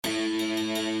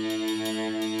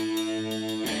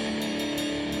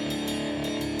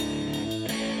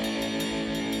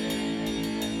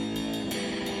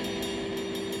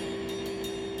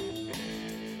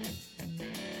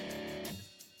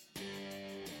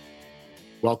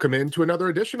Welcome into another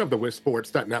edition of the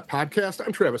WisSports.net podcast.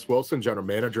 I'm Travis Wilson, General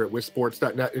Manager at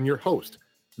WisSports.net, and your host,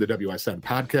 the WSN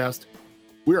podcast.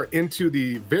 We are into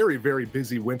the very, very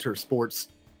busy winter sports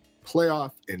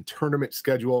playoff and tournament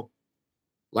schedule.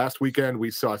 Last weekend, we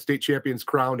saw state champions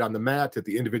crowned on the mat at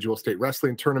the individual state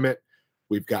wrestling tournament.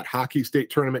 We've got hockey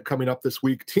state tournament coming up this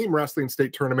week, team wrestling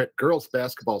state tournament, girls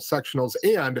basketball sectionals,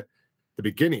 and the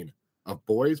beginning of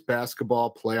boys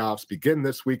basketball playoffs begin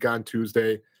this week on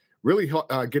Tuesday. Really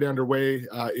get underway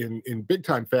in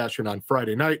big-time fashion on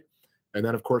Friday night. And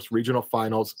then, of course, regional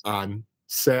finals on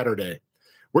Saturday.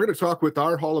 We're going to talk with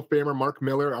our Hall of Famer, Mark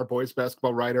Miller, our boys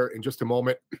basketball writer, in just a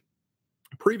moment,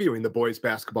 previewing the boys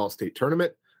basketball state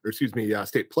tournament,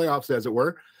 state playoffs, as it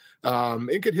were,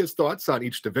 and get his thoughts on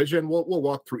each division. We'll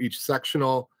walk through each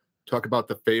sectional, talk about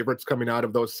the favorites coming out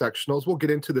of those sectionals. We'll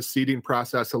get into the seeding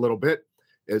process a little bit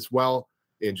as well,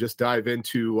 and just dive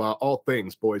into all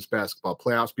things boys basketball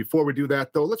playoffs. Before we do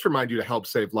that, though, let's remind you to help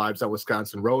save lives on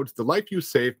Wisconsin roads. The life you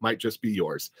save might just be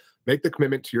yours. Make the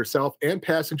commitment to yourself and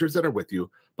passengers that are with you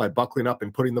by buckling up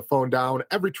and putting the phone down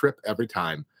every trip, every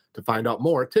time. To find out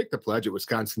more, take the pledge at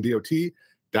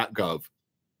wisconsindot.gov.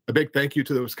 A big thank you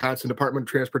to the Wisconsin Department of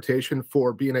Transportation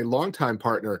for being a longtime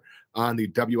partner on the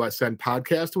WSN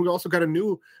podcast. And we also got a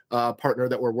new partner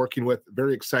that we're working with.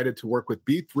 Very excited to work with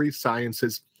B3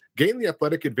 Sciences. Gain the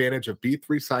athletic advantage of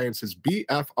B3 Sciences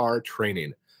BFR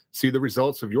training. See the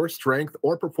results of your strength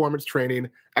or performance training,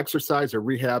 exercise, or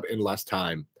rehab in less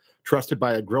time. Trusted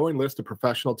by a growing list of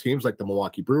professional teams like the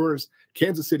Milwaukee Brewers,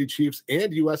 Kansas City Chiefs,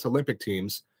 and U.S. Olympic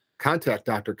teams, contact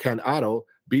Dr. Ken Otto,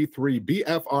 B3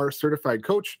 BFR certified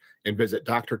coach, and visit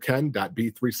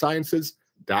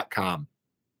drken.b3sciences.com.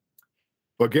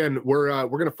 Again, we're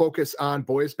going to focus on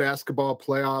boys basketball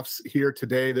playoffs here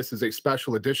today. This is a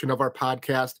special edition of our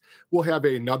podcast. We'll have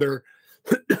another,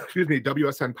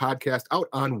 WSN podcast out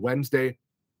on Wednesday,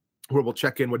 where we'll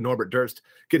check in with Norbert Durst,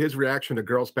 get his reaction to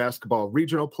girls basketball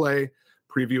regional play,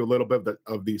 preview a little bit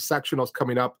of the sectionals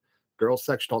coming up. Girls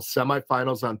sectional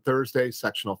semifinals on Thursday,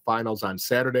 sectional finals on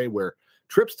Saturday, where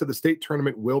trips to the state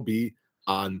tournament will be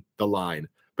on the line.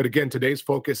 But again, today's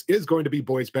focus is going to be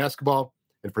boys basketball,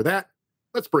 and for that,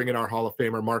 let's bring in our Hall of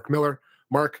Famer, Mark Miller.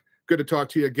 Mark, good to talk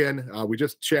to you again. We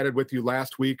just chatted with you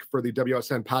last week for the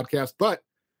WSN podcast, but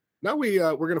now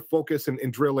we're going to focus and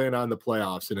drill in on the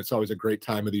playoffs, and it's always a great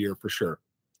time of the year for sure.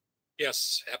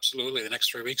 Yes, absolutely. The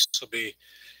next 3 weeks will be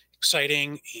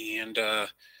exciting and,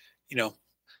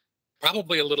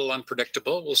 probably a little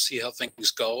unpredictable. We'll see how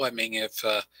things go. I mean, if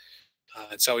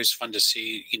it's always fun to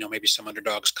see, maybe some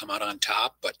underdogs come out on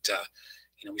top, but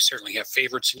we certainly have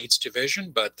favorites in each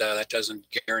division, but that doesn't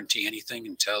guarantee anything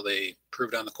until they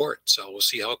prove it on the court. So we'll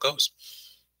see how it goes.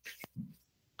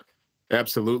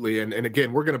 Absolutely. And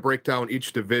again, we're going to break down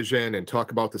each division and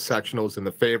talk about the sectionals and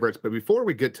the favorites. But before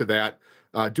we get to that,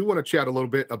 I do want to chat a little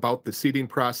bit about the seeding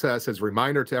process. As a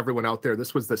reminder to everyone out there,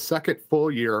 this was the second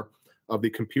full year of the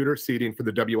computer seeding for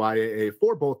the WIAA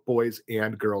for both boys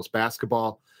and girls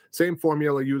basketball. Same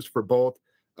formula used for both.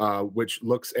 Which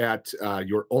looks at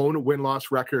your own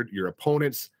win-loss record, your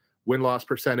opponent's win-loss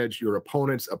percentage, your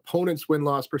opponent's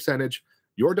win-loss percentage,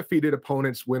 your defeated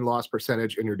opponent's win-loss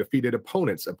percentage, and your defeated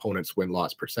opponent's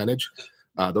win-loss percentage.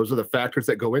 Those are the factors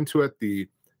that go into it. The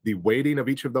weighting of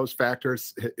each of those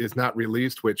factors is not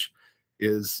released, which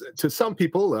is, to some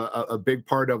people, a big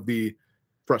part of the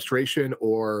frustration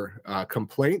or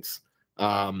complaints.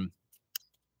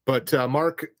 But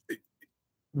Mark,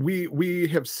 we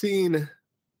have seen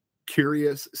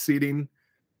curious seeding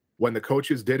when the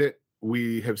coaches did it.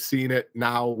 We have seen it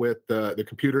now with the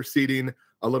computer seeding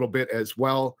a little bit as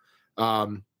well.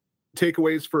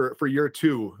 Takeaways for year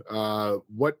two.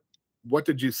 What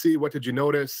did you see? What did you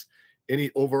notice?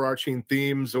 Any overarching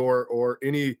themes or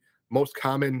any most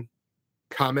common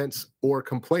comments or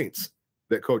complaints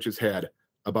that coaches had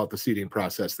about the seeding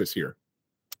process this year?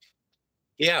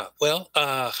 Yeah, well,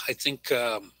 I think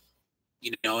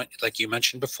like you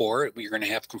mentioned before, we're going to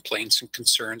have complaints and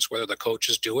concerns whether the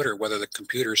coaches do it or whether the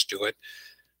computers do it.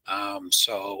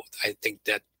 So I think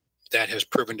that has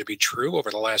proven to be true over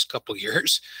the last couple of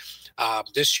years.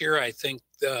 This year, I think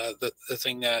the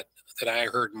thing that I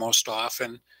heard most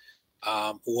often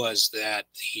was that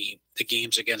the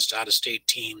games against out-of-state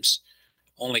teams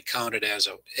only counted as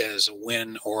a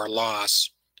win or a loss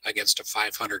against a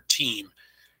 500 team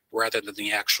rather than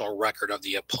the actual record of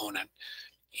the opponent.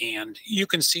 And you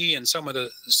can see in some of the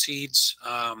seeds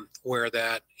where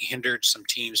that hindered some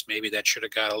teams maybe that should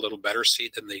have got a little better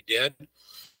seed than they did.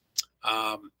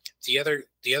 The other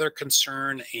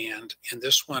concern, and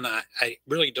this one I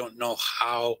really don't know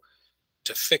how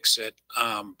to fix it,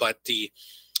 but the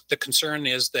the concern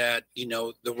is that,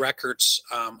 the records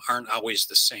aren't always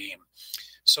the same.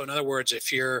 So in other words,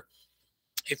 if you're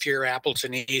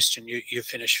Appleton East and you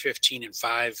finish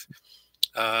 15-5,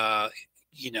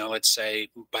 let's say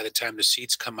by the time the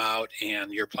seeds come out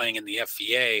and you're playing in the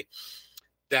FVA,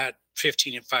 that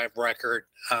 15-5 record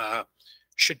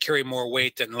should carry more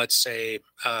weight than, let's say,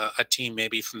 a team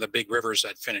maybe from the Big Rivers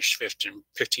that finished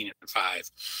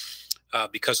 15-5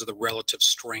 because of the relative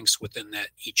strengths within that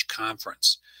each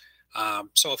conference.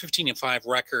 So a 15-5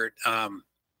 record,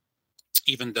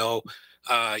 even though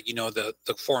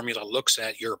the formula looks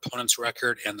at your opponent's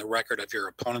record and the record of your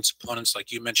opponent's opponents,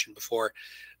 like you mentioned before,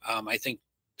 I think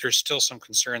there's still some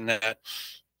concern that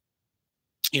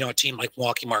a team like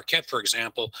Milwaukee Marquette, for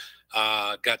example,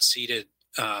 got seeded.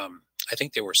 I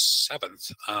think they were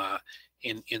 7th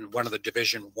in one of the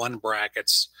Division I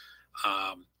brackets,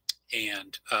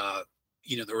 and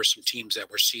there were some teams that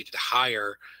were seeded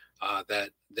higher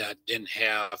that didn't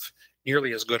have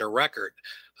nearly as good a record.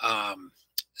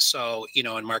 So,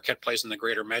 and Marquette plays in the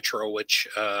Greater Metro, which,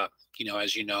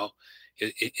 as you know,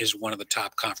 is one of the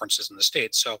top conferences in the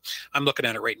state. So I'm looking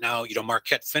at it right now.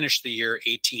 Marquette finished the year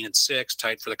 18-6,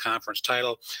 tied for the conference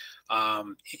title,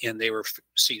 and they were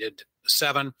seeded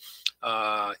 7.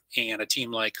 And a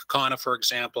team like Kaukauna, for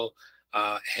example,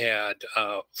 had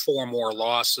 4 more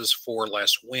losses, 4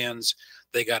 less wins.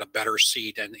 They got a better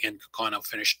seed, and Kaukauna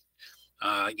finished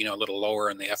a little lower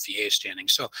in the FVA standing.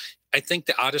 So I think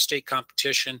the out-of-state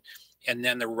competition and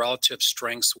then the relative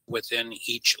strengths within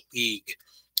each league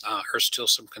are still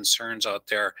some concerns out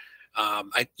there.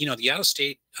 The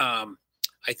out-of-state,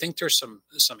 I think there's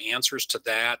some answers to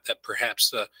that perhaps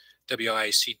the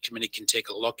WIA seed committee can take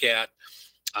a look at.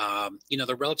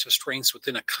 The relative strengths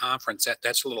within a conference,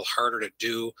 that's a little harder to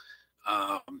do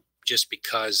just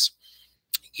because,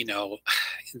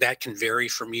 that can vary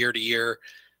from year to year.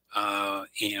 There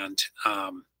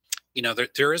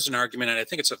is an argument, and I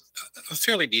think it's a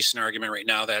fairly decent argument right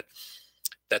now that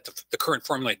the current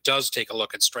formula does take a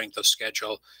look at strength of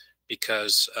schedule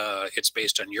because it's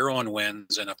based on your own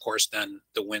wins and, of course, then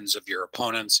the wins of your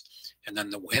opponents and then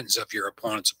the wins of your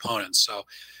opponent's opponents. So,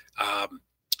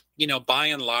 by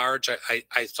and large,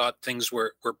 I thought things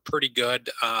were pretty good,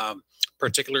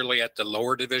 particularly at the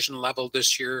lower division level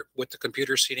this year with the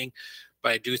computer seating.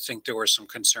 But I do think there were some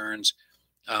concerns,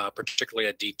 particularly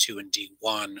at D2 and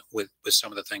D1 with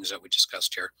some of the things that we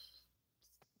discussed here.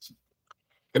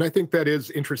 And I think that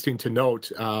is interesting to note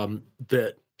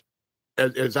that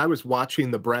as I was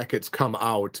watching the brackets come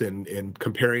out and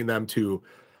comparing them to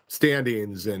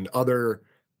standings and other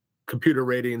computer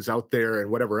ratings out there and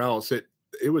whatever else,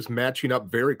 it was matching up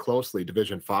very closely.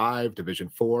 Division 5, Division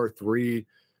 4, 3,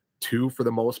 2 for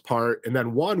the most part. And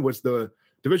then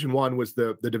Division 1 was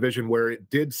the division where it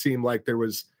did seem like there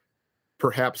was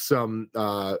perhaps some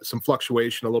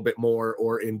fluctuation a little bit more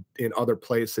or in other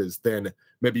places than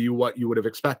maybe what you would have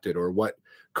expected or what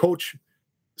coach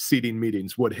seeding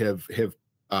meetings would have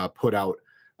put out.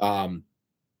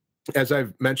 As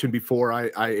I've mentioned before, I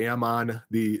am on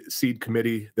the seed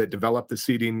committee that developed the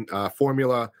seeding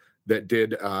formula that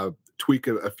did tweak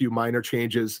a few minor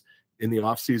changes in the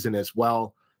offseason as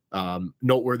well.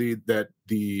 Noteworthy that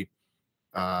the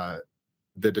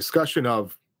discussion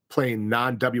of playing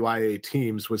non-WIA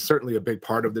teams was certainly a big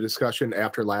part of the discussion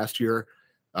after last year.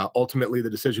 Ultimately, the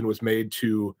decision was made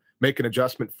to make an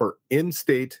adjustment for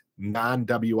in-state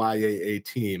non-WIAA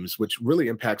teams, which really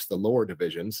impacts the lower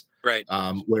divisions. Right.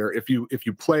 Where if you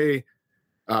play,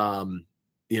 a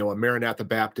Maranatha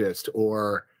Baptist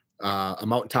or a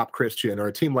Mountaintop Christian or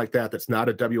a team like that that's not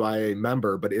a WIA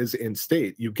member but is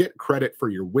in-state, you get credit for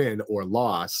your win or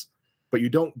loss, but you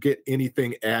don't get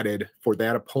anything added for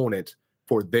that opponent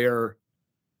for their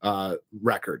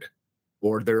record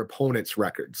or their opponent's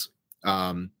records.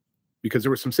 Because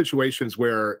there were some situations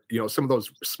where, some of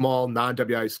those small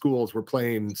non-WIA schools were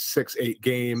playing 6-8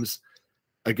 games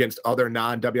against other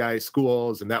non-WIA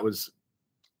schools, and that was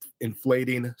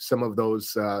inflating some of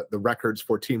those the records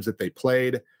for teams that they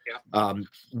played. Yeah.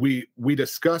 We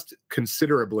discussed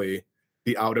considerably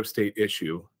the out-of-state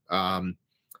issue.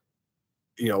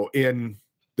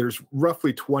 There's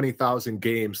roughly 20,000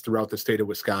 games throughout the state of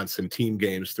Wisconsin, team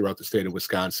games throughout the state of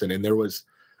Wisconsin, and there was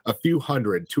a few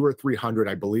hundred, 200 or 300,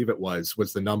 I believe it was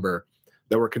the number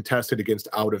that were contested against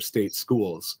out-of-state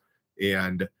schools.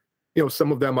 And,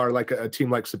 some of them are like a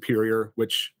team like Superior,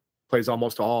 which plays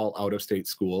almost all out-of-state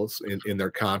schools in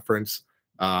their conference.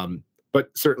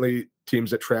 But certainly teams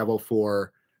that travel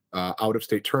for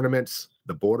out-of-state tournaments,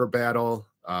 the Border Battle,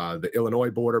 the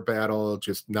Illinois Border Battle,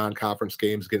 just non-conference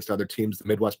games against other teams, the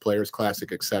Midwest Players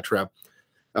Classic, etc.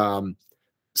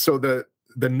 So the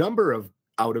number of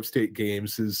out of state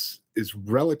games is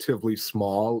relatively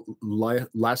small.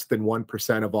 Less than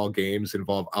 1% of all games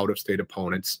involve out of state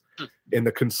opponents. And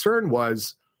the concern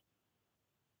was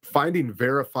finding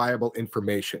verifiable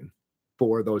information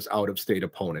for those out of state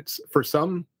opponents. For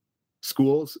some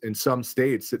schools in some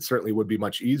states, it certainly would be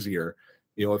much easier.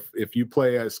 You know, if you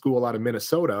play a school out of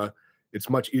Minnesota, it's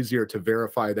much easier to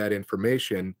verify that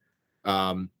information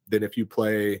than if you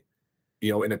play,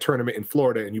 you know, in a tournament in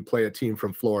Florida and you play a team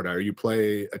from Florida, or you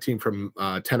play a team from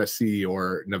Tennessee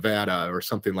or Nevada or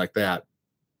something like that.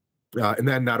 And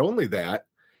then not only that,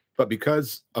 but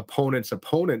because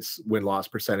opponents win-loss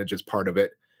percentage is part of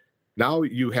it, now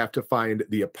you have to find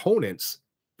the opponents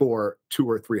for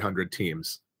 200 or 300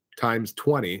 teams times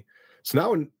 20. So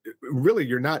now really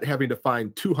you're not having to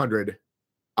find 200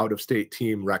 out-of-state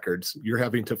team records. You're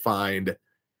having to find,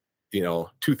 you know,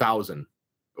 2,000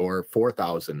 or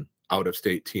 4,000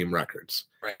 out-of-state team records,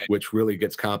 right, which really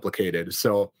gets complicated.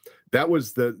 So that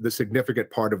was the significant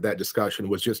part of that discussion,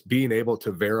 was just being able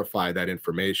to verify that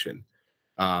information.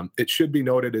 It should be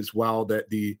noted as well that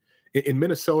in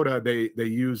Minnesota, they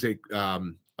use a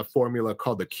formula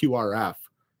called the QRF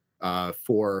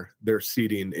for their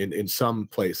seeding in some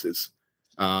places.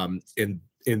 In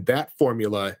that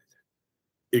formula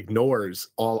ignores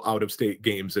all out-of-state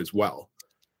games as well.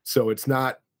 So it's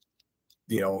not,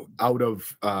 you know, out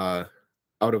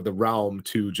of the realm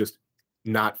to just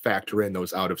not factor in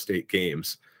those out-of-state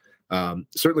games.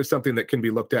 Certainly something that can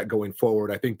be looked at going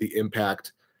forward. I think the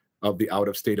impact of the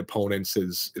out-of-state opponents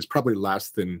is probably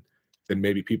less than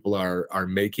maybe people are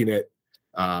making it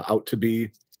out to be.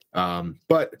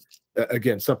 But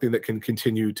again, something that can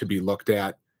continue to be looked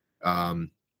at.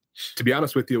 To be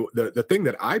honest with you, the thing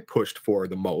that I pushed for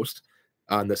the most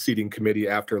on the seeding committee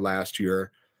after last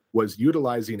year was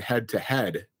utilizing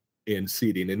head-to-head in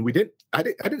seeding, and I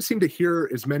didn't seem to hear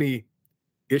as many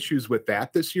issues with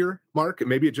that this year, Mark.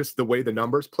 Maybe it's just the way the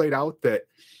numbers played out, that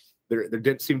there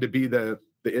didn't seem to be the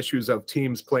issues of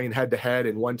teams playing head-to-head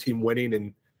and one team winning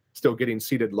and still getting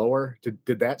seated lower.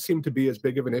 Did that seem to be as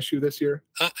big of an issue this year?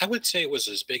 I would say it was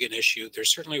as big an issue. There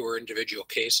certainly were individual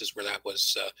cases where that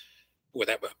was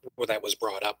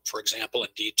brought up. For example, in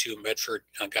D2, Medford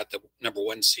got the number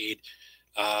 1 seed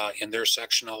in their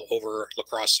sectional over La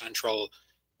Crosse Central,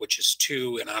 which is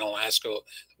 2, and Onalaska,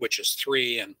 which is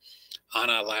 3, and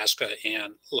Onalaska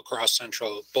and La Crosse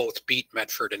Central both beat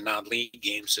Medford in non-league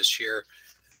games this year.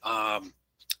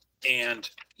 And,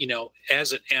 you know,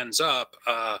 as it ends up,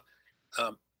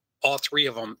 all 3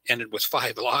 of them ended with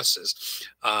 5 losses.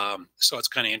 So it's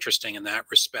kind of interesting in that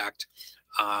respect.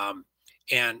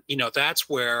 And, you know, that's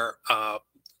where,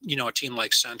 you know, a team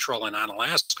like Central and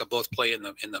Onalaska both play in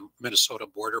the Minnesota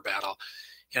border battle.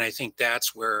 And I think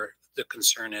that's where the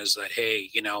concern is, that, hey,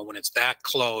 you know, when it's that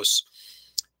close,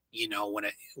 you know,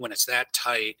 when it's that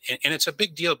tight, and it's a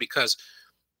big deal because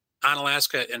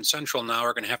Onalaska and Central now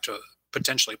are going to have to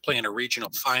potentially play in a regional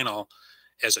final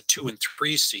as a 2 and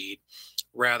 3 seed,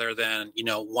 rather than, you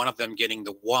know, one of them getting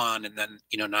the 1 and then,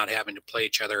 you know, not having to play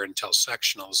each other until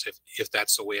sectionals, if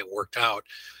that's the way it worked out.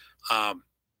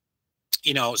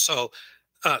 You know, so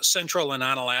Central and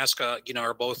Onalaska, you know,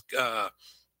 are both,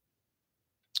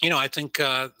 you know, I think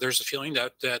there's a feeling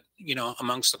that, you know,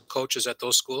 amongst the coaches at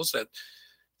those schools that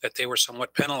they were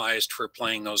somewhat penalized for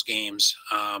playing those games,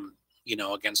 you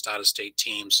know, against out-of-state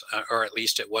teams, or at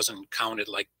least it wasn't counted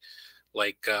like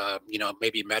you know,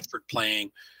 maybe Medford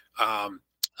playing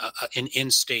an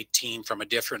in-state team from a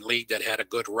different league that had a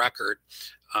good record,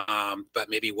 but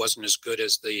maybe wasn't as good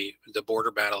as the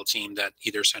border battle team that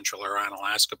either Central or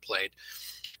Onalaska played.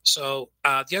 So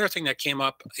the other thing that came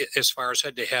up as far as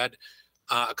head-to-head,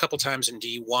 a couple times in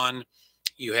D1,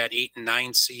 you had 8 and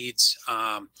 9 seeds,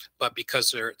 but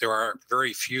because there are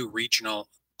very few regional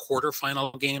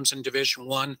quarterfinal games in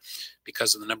Division I,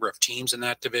 because of the number of teams in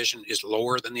that division is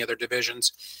lower than the other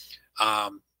divisions,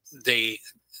 they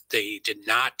did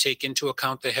not take into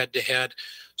account the head-to-head.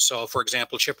 So, for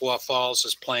example, Chippewa Falls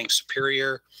is playing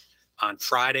Superior on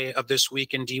Friday of this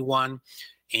week in D1,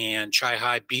 and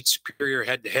Chi-High beat Superior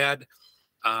head-to-head.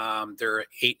 They're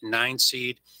 8 and 9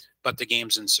 seed, but the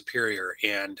game's in Superior.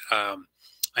 And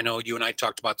I know you and I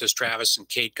talked about this, Travis, and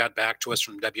Kate got back to us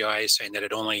from WIA saying that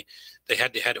the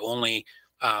head-to-head only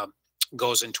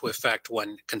goes into effect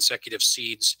when consecutive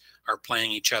seeds are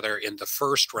playing each other in the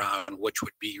first round, which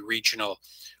would be regional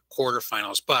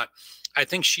quarterfinals. But I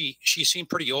think she seemed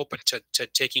pretty open to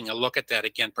taking a look at that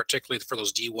again, particularly for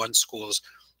those D1 schools,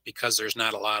 because there's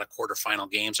not a lot of quarterfinal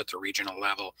games at the regional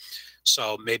level.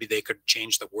 So maybe they could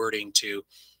change the wording to,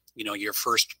 you know, your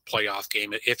first playoff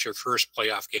game, if your first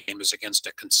playoff game is against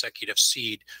a consecutive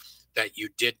seed, that you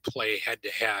did play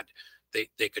head-to-head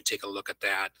they could take a look at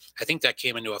that. I think that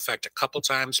came into effect a couple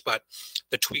times, but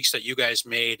the tweaks that you guys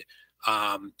made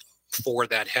for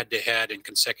that head-to-head and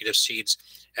consecutive seeds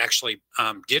actually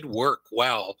did work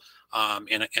well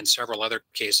in several other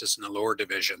cases in the lower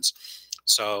divisions.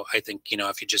 So I think,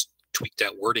 if you just tweak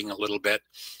that wording a little bit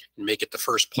and make it the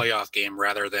first playoff game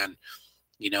rather than,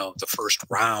 the first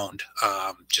round,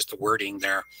 just the wording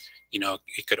there, you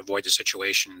could avoid the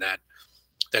situation that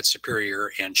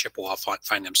Superior and Chippewa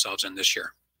find themselves in this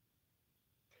year.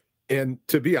 And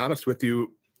to be honest with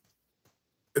you,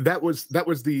 that was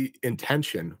the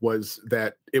intention, was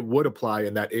that it would apply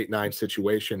in that 8-9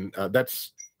 situation.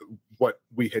 That's what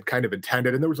we had kind of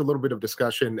intended. And there was a little bit of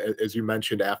discussion, as you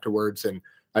mentioned, afterwards. And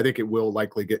I think it will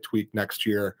likely get tweaked next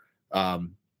year.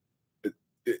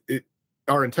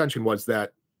 Our intention was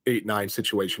that 8-9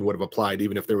 situation would have applied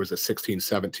even if there was a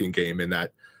 16-17 game in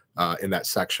that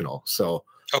sectional. So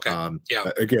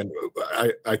again,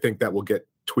 I think that will get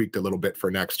tweaked a little bit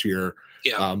for next year.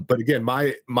 But again,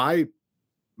 my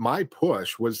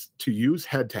push was to use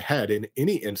head-to-head in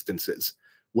any instances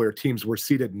where teams were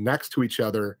seated next to each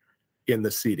other in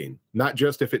the seeding, not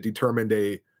just if it determined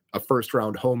a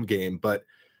first-round home game, but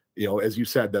as you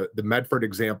said, the Medford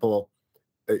example,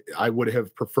 I would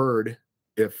have preferred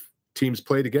if teams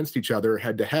played against each other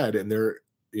head-to-head, and they're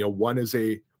one is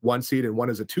a 1 seed and one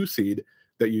is a 2 seed,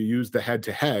 that you use the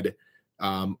head-to-head,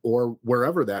 or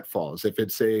wherever that falls. If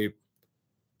it's a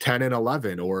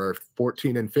 10-11 or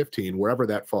 14-15, wherever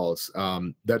that falls,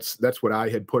 that's what I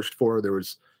had pushed for. There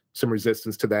was some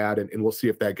resistance to that, and we'll see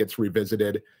if that gets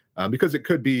revisited, because it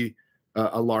could be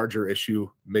a larger issue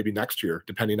maybe next year,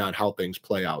 depending on how things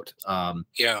play out. I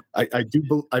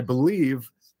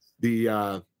believe the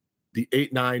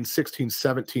 8-9,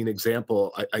 16-17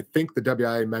 example, I think the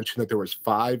WIA mentioned that there was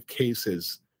 5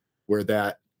 cases where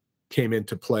that came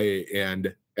into play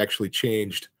and actually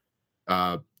changed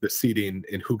the seeding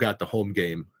and who got the home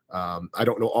game. I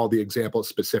don't know all the examples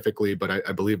specifically, but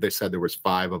I believe they said there was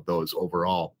 5 of those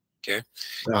overall. Okay.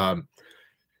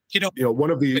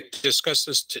 One of the discuss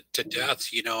this to death,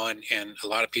 and a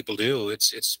lot of people do. It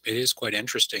is quite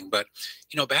interesting, but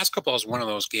basketball is one of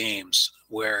those games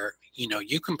where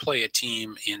you can play a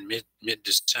team in mid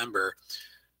December,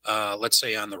 let's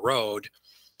say on the road,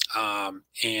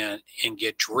 and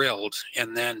get drilled,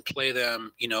 and then play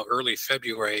them, early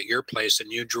February at your place,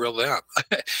 and you drill them,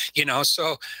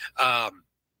 So,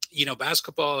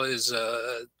 basketball is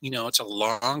it's a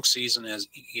long season, as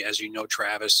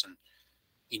Travis, and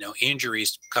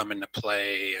injuries come into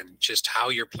play, and just how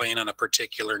you're playing on a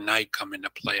particular night come into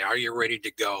play. Are you ready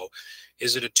to go?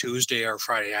 Is it a Tuesday or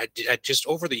Friday? I just,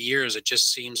 over the years, it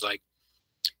just seems like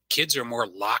kids are more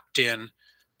locked in.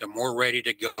 They're more ready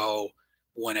to go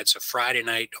when it's a Friday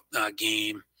night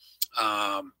game.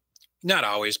 Not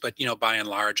always, but, by and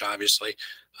large, obviously.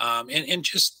 And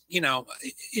just, you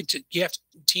have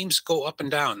teams go up and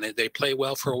down. They play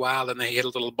well for a while, then they hit a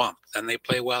little bump, then they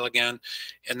play well again.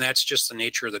 And that's just the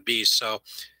nature of the beast. So,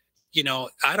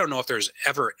 I don't know if there's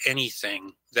ever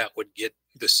anything that would get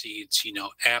the seeds,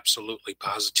 absolutely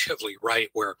positively right,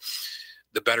 where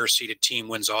the better seeded team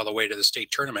wins all the way to the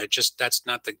state tournament. That's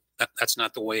not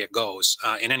the way it goes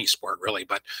in any sport, really.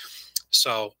 But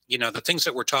so, the things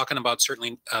that we're talking about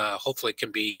certainly, hopefully,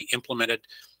 can be implemented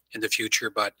in the future.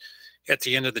 But at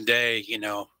the end of the day, you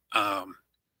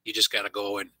just got to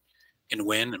go and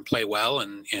win and play well,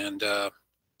 and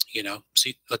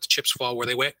see, let the chips fall where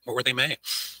they may.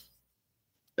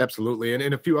 Absolutely.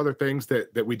 And a few other things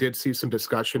that we did see some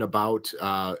discussion about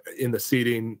in the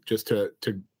seeding, just to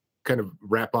kind of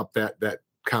wrap up that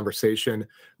conversation.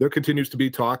 There continues to be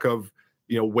talk of,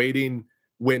 weighting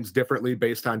wins differently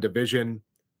based on division.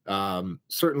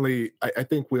 Certainly, I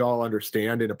think we all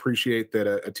understand and appreciate that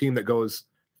a team that goes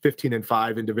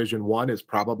 15-5 in Division I is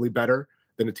probably better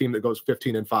than a team that goes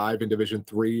 15-5 in Division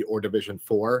III or Division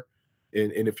IV.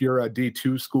 And if you're a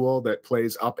D2 school that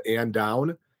plays up and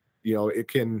down, it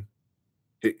can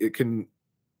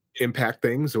impact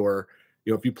things. Or,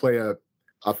 if you play a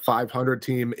 500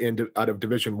 team out of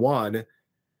Division I,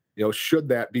 should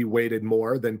that be weighted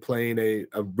more than playing a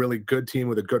really good team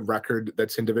with a good record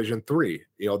that's in Division III?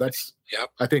 That's,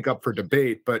 I think, up for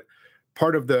debate. But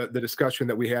part of the discussion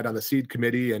that we had on the seed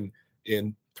committee and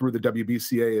through the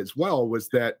WBCA as well was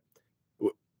that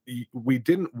we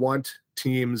didn't want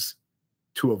teams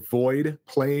to avoid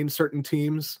playing certain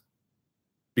teams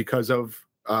because of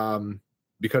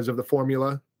the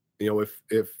formula.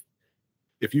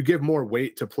 If you give more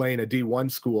weight to playing a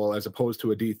D1 school as opposed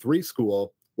to a D3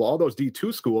 school, well, all those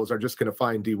D2 schools are just going to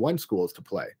find D1 schools to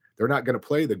play. They're not going to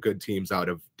play the good teams out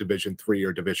of Division III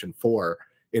or Division IV.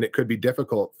 and it could be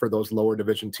difficult for those lower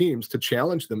division teams to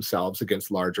challenge themselves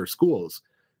against larger schools.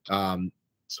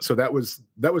 So that was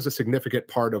a significant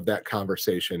part of that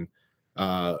conversation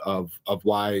of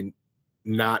why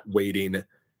not weighting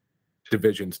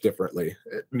divisions differently.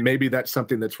 Maybe that's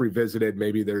something that's revisited.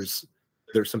 Maybe there's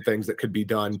some things that could be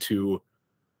done to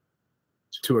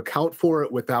account for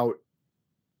it without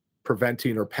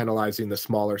preventing or penalizing the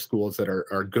smaller schools that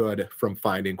are good from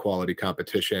finding quality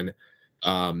competition.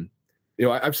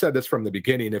 I've said this from the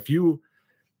beginning. If you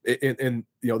and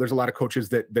there's a lot of coaches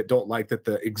that don't like that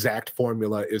the exact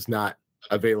formula is not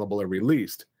available or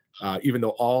released, even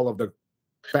though all of the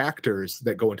factors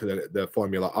that go into the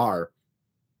formula are.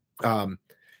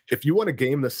 If you want to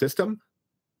game the system,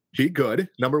 be good,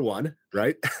 number one,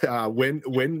 right?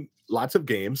 Win lots of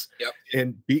games. Yep.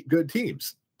 And beat good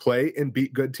teams. Play and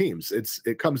beat good teams.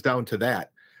 It comes down to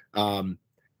that.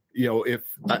 If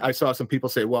I saw some people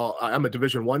say, well, I'm a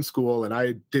Division I school and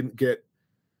I didn't get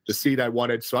the seed I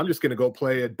wanted, so I'm just going to go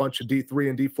play a bunch of D3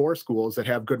 and D4 schools that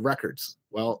have good records.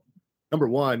 Well, number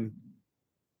one,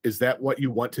 is that what you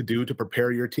want to do to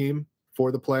prepare your team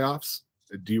for the playoffs?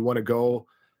 Do you want to go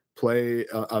play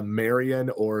a Marion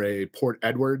or a Port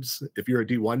Edwards if you're a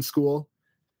D1 school?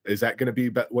 Is that going to be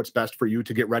what's best for you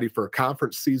to get ready for a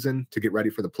conference season, to get ready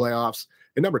for the playoffs?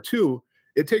 And number two,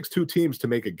 it takes two teams to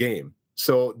make a game.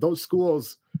 So those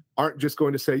schools aren't just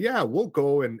going to say, yeah, we'll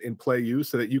go and play you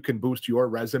so that you can boost your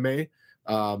resume.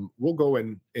 We'll go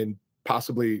and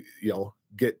possibly,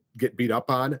 get beat up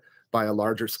on by a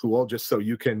larger school just so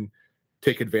you can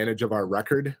take advantage of our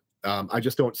record. I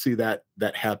just don't see that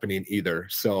happening either.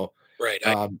 So right,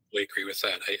 I totally agree with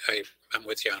that. I'm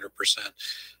with you 100%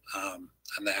 on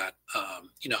that.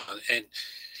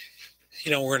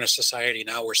 We're in a society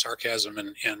now where sarcasm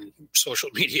and social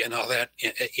media and all that,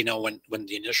 when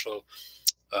the initial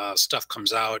stuff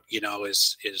comes out,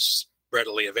 is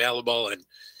readily available. And,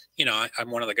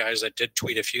 I'm one of the guys that did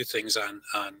tweet a few things on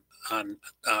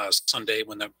Sunday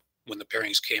when the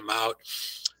pairings came out.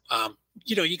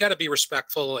 You got to be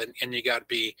respectful and you got to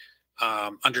be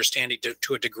understanding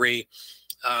to a degree.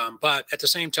 But at the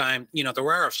same time,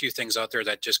 there are a few things out there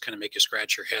that just kind of make you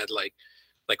scratch your head, like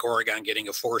Oregon getting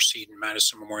a 4 seed and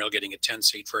Madison Memorial getting a 10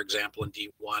 seed, for example, in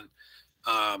D1.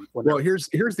 Well, here's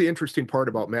the interesting part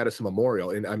about Madison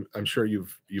Memorial, and I'm sure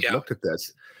you've looked at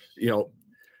this.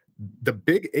 The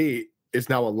Big 8 is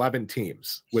now 11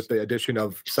 teams with the addition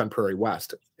of Sun Prairie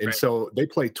West, and right. So they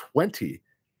play 20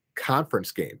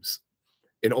 conference games,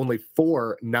 and only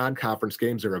 4 non-conference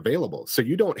games are available. So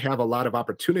you don't have a lot of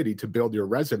opportunity to build your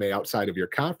resume outside of your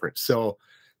conference. So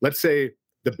let's say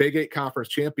the Big 8 conference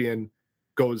champion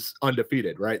goes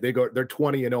undefeated, right? They're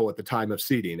 20-0 at the time of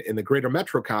seeding, and the Greater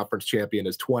Metro Conference champion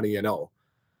is 20-0.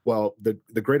 Well,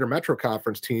 the Greater Metro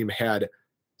Conference team had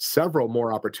several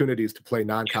more opportunities to play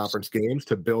non-conference games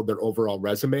to build their overall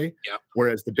resume. Yeah.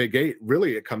 Whereas the Big 8,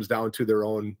 really, it comes down to their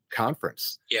own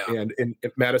conference. Yeah. And in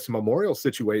Madison Memorial's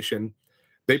situation,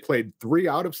 they played 3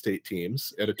 out-of-state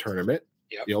teams at a tournament.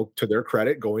 Yep. To their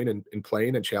credit, going and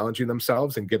playing and challenging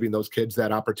themselves and giving those kids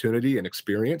that opportunity and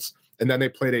experience. And then they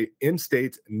played a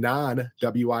in-state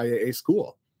non-WIAA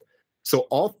school. So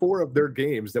all 4 of their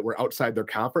games that were outside their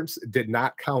conference did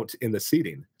not count in the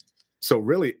seeding. So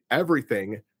really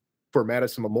everything for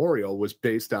Madison Memorial was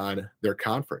based on their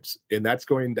conference. And that's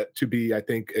going to be, I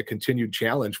think, a continued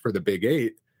challenge for the Big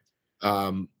 8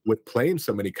 with playing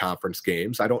so many conference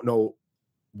games. I don't know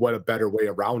what a better way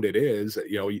around it is.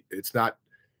 It's not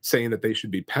saying that they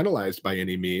should be penalized by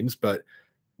any means, but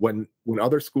when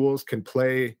other schools can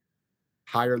play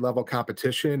higher level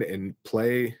competition and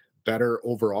play better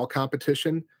overall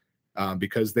competition,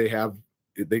 because they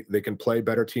can play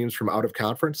better teams from out of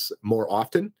conference more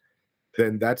often,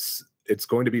 then it's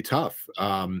going to be tough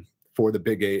for the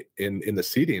Big 8 in the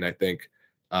seeding, I think.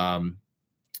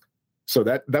 So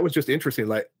that was just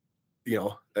interesting.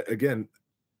 Again,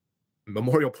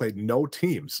 Memorial played no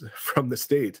teams from the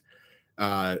state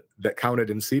that counted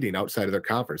in seeding outside of their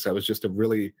conference. That was just a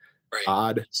really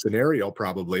odd scenario,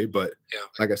 probably. But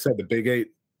like I said, the Big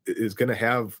 8 is going to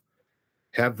have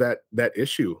that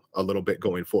issue a little bit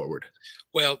going forward.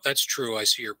 Well, that's true. I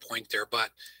see your point there.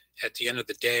 But at the end of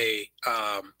the day,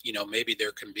 maybe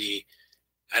there can be,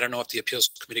 I don't know if the appeals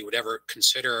committee would ever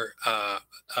consider,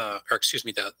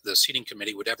 the seating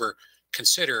committee would ever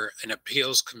consider an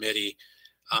appeals committee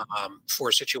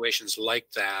for situations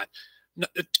like that.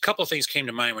 A couple of things came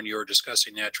to mind when you were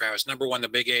discussing that, Travis. Number one, the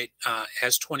Big 8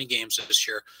 has 20 games this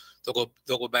year. They'll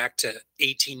go back to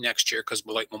 18 next year because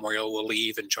Beloit Memorial will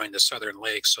leave and join the Southern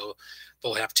Lake, so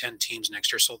they'll have 10 teams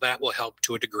next year. So that will help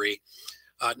to a degree.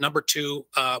 Number two,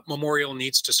 Memorial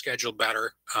needs to schedule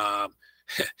better.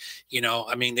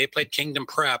 I mean, they played Kingdom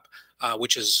Prep,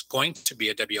 which is going to be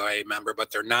a WIA member,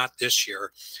 but they're not this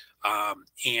year. Um,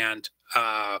 and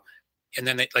uh, and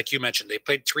then they, like you mentioned, they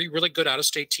played three really good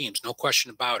out-of-state teams, no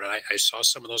question about it. I saw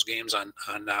some of those games on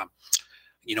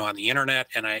the internet,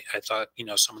 and I thought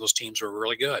some of those teams were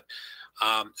really good.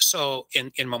 So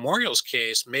in Memorial's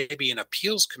case, maybe an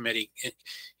appeals committee,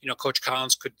 Coach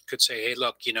Collins could say, hey,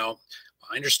 look,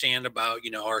 I understand about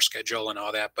our schedule and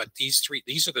all that, but these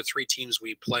are the three teams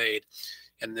we played,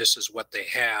 and this is what they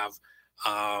have.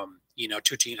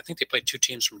 Two teams. I think they played two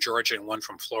teams from Georgia and one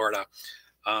from Florida.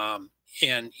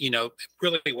 And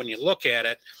really, when you look at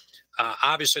it,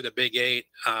 obviously the Big Eight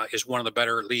is one of the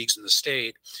better leagues in the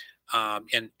state,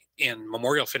 and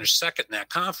Memorial finished second in that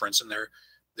conference, and they're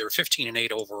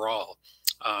 15-8 overall,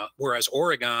 whereas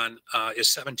Oregon is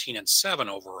 17-7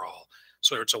 overall.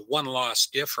 So it's a one-loss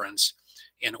difference.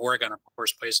 And Oregon, of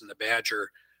course, plays in the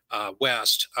Badger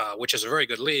West, which is a very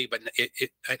good league, but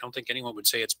I don't think anyone would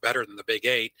say it's better than the Big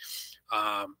Eight.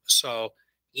 So,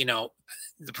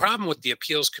 the problem with the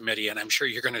appeals committee, and I'm sure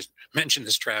you're going to mention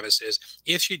this, Travis, is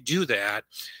if you do that,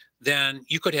 then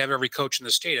you could have every coach in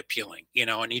the state appealing,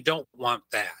 and you don't want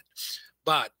that.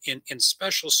 But in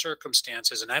special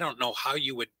circumstances, and I don't know how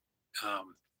you would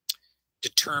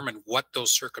determine what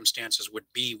those circumstances would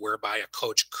be whereby a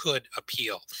coach could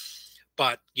appeal.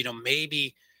 But,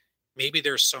 maybe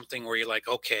there's something where you're like,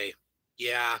 okay,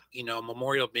 yeah,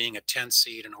 Memorial being a 10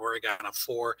 seed and Oregon a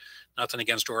 4, nothing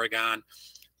against Oregon.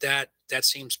 That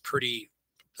seems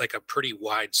like a pretty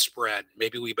wide spread.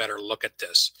 Maybe we better look at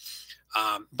this.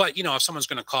 But, if someone's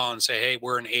going to call and say, hey,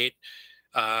 we're an 8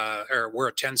 or we're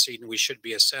a 10 seed and we should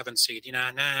be a 7 seed,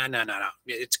 no.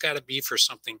 It's got to be for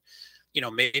something,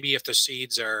 maybe if the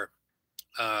seeds are,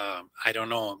 I don't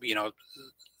know,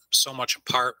 so much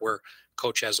apart where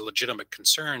coach has a legitimate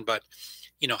concern, but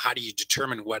how do you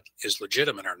determine what is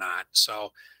legitimate or not?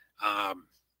 So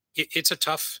it's a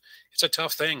tough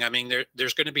thing. I mean,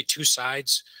 there's going to be two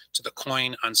sides to the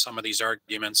coin on some of these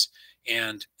arguments,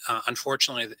 and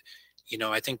unfortunately,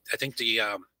 I think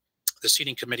the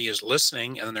seating committee is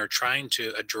listening, and they're trying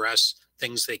to address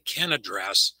things they can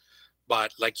address.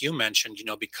 But like you mentioned,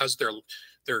 because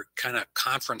they're kind of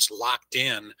conference locked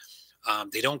in,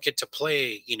 they don't get to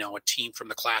play, a team from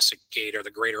the Classic 8 or the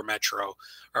Greater Metro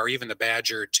or even the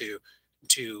Badger to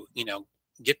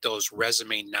get those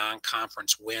resume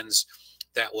non-conference wins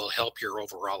that will help your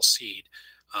overall seed.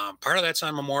 Part of that's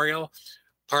on Memorial,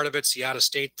 part of it's the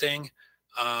out-of-state thing,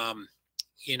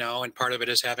 and part of it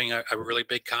is having a really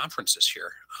big conference this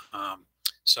year.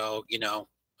 So,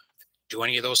 do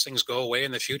any of those things go away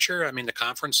in the future? I mean, the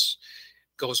conference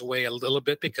goes away a little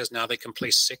bit because now they can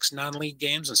play 6 non-league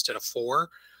games instead of 4.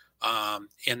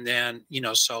 And then,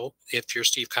 so if you're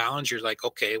Steve Collins, you're like,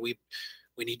 okay, we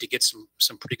need to get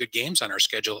some pretty good games on our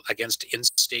schedule against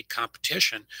in-state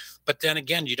competition. But then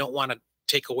again, you don't want to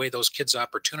take away those kids'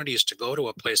 opportunities to go to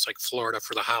a place like Florida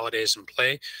for the holidays and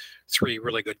play 3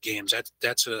 really good games.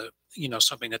 That's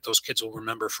something that those kids will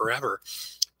remember forever.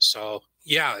 So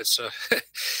yeah, it's a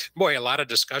a lot of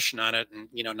discussion on it, and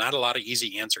not a lot of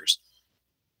easy answers.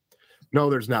 No,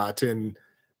 there's not. And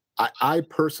I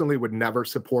personally would never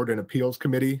support an appeals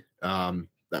committee.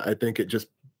 I think it just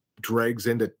drags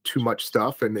into too much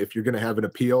stuff. And if you're going to have an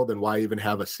appeal, then why even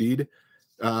have a seed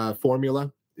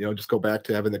formula? Just go back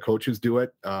to having the coaches do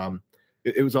it.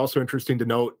 It was also interesting to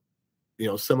note,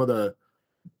 some of the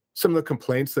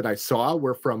complaints that I saw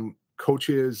were from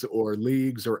coaches or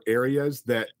leagues or areas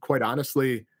that, quite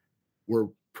honestly, were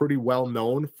pretty well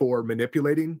known for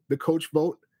manipulating the coach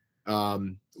vote.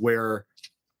 Where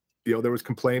there was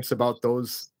complaints about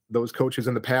those coaches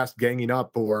in the past ganging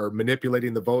up or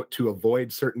manipulating the vote to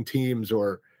avoid certain teams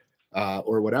or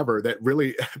whatever, that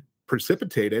really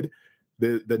precipitated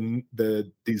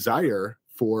the desire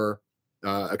for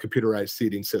a computerized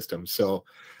seating system. So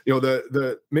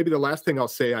the maybe the last thing I'll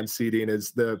say on seating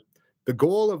is the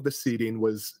goal of the seating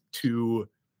was to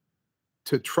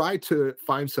try to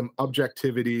find some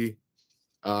objectivity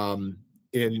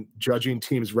in judging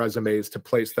teams' resumes to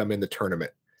place them in the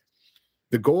tournament.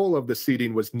 The goal of the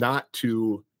seeding was not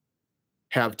to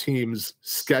have teams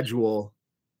schedule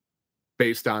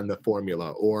based on the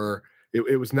formula, or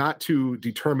it was not to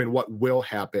determine what will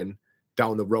happen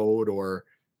down the road, or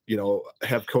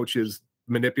have coaches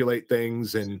manipulate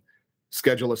things and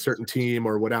schedule a certain team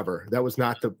or whatever. That was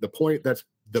not the point. That's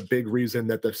the big reason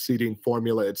that the seeding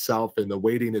formula itself and the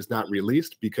weighting is not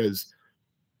released, because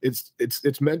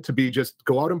it's meant to be just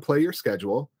go out and play your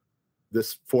schedule.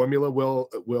 This formula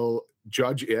will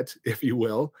judge it, if you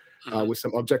will, with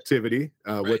some objectivity,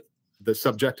 with the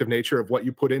subjective nature of what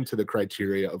you put into the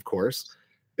criteria, of course.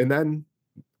 And then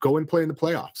go and play in the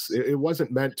playoffs. It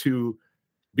wasn't meant to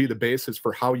be the basis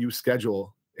for how you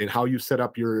schedule and how you set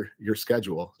up your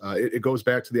schedule. It goes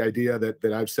back to the idea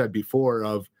that I've said before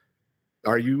of,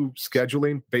 are you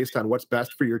scheduling based on what's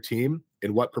best for your team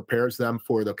and what prepares them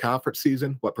for the conference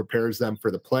season, what prepares them for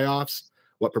the playoffs,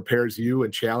 what prepares you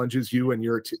and challenges you and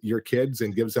your kids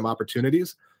and gives them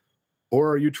opportunities? Or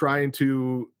are you trying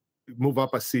to move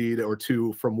up a seed or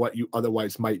two from what you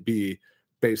otherwise might be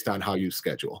based on how you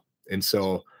schedule? And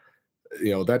so,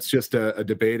 that's just a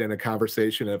debate and a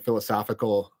conversation, a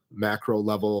philosophical macro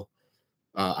level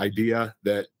idea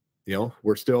that,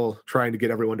 we're still trying to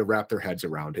get everyone to wrap their heads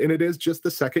around. And it is just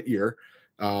the second year.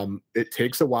 It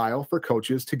takes a while for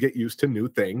coaches to get used to new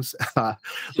things.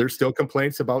 There's still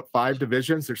complaints about 5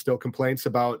 divisions. There's still complaints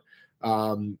about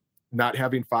not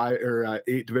having 5 or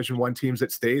 8 Division I teams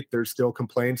at state. There's still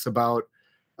complaints about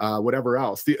whatever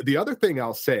else. The other thing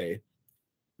I'll say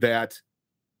that,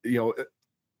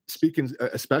 speaking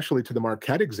especially to the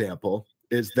Marquette example,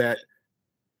 is that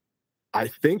I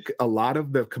think a lot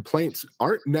of the complaints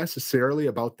aren't necessarily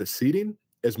about the seating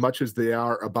as much as they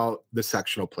are about the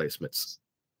sectional placements.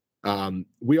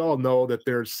 We all know that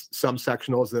there's some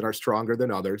sectionals that are stronger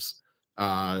than others,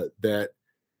 that,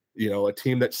 a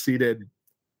team that's seated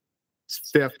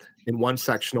 5th in one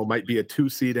sectional might be a 2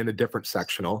 seed in a different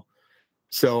sectional.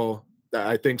 So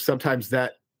I think sometimes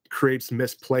that creates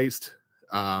misplaced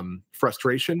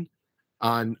frustration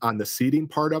on the seeding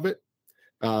part of it.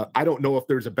 I don't know if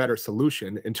there's a better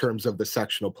solution in terms of the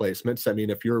sectional placements. I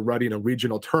mean, if you're running a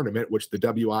regional tournament, which the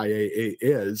WIAA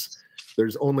is,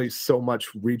 there's only so much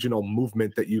regional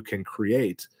movement that you can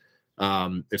create.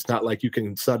 It's not like you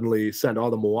can suddenly send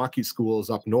all the Milwaukee schools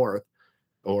up north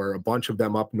or a bunch of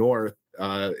them up north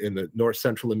in the north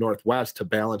central and northwest to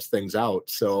balance things out.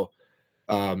 So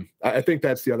I think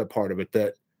that's the other part of it,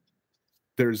 that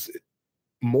there's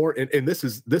more, and this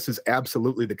is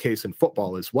absolutely the case in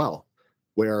football as well,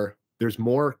 where there's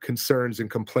more concerns and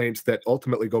complaints that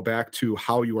ultimately go back to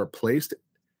how you are placed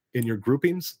in your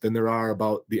groupings than there are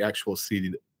about the actual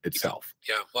seeding itself.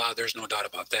 Yeah, well, there's no doubt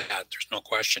about that. There's no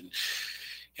question.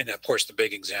 And of course, the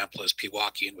big example is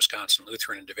Pewaukee and Wisconsin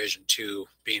Lutheran in Division II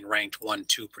being ranked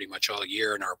 1-2 pretty much all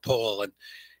year in our poll,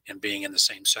 and being in the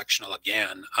same sectional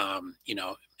again. And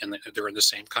they're in the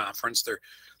same conference.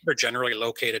 They're generally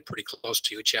located pretty close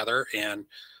to each other, and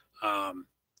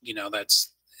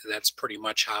that's pretty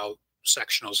much how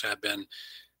sectionals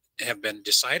have been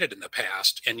decided in the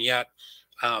past. And yet,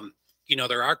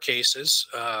 there are cases.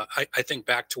 I think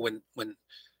back to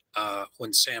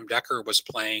when Sam Decker was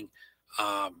playing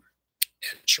at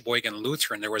Sheboygan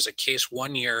Lutheran. There was a case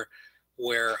one year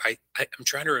where I'm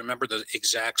trying to remember the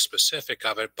exact specific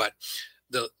of it, but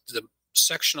the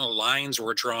sectional lines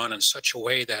were drawn in such a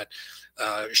way that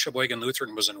Sheboygan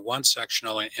Lutheran was in one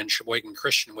sectional and Sheboygan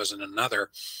Christian was in another.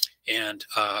 And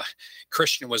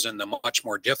Christian was in the much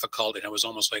more difficult, and it was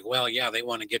almost like, well, yeah, they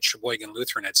want to get Sheboygan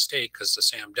Lutheran at stake because of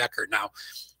Sam Decker. Now,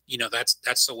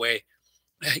 that's the way,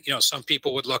 some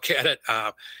people would look at it.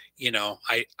 I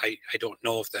don't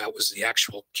know if that was the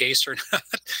actual case or not,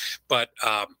 but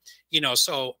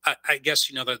so I guess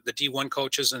the D1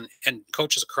 coaches and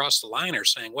coaches across the line are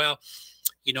saying, well,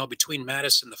 between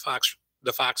Madison, the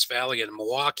Fox Valley, and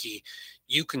Milwaukee,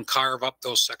 you can carve up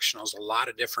those sectionals a lot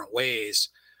of different ways.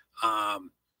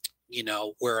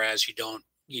 Whereas you don't,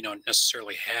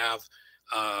 necessarily have,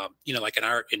 like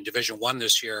in Division I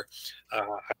this year,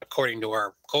 according to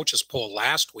our coaches poll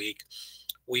last week,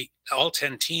 all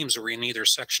 10 teams were in either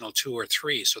sectional 2 or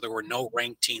 3. So there were no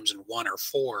ranked teams in 1 or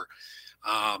 4.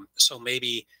 So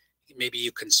maybe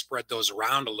you can spread those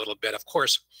around a little bit. Of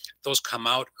course, those come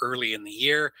out early in the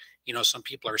year. Some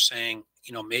people are saying,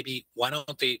 maybe why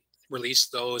don't they release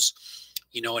those,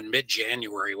 in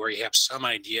mid-January, where you have some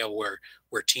idea where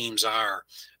teams are.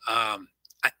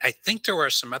 I think there are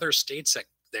some other states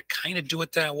that kind of do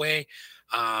it that way.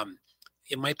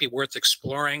 It might be worth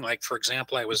exploring. Like, for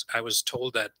example, I was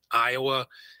told that Iowa,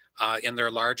 in their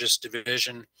largest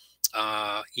division,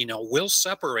 will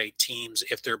separate teams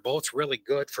if they're both really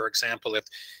good. For example,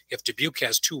 if Dubuque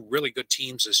has 2 really good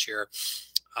teams this year,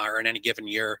 or in any given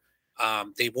year,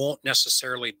 they won't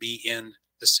necessarily be in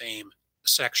the same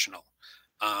sectional.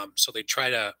 So they try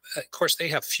to, of course, they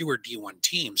have fewer D1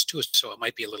 teams too, so it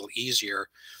might be a little easier.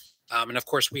 And of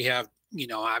course, we have,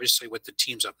 obviously with the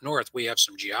teams up north, we have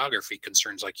some geography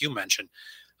concerns, like you mentioned.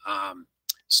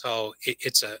 So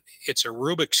it's a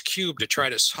Rubik's Cube to try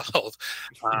to solve.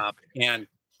 And,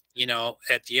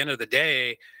 at the end of the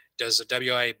day, does the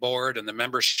WIA board and the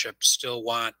membership still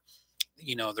want,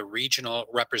 the regional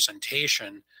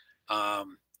representation,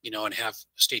 and have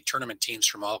state tournament teams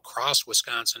from all across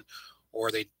Wisconsin? or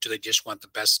do they just want the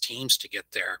best teams to get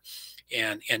there?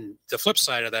 And the flip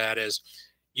side of that is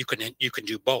you can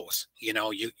do both. You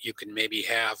can maybe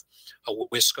have a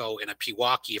Wisco and a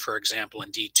Pewaukee, for example,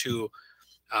 in D2,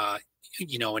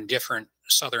 in different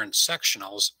Southern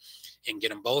sectionals, and get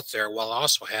them both there, while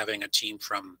also having a team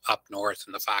from up north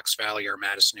in the Fox Valley or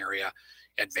Madison area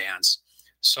advance.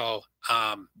 So,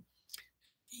 I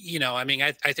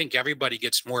think everybody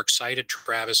gets more excited,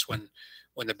 Travis, when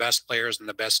the best players and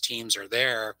the best teams are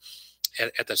there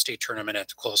at the state tournament at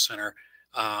the Kohl Center.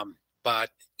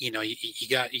 But you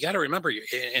got to remember,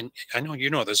 and I know you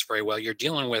know this very well. You're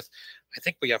dealing with, I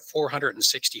think we have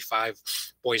 465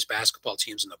 boys basketball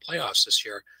teams in the playoffs this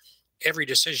year. Every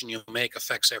decision you make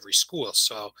affects every school.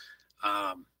 So,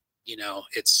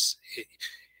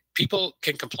 people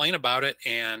can complain about it,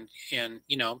 and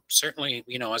certainly,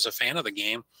 as a fan of the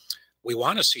game, we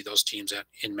want to see those teams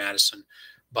in Madison,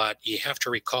 but you have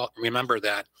to remember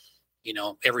that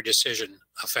every decision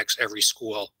affects every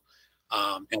school,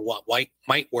 and what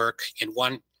might work in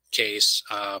one case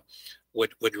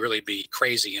would really be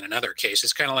crazy in another case.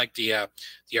 It's kind of like the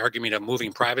argument of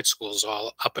moving private schools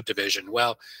all up a division.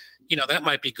 Well, that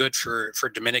might be good for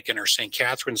Dominican or St.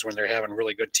 Catherine's when they're having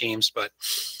really good teams, but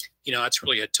it's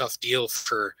really a tough deal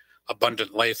for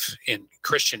Abundant Life in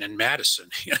Christian and Madison.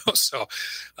 So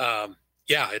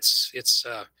it's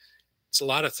a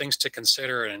lot of things to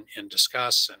consider and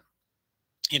discuss,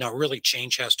 and really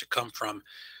change has to come from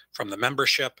the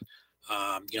membership.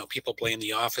 People blame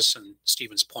the office and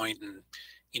Stevens Point, and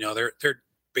they're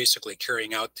basically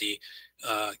carrying out the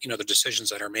decisions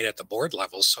that are made at the board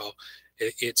level. So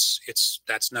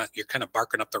that's not, you're kind of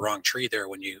barking up the wrong tree there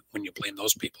when you blame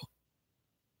those people.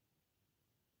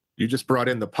 You just brought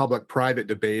in the public-private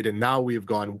debate, and now we've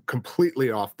gone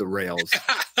completely off the rails.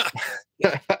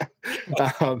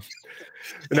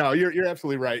 No, you're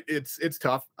absolutely right. It's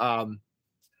tough. I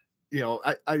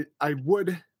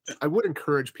would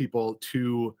encourage people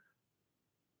to,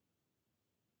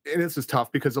 and this is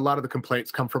tough because a lot of the complaints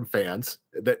come from fans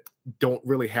that don't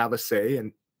really have a say,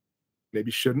 and maybe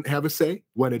shouldn't have a say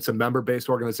when it's a member-based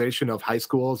organization of high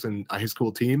schools and high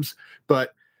school teams.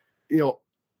 But,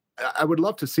 I would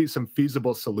love to see some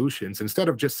feasible solutions instead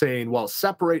of just saying, well,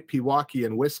 separate Pewaukee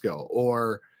and Wisco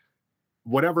or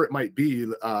whatever it might be.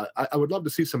 I would love to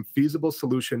see some feasible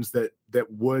solutions that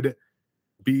would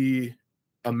be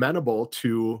amenable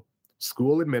to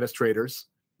school administrators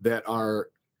that are,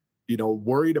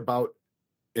 worried about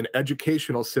an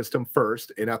educational system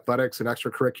first, in athletics and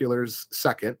extracurriculars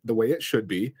second, the way it should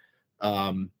be,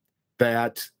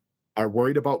 that are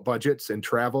worried about budgets and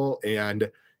travel and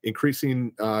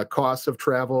increasing costs of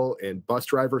travel and bus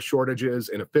driver shortages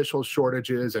and official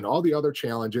shortages and all the other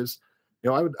challenges.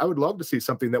 I would love to see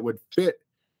something that would fit,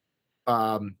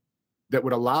 that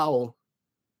would allow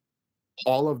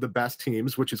all of the best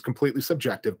teams, which is completely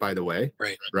subjective, by the way.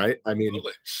 Right. I mean,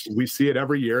 absolutely. We see it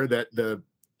every year that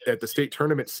at the state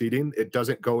tournament seeding, it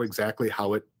doesn't go exactly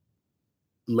how it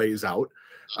lays out.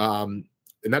 And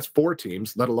that's 4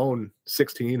 teams, let alone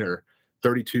 16 or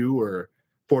 32 or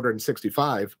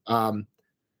 465.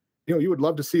 You would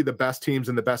love to see the best teams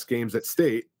and the best games at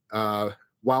state,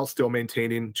 while still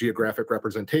maintaining geographic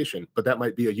representation, but that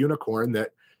might be a unicorn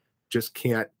that just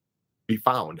can't be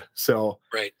found. So,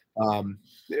 right.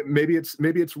 Maybe it's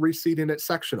reseeding at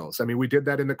sectionals. I mean, we did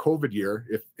that in the COVID year.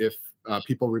 If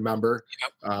people remember,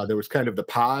 there was kind of the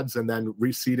pods and then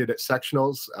reseeded at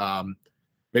sectionals.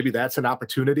 Maybe that's an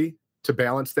opportunity to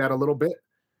balance that a little bit.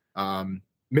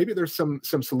 Maybe there's some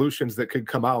solutions that could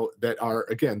come out that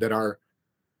are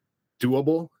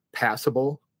doable,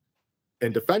 passable,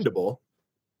 and defendable.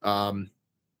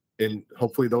 And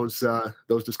hopefully those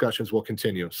discussions will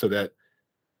continue so that,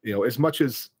 as much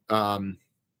as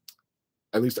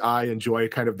at least I enjoy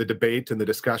kind of the debate and the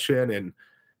discussion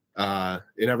and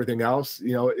everything else,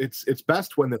 it's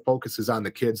best when the focus is on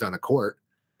the kids on the court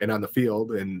and on the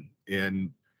field and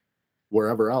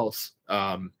wherever else,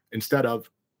 instead of,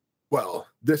 well,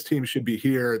 this team should be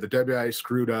here, the WIA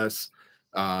screwed us,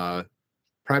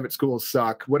 private schools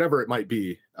suck, whatever it might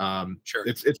be. Sure.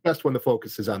 It's best when the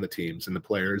focus is on the teams and the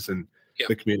players and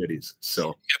the communities.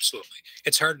 So absolutely,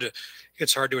 it's hard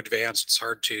to advance. It's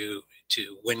hard to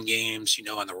win games,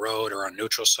 on the road or on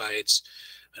neutral sites.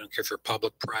 I don't care if you're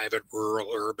public, private, rural,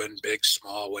 urban, big,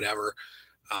 small, whatever.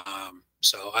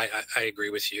 So I agree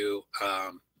with you.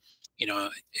 And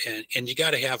you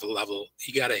got to have a level.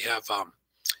 You got to have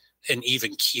an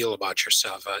even keel about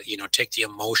yourself. Take the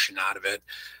emotion out of it.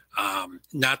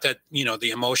 Not that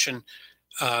the emotion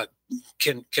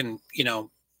can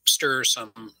stir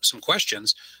some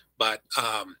questions, but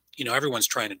everyone's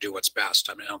trying to do what's best.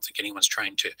 I mean, I don't think anyone's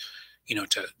trying to,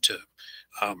 to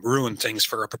ruin things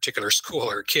for a particular school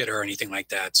or kid or anything like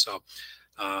that. So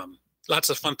lots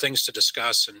of fun things to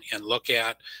discuss and look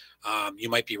at. You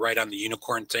might be right on the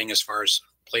unicorn thing as far as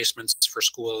placements for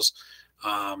schools.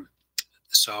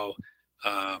 So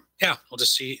we'll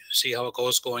just see how it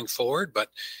goes going forward. But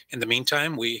in the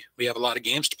meantime, we have a lot of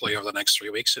games to play over the next 3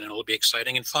 weeks, and it'll be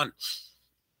exciting and fun.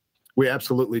 We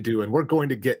absolutely do. And we're going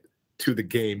to get to the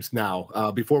games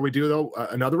now. Before we do, though,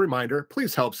 another reminder,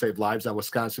 please help save lives on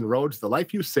Wisconsin roads. The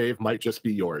life you save might just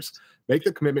be yours. Make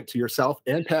the commitment to yourself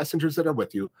and passengers that are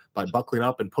with you by buckling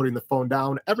up and putting the phone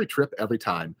down every trip, every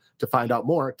time. To find out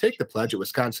more, take the pledge at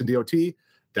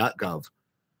wisconsindot.gov.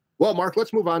 Well, Mark,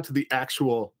 let's move on to the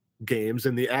actual games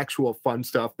and the actual fun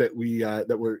stuff that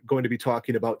we're going to be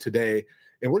talking about today.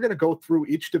 And we're going to go through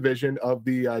each division of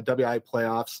the WI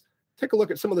playoffs, take a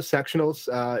look at some of the sectionals,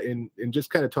 and just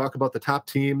kind of talk about the top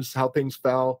teams, how things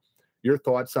fell, your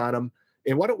thoughts on them.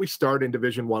 And why don't we start in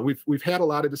Division One? We've had a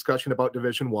lot of discussion about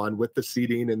Division One with the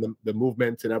seeding and the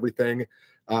movement and everything,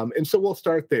 and so we'll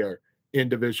start there in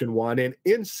Division One. And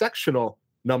in sectional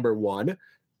number one, of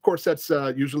course, that's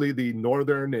usually the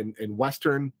northern and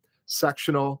western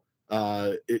sectional.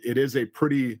 It is a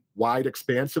pretty wide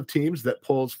expanse of teams that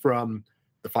pulls from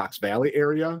the Fox Valley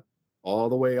area all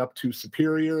the way up to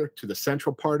Superior, to the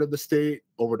central part of the state,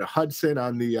 over to Hudson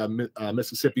on the on the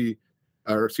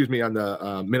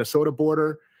Minnesota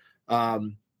border.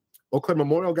 Eau Claire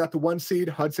Memorial got the 1 seed.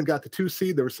 Hudson got the 2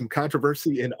 seed. There was some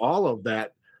controversy in all of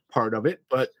that part of it.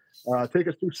 But take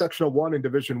us through sectional one in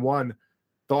Division One.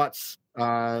 Thoughts,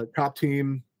 top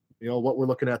team, what we're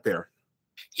looking at there.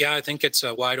 Yeah, I think it's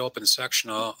a wide open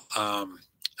sectional.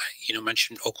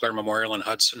 Mentioned Eau Claire Memorial and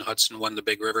Hudson. Hudson won the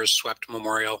Big Rivers, swept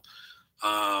Memorial.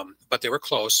 But they were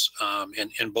close,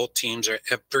 and both teams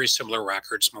have very similar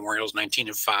records. Memorial's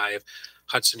 19-5,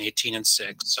 Hudson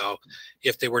 18-6. So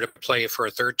if they were to play for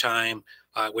a third time,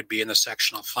 it would be in the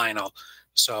sectional final.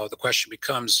 So the question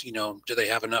becomes, do they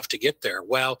have enough to get there?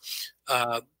 Well,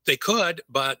 they could,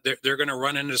 but they're going to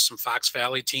run into some Fox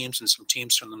Valley teams and some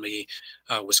teams from the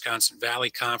Wisconsin Valley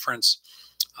Conference.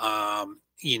 So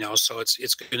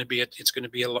it's going to be a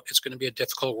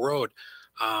difficult road.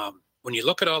 When you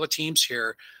look at all the teams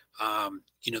here,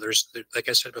 there's, like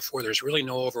I said before, there's really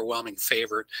no overwhelming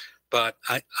favorite. But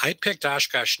I picked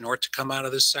Oshkosh North to come out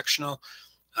of this sectional.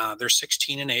 They're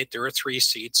 16-8. They're a 3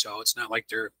 seed, so it's not like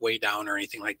they're way down or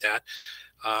anything like that.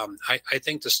 I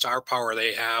think the star power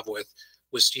they have with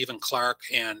Stephen Clark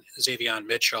and Xavier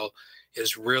Mitchell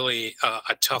is really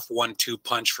a tough 1-2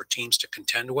 punch for teams to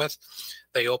contend with.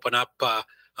 They open up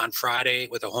on Friday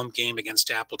with a home game against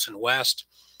Appleton West.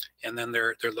 And then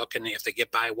they're looking, if they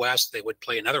get by West, they would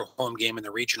play another home game in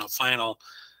the regional final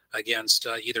against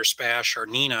either Spash or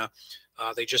Neenah.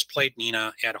 They just played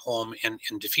Neenah at home and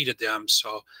defeated them.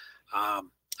 So I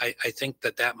think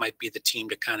that might be the team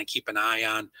to kind of keep an eye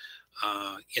on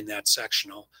in that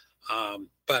sectional.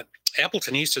 But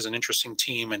Appleton East is an interesting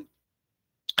team, and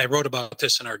I wrote about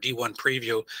this in our D1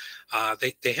 preview.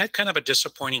 They had kind of a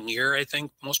disappointing year, I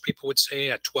think most people would say,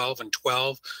 at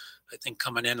 12-12. I think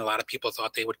coming in, a lot of people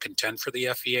thought they would contend for the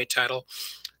FVA title.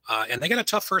 And they got a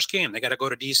tough first game. They got to go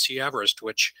to DC Everest,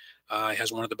 which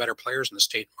has one of the better players in the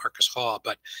state, Marcus Hall.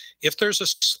 But if there's a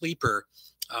sleeper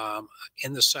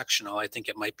in the sectional, I think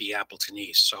it might be Appleton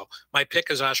East. So my pick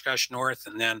is Oshkosh North,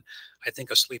 and then I think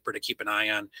a sleeper to keep an eye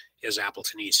on is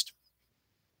Appleton East.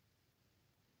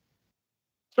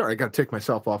 Sorry, I got to take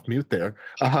myself off mute there.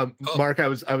 Mark, I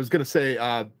was going to say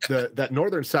that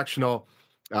northern sectional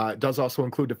does also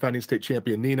include defending state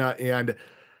champion Neenah. And,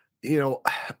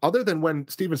 other than when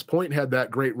Stevens Point had that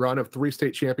great run of 3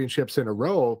 state championships in a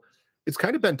row, it's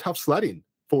kind of been tough sledding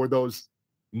for those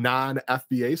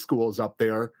non-FBA schools up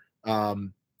there.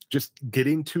 Just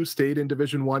getting to state in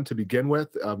Division I to begin with.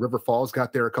 River Falls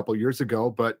got there a couple years ago,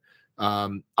 but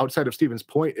outside of Stevens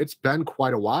Point, it's been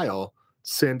quite a while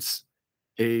since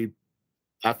a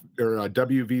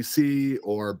WVC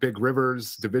or Big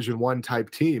Rivers Division I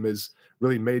type team has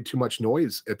really made too much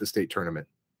noise at the state tournament.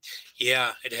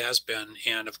 Yeah, it has been.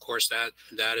 And of course,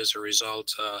 that is a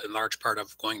result in large part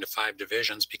of going to 5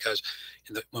 divisions, because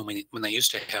when they used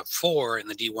to have 4 and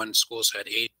the D1 schools had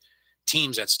 8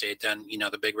 teams at state, then,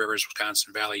 the Big Rivers,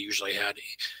 Wisconsin Valley usually had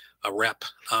a rep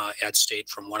at state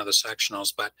from one of the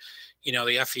sectionals. But,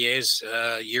 the FEA's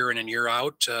year in and year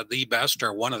out, the best,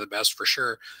 or one of the best for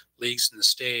sure, leagues in the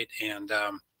state. And,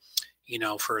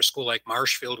 for a school like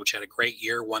Marshfield, which had a great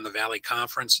year, won the Valley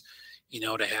Conference,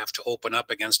 to have to open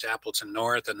up against Appleton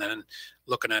North, and then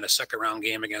looking at a second round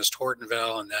game against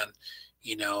Hortonville. And then,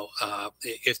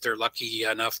 if they're lucky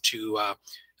enough to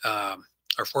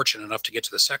are fortunate enough to get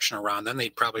to the sectional round, then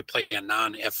they'd probably play a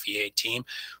non-FVA team.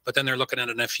 But then they're looking at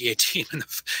an FVA team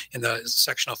in the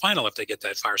sectional final if they get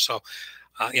that far. So,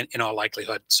 in all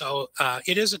likelihood, so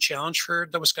it is a challenge for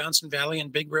the Wisconsin Valley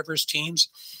and Big Rivers teams.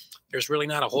 There's really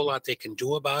not a whole lot they can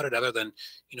do about it other than,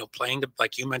 playing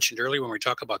like you mentioned earlier when we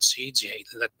talk about seeds. Yeah,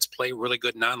 let's play really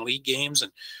good non-league games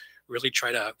and really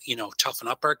try to, toughen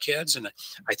up our kids. And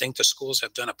I think the schools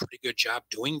have done a pretty good job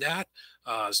doing that.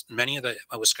 Many of the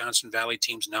Wisconsin Valley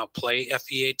teams now play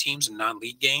FVA teams and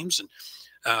non-league games. And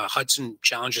Hudson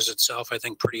challenges itself, I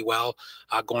think, pretty well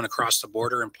going across the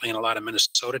border and playing a lot of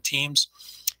Minnesota teams.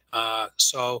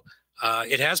 So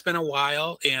it has been a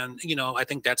while. And, I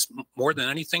think that's more than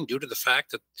anything due to the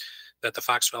fact that the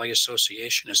Fox Valley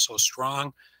Association is so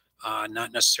strong.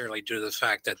 Not necessarily due to the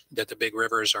fact that the Big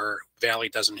Rivers or Valley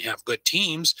doesn't have good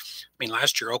teams. I mean,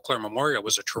 last year, Eau Claire Memorial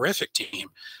was a terrific team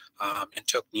and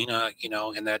took Neenah,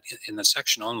 in the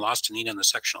sectional and lost to Neenah in the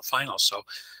sectional final. So,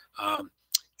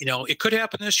 it could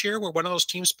happen this year where one of those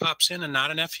teams pops in and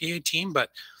not an FVA team, but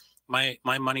my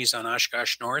money's on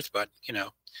Oshkosh North. But, the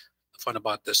fun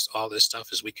about all this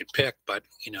stuff is we can pick, but,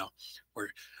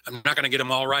 I'm not going to get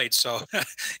them all right. So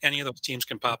any of those teams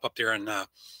can pop up there and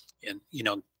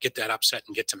get that upset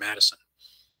and get to Madison.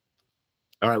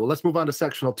 All right, well, let's move on to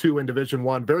Sectional 2 in Division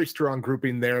 1. Very strong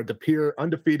grouping there. De Pere,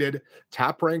 undefeated,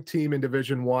 top-ranked team in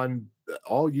Division 1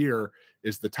 all year,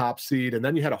 is the top seed. And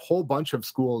then you had a whole bunch of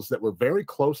schools that were very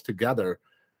close together,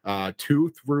 2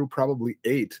 through probably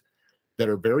 8, that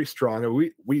are very strong.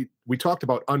 And we talked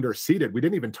about underseeded. We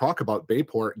didn't even talk about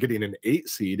Bayport getting an 8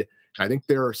 seed. I think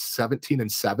they're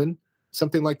 17-7,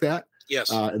 something like that.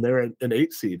 Yes. And they're an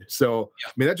 8 seed. So, yeah.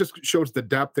 I mean, that just shows the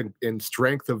depth and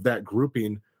strength of that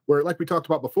grouping where, like we talked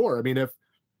about before, I mean, if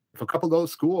a couple of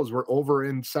those schools were over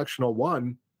in Sectional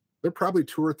 1, they're probably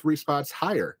 2 or 3 spots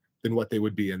higher than what they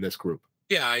would be in this group.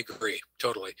 Yeah, I agree.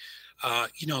 Totally.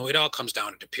 It all comes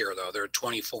down to De Pere, though. They're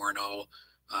 24-0.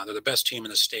 They're the best team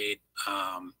in the state.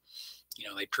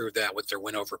 They proved that with their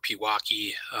win over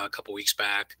Pewaukee a couple weeks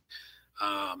back.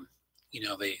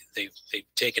 They've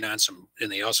taken on some,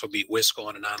 and they also beat Wisco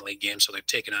in a non-league game, so they've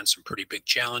taken on some pretty big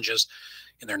challenges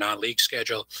in their non-league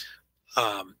schedule.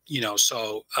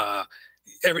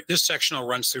 This sectional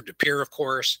runs through De Pere, of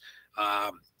course.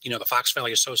 The Fox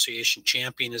Valley Association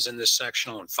champion is in this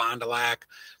sectional, and Fond du Lac.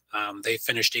 They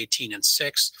finished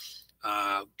 18-6.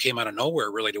 Came out of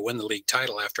nowhere really to win the league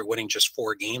title after winning just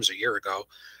 4 games a year ago.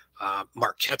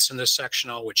 Marquette's in this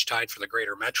sectional, which tied for the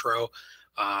Greater Metro.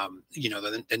 Then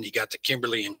you got the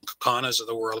Kimberly and Kaukanas of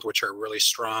the world, which are really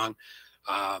strong.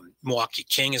 Milwaukee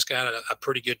King has got a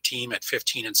pretty good team at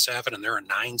 15-7, and they're a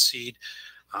 9 seed.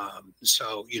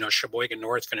 Sheboygan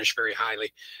North finished very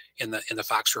highly in the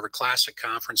Fox River Classic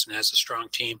Conference and has a strong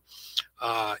team.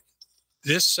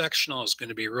 This sectional is going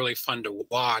to be really fun to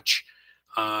watch.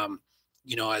 As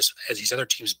these other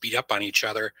teams beat up on each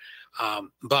other.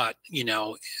 But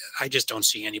I just don't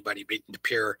see anybody beating De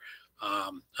Pere.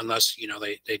 Unless,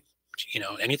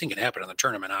 anything can happen in the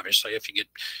tournament, obviously, if you get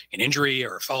an injury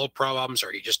or foul problems,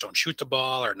 or you just don't shoot the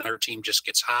ball, or another team just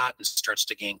gets hot and starts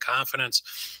to gain confidence,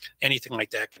 anything like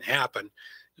that can happen.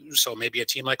 So maybe a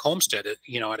team like Homestead,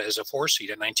 as a 4 seed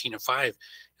at 19-5,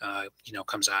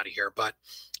 comes out of here. But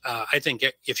I think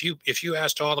if you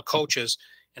asked all the coaches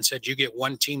and said, you get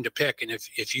one team to pick, and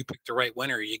if you pick the right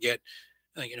winner, you get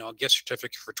a gift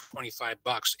certificate for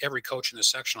 $25. Every coach in the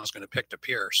sectional is going to pick De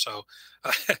Pere. So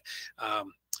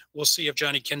we'll see if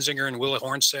Johnny Kinzinger and Willa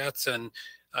Hornseth and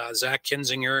Zach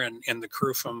Kinzinger and the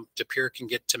crew from De Pere can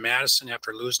get to Madison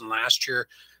after losing last year,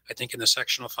 I think, in the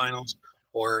sectional finals,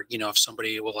 or, if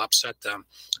somebody will upset them.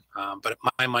 But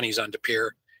my money's on De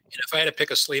Pere. And if I had to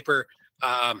pick a sleeper,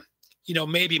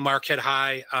 maybe Marquette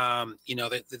High.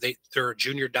 They're a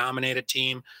junior dominated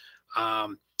team.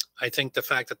 I think the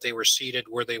fact that they were seated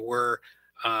where they were,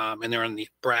 and they're in the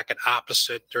bracket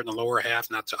opposite, they're in the lower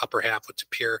half, not the upper half with De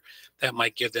Pere, that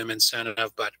might give them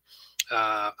incentive. But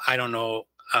I don't know.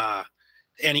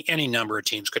 Any number of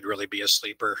teams could really be a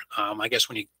sleeper. I guess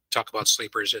when you talk about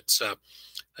sleepers, it's a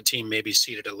team maybe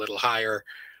seated a little higher.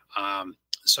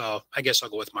 So I guess I'll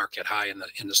go with Marquette High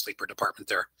in the sleeper department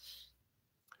there.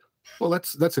 Well,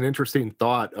 that's an interesting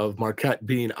thought of Marquette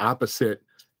being opposite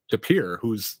De Pere,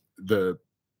 who's the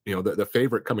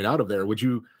favorite coming out of there. Would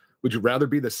you rather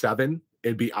be the 7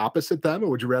 and be opposite them, or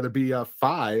would you rather be a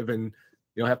 5 and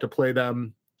have to play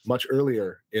them much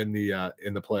earlier in the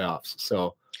playoffs?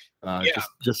 So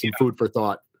just some food for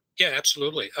thought. Yeah,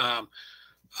 absolutely.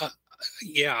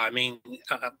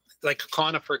 Like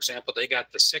Kaukauna, for example, they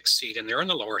got the 6th seed and they're in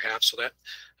the lower half, so that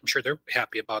I'm sure they're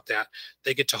happy about that.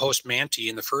 They get to host Manti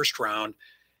in the first round,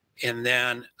 And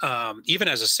then even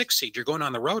as a 6 seed, you're going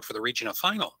on the road for the regional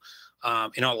final.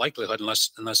 In all likelihood, unless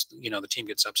the team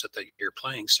gets upset that you're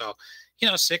playing. So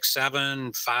 6,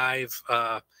 7, 5.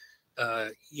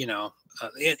 And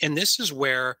this is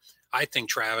where I think,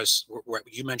 Travis, what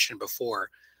you mentioned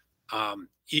before,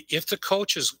 if the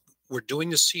coaches were doing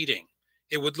the seeding,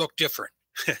 it would look different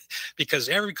because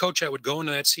every coach that would go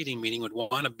into that seeding meeting would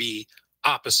want to be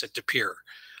opposite De Pere.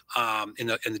 In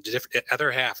the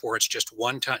other half, where it's just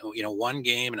one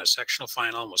game and a sectional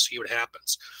final, and we'll see what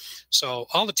happens. So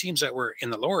all the teams that were in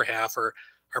the lower half are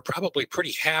probably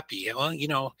pretty happy.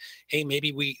 Well, hey,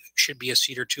 maybe we should be a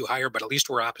seed or two higher, but at least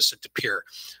we're opposite De Pere.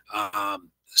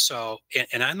 So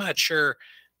I'm not sure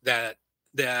that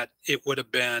it would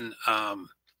have been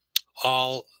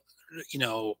all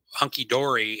hunky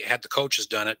dory had the coaches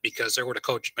done it, because there would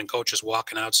have been coaches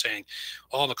walking out saying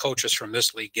all the coaches from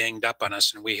this league ganged up on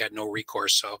us and we had no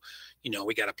recourse. So,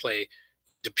 we got to play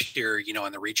De Pere,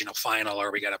 in the regional final,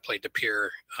 or we got to play De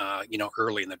Pere,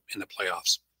 early in the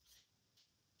playoffs.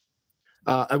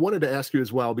 I wanted to ask you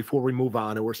as well before we move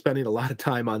on, and we're spending a lot of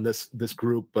time on this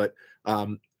group, but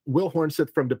Will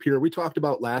Hornseth from De Pere, we talked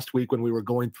about last week when we were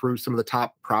going through some of the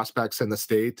top prospects in the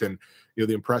state and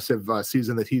the impressive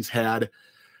season that he's had.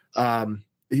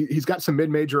 He's got some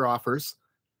mid-major offers.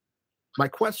 My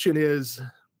question is,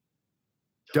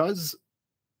 does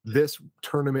this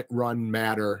tournament run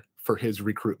matter for his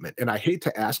recruitment? And I hate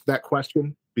to ask that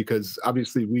question because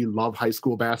obviously we love high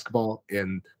school basketball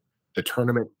and the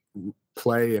tournament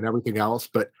play and everything else,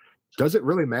 but does it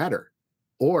really matter?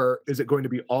 Or is it going to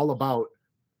be all about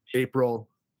April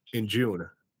and June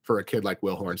for a kid like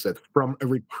Will Hornseth from a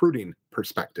recruiting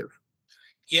perspective?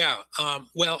 Yeah.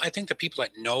 Well, I think the people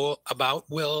that know about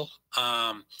Will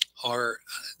or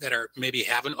that are maybe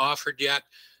haven't offered yet,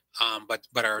 but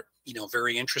are,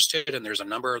 very interested. And there's a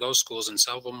number of those schools, and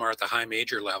some of them are at the high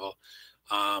major level.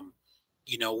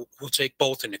 We'll take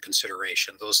both into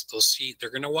consideration. They'll see, they're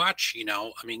going to watch,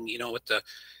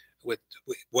 with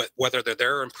whether they're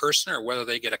there in person or whether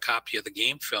they get a copy of the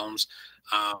game films.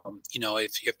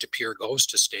 If De Pere goes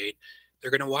to state,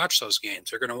 they're going to watch those games.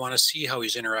 They're going to want to see how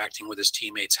he's interacting with his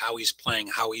teammates, how he's playing,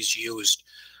 how he's used,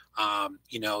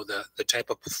 the type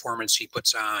of performance he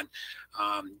puts on.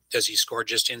 Does he score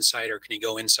just inside, or can he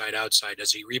go inside, outside?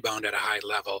 Does he rebound at a high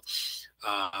level?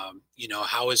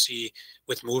 How is he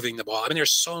with moving the ball? I mean,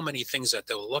 there's so many things that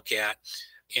they'll look at.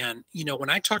 And, when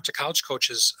I talk to college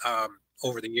coaches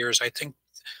over the years, I think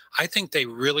they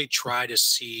really try to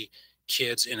see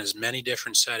kids in as many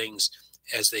different settings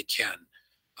as they can.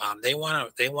 They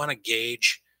want to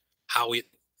gauge how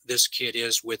this kid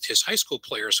is with his high school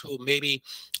players who maybe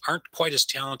aren't quite as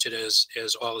talented as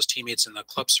all his teammates in the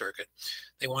club circuit.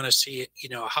 They want to see,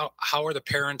 how are the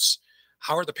parents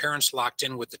locked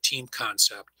in with the team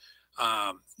concept?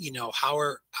 How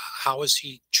is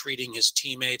he treating his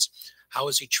teammates? How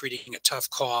is he treating a tough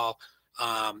call?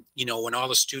 When all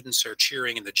the students are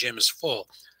cheering and the gym is full.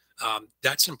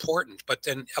 That's important. But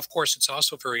then, of course, it's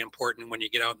also very important when you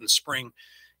get out in the spring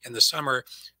and the summer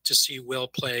to see Will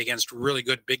play against really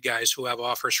good big guys who have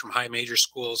offers from high major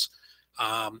schools,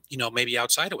 maybe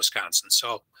outside of Wisconsin.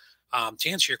 So to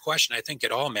answer your question, I think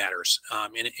it all matters,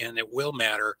 and it will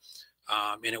matter,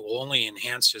 and it will only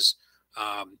enhance his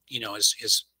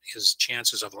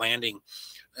chances of landing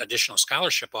additional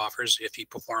scholarship offers if he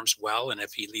performs well and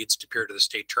if he leads De Pere to the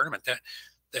state tournament.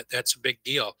 That's a big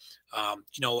deal.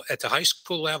 At the high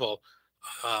school level,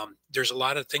 there's a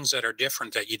lot of things that are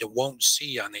different that you won't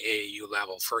see on the AAU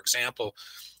level. For example,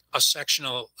 a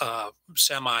sectional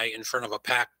semi in front of a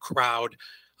packed crowd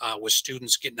with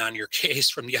students getting on your case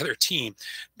from the other team,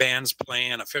 bands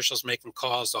playing, officials making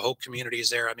calls, the whole community is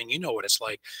there. I mean, you know what it's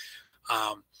like.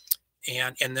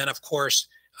 And then, of course,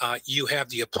 you have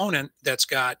the opponent that's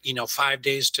got 5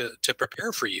 days to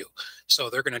prepare for you, so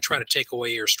they're going to try to take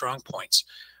away your strong points.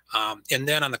 And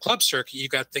then on the club circuit, you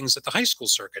got things that the high school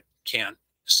circuit can't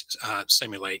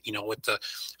simulate. With the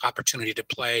opportunity to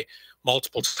play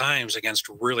multiple times against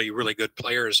really, really good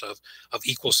players of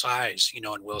equal size. In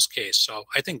Will's case, so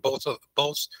I think both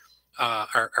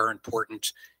are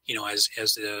important. As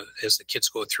the kids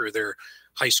go through their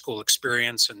high school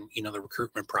experience and the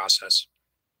recruitment process.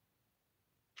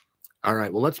 All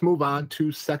right, well, let's move on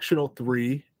to Sectional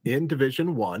 3 in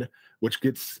Division 1, which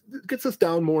gets us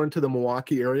down more into the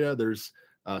Milwaukee area. There's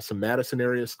some Madison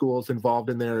area schools involved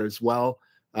in there as well.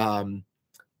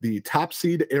 The top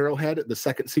seed Arrowhead, the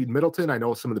second seed Middleton. I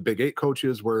know some of the Big 8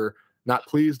 coaches were not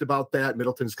pleased about that.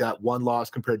 Middleton's got 1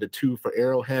 loss compared to 2 for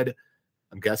Arrowhead.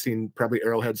 I'm guessing probably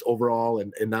Arrowhead's overall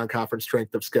and non-conference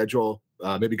strength of schedule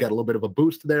maybe got a little bit of a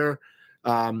boost there.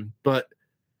 But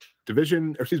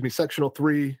Sectional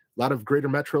 3, a lot of greater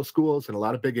metro schools and a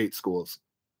lot of Big 8 schools.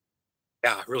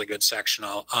 Yeah, really good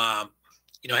sectional.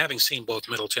 Having seen both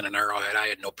Middleton and Arrowhead, I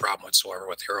had no problem whatsoever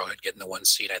with Arrowhead getting the 1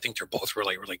 seed. I think they're both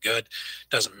really, really good.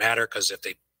 Doesn't matter, because if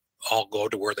they all go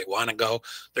to where they want to go,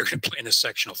 they're going to play in the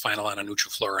sectional final on a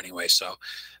neutral floor anyway. So,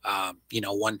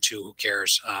 1, 2, who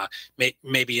cares?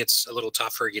 Maybe it's a little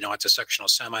tougher, at the sectional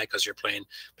semi, because you're playing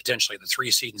potentially the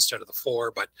 3 seed instead of the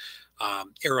 4. But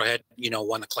Arrowhead,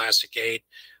 won the Classic 8,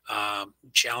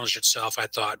 challenged itself, I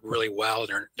thought, really well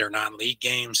in their non-league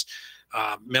games.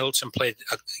 Middleton played,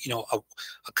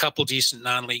 a couple decent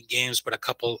non-league games, but a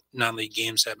couple non-league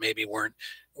games that maybe weren't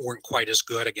quite as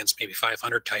good against maybe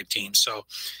 500 type teams. So,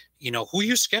 who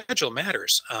you schedule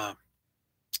matters.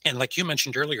 And like you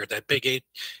mentioned earlier, that Big 8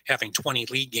 having 20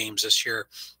 league games this year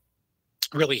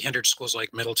really hindered schools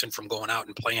like Middleton from going out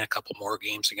and playing a couple more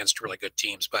games against really good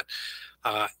teams. But,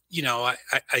 I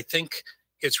think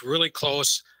it's really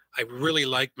close. I really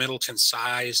like Middleton's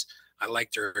size. I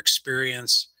like their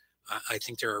experience. I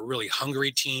think they're a really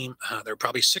hungry team. They're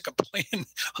probably sick of playing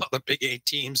all the Big 8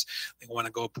 teams. They want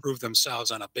to go prove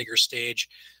themselves on a bigger stage.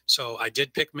 So I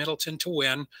did pick Middleton to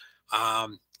win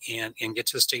and get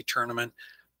to the state tournament.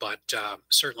 But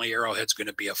certainly Arrowhead's going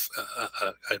to be a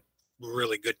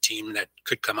really good team that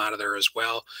could come out of there as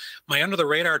well. My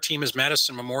under-the-radar team is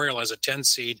Madison Memorial as a 10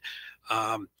 seed.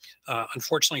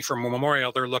 Unfortunately for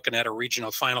Memorial, they're looking at a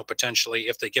regional final potentially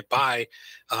if they get by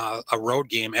a road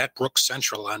game at Brooks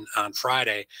Central on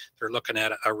Friday. They're looking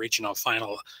at a regional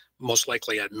final, most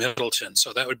likely at Middleton.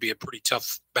 So that would be a pretty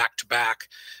tough back-to-back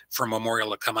for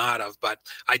Memorial to come out of. But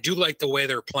I do like the way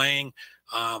they're playing.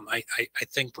 I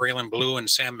think Braylon Blue and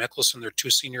Sam Mickelson, their 2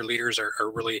 senior leaders,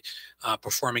 are really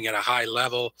performing at a high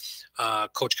level.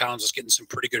 Coach Collins is getting some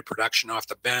pretty good production off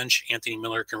the bench. Anthony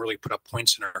Miller can really put up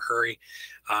points in a hurry.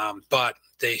 But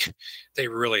they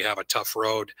really have a tough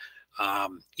road,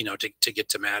 to get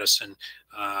to Madison.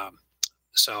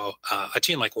 So a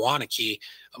team like Waunakee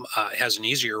has an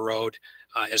easier road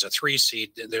as a 3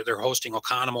 seed. They're hosting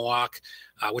Oconomowoc,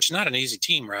 which is not an easy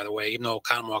team, by the way. Even though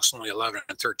Oconomowoc's only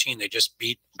 11-13, they just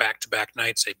beat back-to-back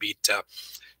nights. They beat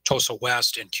Tosa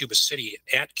West and Cuba City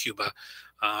at Cuba.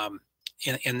 And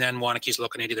then Waunakee's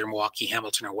looking at either Milwaukee,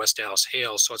 Hamilton, or West Dallas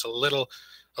Hales. So it's a little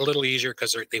easier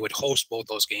because they would host both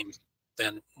those games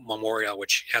than Memorial,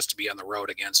 which has to be on the road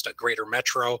against a greater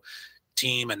metro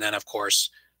team. And then, of course,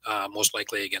 most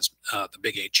likely against the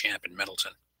Big 8 champ in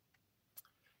Middleton.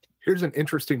 Here's an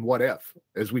interesting what if,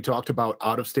 as we talked about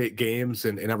out-of-state games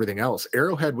and everything else.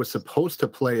 Arrowhead was supposed to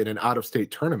play in an out-of-state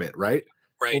tournament, right?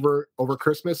 Right. Over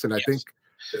Christmas, and yes. I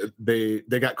think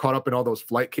they got caught up in all those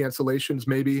flight cancellations,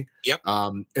 maybe. Yep.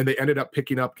 And they ended up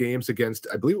picking up games against,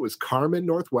 I believe it was Carmen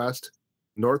Northwest,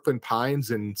 Northland Pines,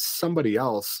 and somebody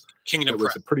else. Kingdom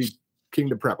Prep.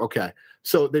 Kingdom Prep. Okay,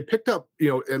 so they picked up,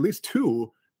 at least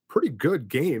 2 pretty good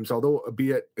games, although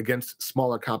albeit against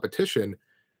smaller competition.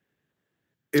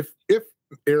 If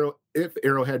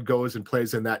Arrowhead goes and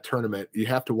plays in that tournament, you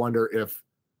have to wonder if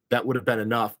that would have been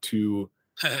enough to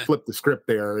flip the script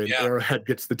there, and yeah. Arrowhead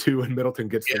gets the 2 and Middleton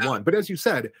gets the 1. But as you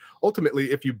said,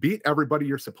 ultimately, if you beat everybody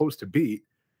you're supposed to beat,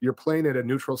 you're playing at a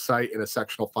neutral site in a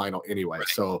sectional final anyway. Right.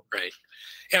 So right,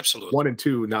 absolutely, 1 and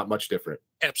 2, not much different.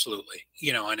 Absolutely,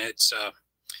 and it's.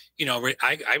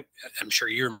 I'm sure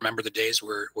you remember the days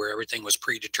where everything was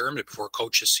predetermined before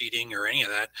coaches seating or any of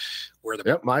that.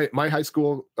 My high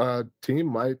school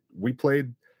team, we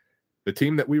played the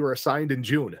team that we were assigned in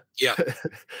June. Yeah.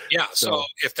 So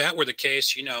if that were the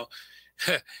case,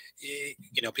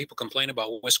 people complain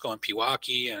about Wisco and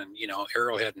Pewaukee and,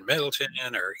 Arrowhead and Middleton,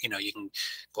 or, you can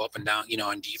go up and down,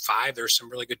 on D5, there's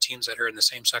some really good teams that are in the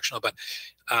same sectional, but,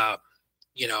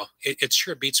 it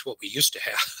sure beats what we used to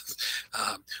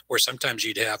have, where sometimes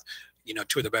you'd have,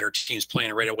 2 of the better teams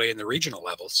playing right away in the regional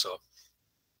level. So,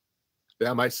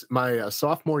 yeah, my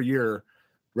sophomore year,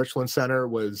 Richland Center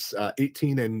was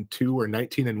 18-2 or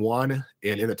 19-1,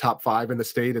 and in the top 5 in the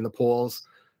state in the polls.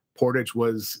 Portage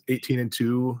was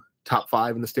 18-2, top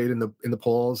 5 in the state in the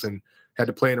polls, and had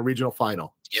to play in a regional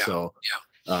final. Yeah. So,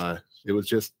 it was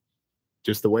just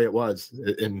the way it was,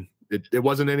 and it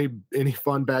wasn't any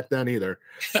fun back then either.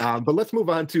 But let's move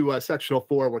on to sectional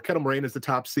 4, where Kettle Moraine is the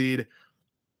top seed.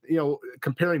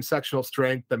 Comparing sectional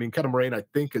strength, I mean, Kettle Moraine, I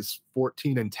think, is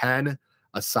 14-10,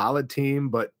 a solid team,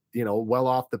 but well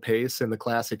off the pace in the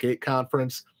Classic 8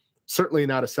 conference. Certainly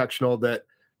not a sectional that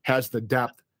has the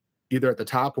depth either at the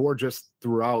top or just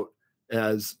throughout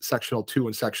as sectional 2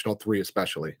 and sectional 3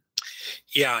 especially.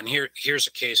 Yeah, and here's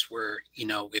a case where,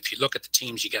 if you look at the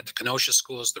teams, you got the Kenosha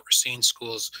schools, the Racine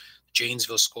schools,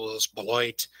 Janesville schools,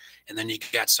 Beloit, and then you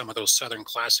got some of those Southern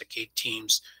Classic 8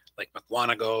 teams like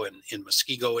Mukwonago and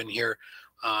Muskego in here.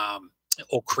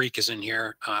 Oak Creek is in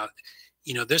here.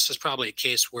 This is probably a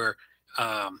case where,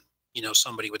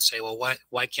 somebody would say, well,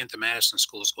 why can't the Madison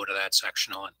schools go to that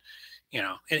sectional?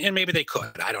 And maybe they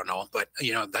could, I don't know, but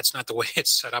that's not the way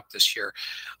it's set up this year.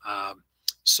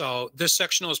 So this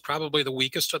sectional is probably the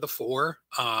weakest of the four.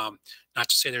 Not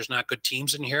to say there's not good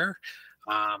teams in here,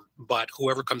 but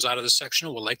whoever comes out of the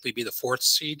sectional will likely be the fourth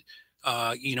seed,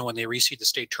 when they reseed the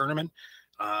state tournament.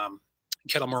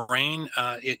 Kettle Moraine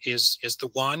is the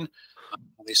one.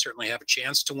 They certainly have a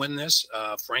chance to win this.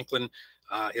 Franklin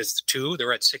is the two.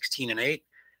 They're at 16-8,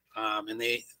 and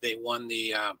they won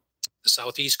the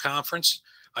Southeast Conference.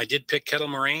 I did pick Kettle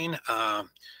Moraine,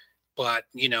 but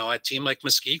a team like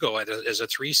Muskego as a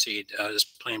 3 seed is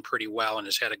playing pretty well and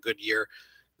has had a good year.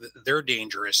 They're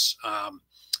dangerous.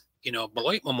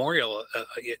 Beloit Memorial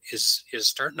is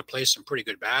starting to play some pretty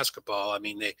good basketball. I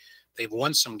mean, they've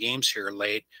won some games here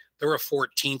late. They're a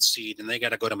 14th seed, and they got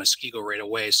to go to Muskego right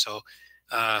away. So,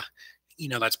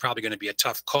 that's probably going to be a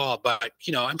tough call. But,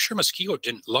 I'm sure Muskego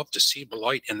didn't love to see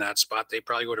Beloit in that spot. They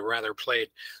probably would have rather played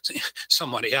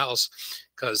somebody else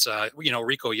because,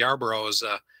 Rico Yarborough is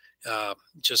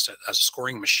just a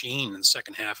scoring machine in the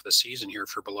second half of the season here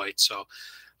for Beloit. So,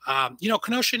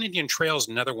 Kenosha Indian Trail is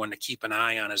another one to keep an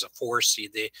eye on as a 4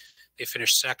 seed. They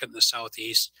finished second in the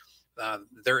Southeast.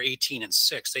 They're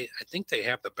 18-6. I think they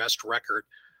have the best record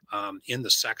in the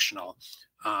sectional.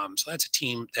 So that's a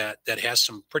team that has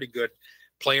some pretty good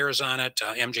players on it.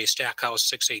 MJ Stackhouse,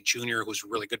 6'8" junior, who's a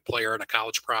really good player and a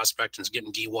college prospect and is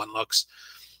getting D1 looks.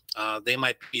 They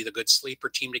might be the good sleeper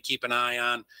team to keep an eye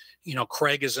on.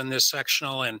 Craig is in this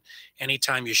sectional, and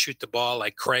anytime you shoot the ball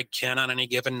like Craig can on any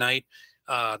given night,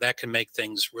 that can make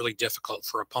things really difficult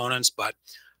for opponents. But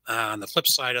on the flip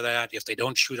side of that, if they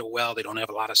don't shoot it well, they don't have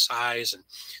a lot of size and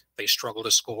they struggle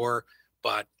to score.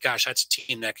 But gosh, that's a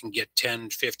team that can get 10,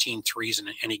 15 threes in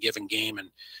any given game and,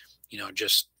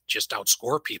 just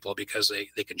outscore people because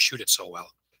they can shoot it so well.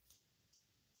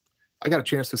 I got a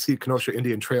chance to see Kenosha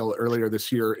Indian Trail earlier this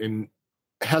year, and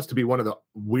it has to be one of the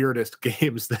weirdest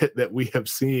games that we have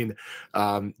seen.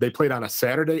 They played on a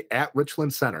Saturday at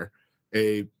Richland Center,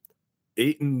 a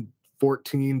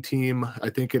 8-14 team, I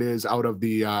think it is, out of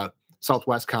the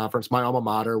Southwest Conference, my alma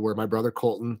mater, where my brother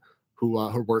Colton,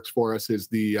 who works for us, is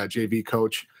the JV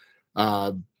coach.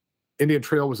 Indian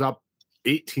Trail was up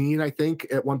 18, I think,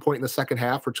 at one point in the second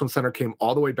half. Richland Center came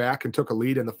all the way back and took a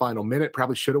lead in the final minute.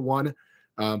 Probably should have won,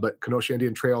 but Kenosha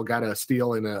Indian Trail got a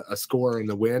steal and a score in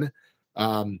the win.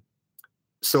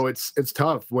 So it's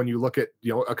tough when you look at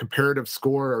a comparative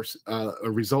score or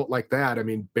a result like that. I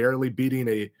mean, barely beating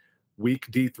a weak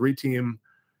D3 team,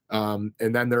 and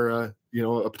then they're a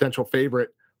potential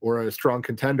favorite or a strong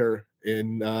contender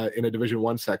in a Division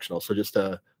I sectional. So just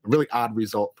a really odd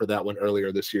result for that one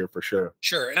earlier this year for sure.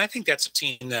 Sure. And I think that's a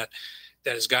team that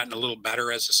has gotten a little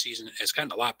better as the season has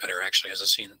gotten a lot better actually as the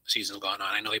season's gone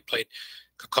on. I know they played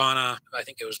Kaukauna, I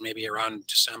think it was maybe around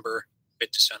December,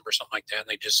 mid-December, something like that. And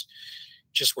they just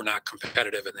were not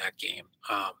competitive in that game.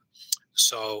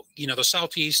 So, the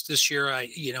Southeast this year,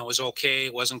 was okay.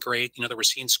 It wasn't great. The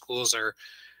Racine schools are,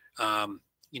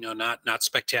 not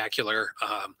spectacular.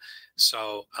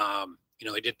 So,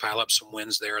 they did pile up some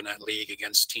wins there in that league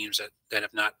against teams that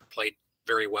have not played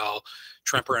very well.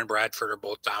 Tremper and Bradford are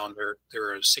both down.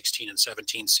 They're a 16 and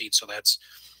 17 seed. So that's,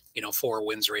 4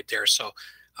 wins right there. So,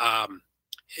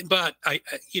 but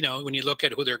when you look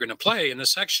at who they're going to play in the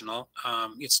sectional,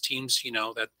 it's teams,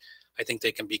 that I think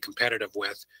they can be competitive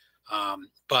with.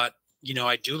 But,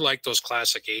 I do like those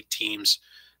Classic 8 teams,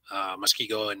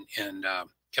 Muskego and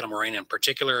Kettle Moraine in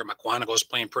particular. Mukwonago's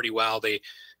playing pretty well.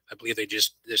 I believe they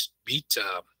just beat,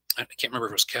 I can't remember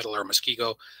if it was Kettle or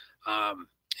Muskego.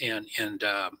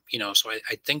 So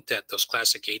I think that those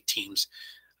Classic 8 teams,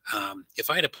 if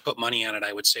I had to put money on it,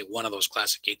 I would say one of those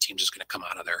Classic 8 teams is going to come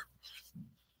out of there.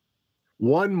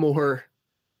 One more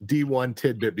D1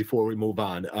 tidbit before we move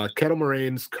on. Kettle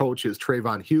Moraine's coach is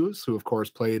Trayvon Hughes, who of course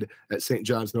played at St.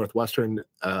 John's Northwestern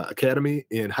Academy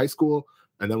in high school,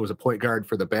 and then was a point guard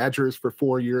for the Badgers for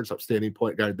 4 years, outstanding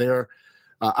point guard there.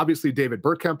 Obviously, David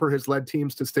Burkemper has led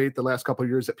teams to state the last couple of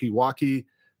years at Pewaukee.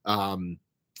 I'm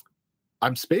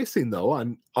spacing, though,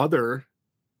 on other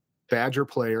Badger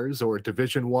players or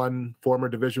former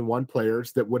Division I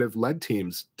players that would have led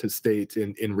teams to state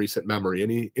in recent memory.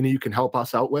 Any you can help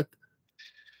us out with?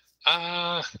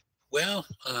 Marcus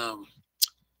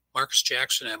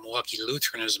Jackson at Milwaukee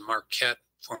Lutheran is a Marquette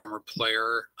former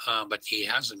player, but he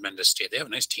hasn't been to state. They have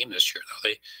a nice team this year, though.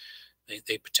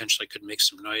 They potentially could make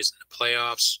some noise in the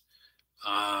playoffs.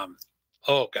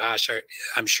 Oh gosh,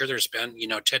 I'm sure there's been,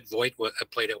 Ted Voigt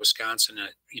played at Wisconsin,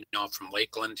 from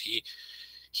Lakeland.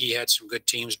 He had some good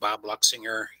teams. Bob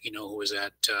Luxinger, who was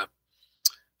at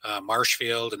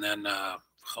Marshfield, and then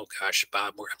oh gosh,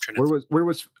 Bob, I'm trying to.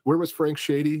 Where was Frank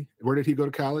Shady? Where did he go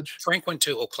to college? Frank went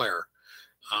to Eau Claire.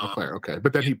 Eau Claire, okay,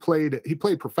 but then he played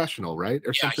professional, right,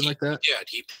 or something like that. Yeah,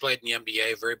 he played in the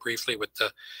NBA very briefly with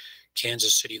the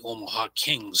Kansas City Omaha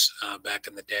Kings back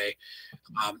in the day.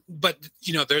 But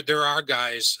there are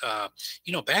guys.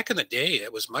 Back in the day,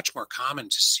 it was much more common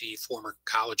to see former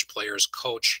college players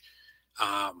coach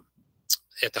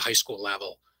at the high school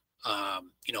level.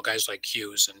 Guys like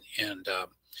Hughes and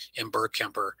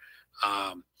Burkemper.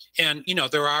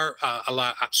 There are a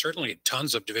lot, certainly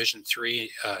tons of Division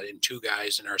III and II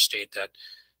guys in our state that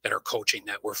are coaching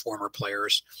that were former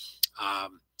players.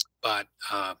 But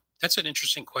that's an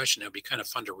interesting question. It'd be kind of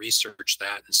fun to research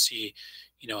that and see,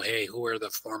 hey, who are the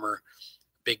former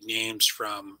big names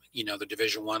from, the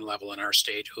Division I level in our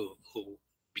state who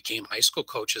became high school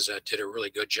coaches that did a really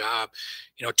good job.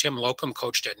 Tim Locum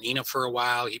coached at Neenah for a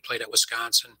while. He played at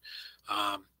Wisconsin.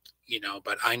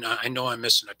 But I know I'm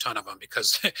missing a ton of them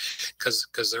because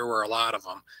there were a lot of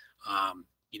them.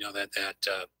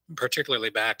 That particularly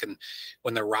back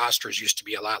when the rosters used to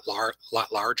be a lot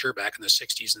larger back in the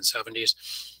 60s and 70s,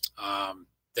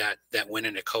 that went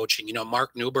into coaching.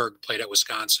 Mark Newberg played at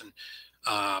Wisconsin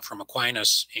from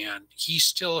Aquinas, and he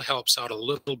still helps out a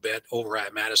little bit over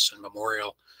at Madison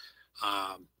Memorial.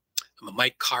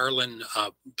 Mike Carlin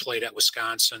played at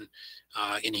Wisconsin,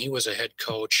 and he was a head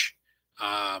coach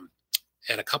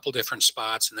at a couple different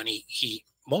spots, and then he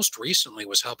most recently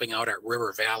was helping out at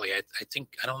River Valley. I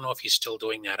don't know if he's still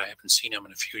doing that. I haven't seen him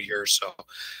in a few years, so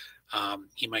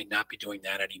he might not be doing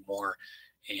that anymore.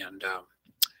 And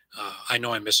I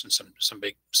know I'm missing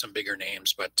some bigger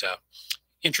names, but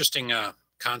interesting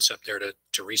concept there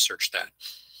to research that.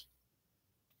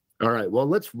 All right, well,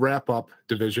 let's wrap up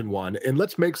Division I and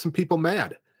let's make some people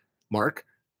mad. Mark,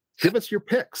 give us your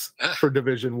picks for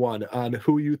Division I on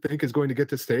who you think is going to get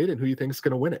to state and who you think is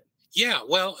going to win it. Yeah,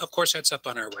 well, of course, that's up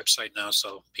on our website now,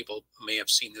 so people may have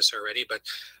seen this already. But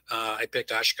I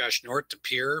picked Oshkosh North, De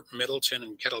Pere, Middleton,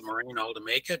 and Kettle Moraine all to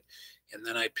make it. And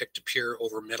then I picked De Pere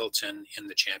over Middleton in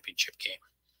the championship game.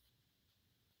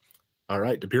 All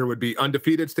right, De Pere would be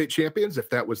undefeated state champions if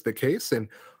that was the case. And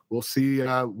we'll see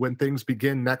when things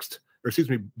begin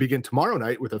tomorrow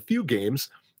night with a few games.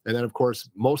 And then, of course,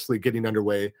 mostly getting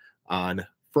underway on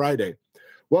Friday.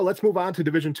 Well, let's move on to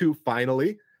Division II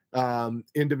finally.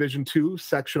 In Division II,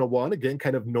 Sectional 1, again,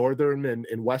 kind of northern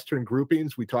and western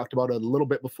groupings. We talked about it a little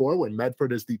bit before when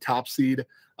Medford is the top seed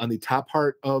on the top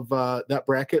part of that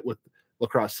bracket with La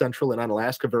Crosse Central and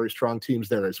Onalaska, very strong teams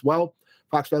there as well.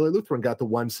 Fox Valley Lutheran got the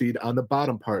 1 seed on the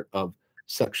bottom part of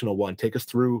Sectional 1. Take us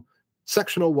through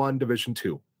Sectional 1, Division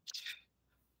II.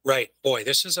 Right, boy,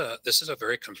 this is a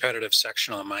very competitive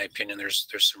sectional in my opinion. There's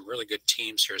some really good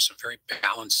teams here, some very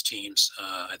balanced teams.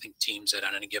 I think teams that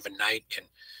on any given night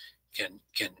can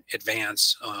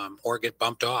advance or get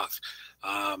bumped off,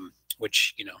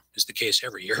 which is the case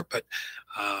every year. But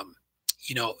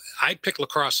I picked La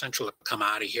Crosse Central to come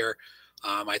out of here.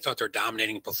 I thought their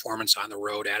dominating performance on the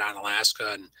road at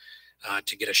Onalaska and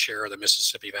to get a share of the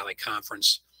Mississippi Valley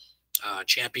Conference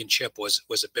championship was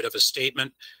a bit of a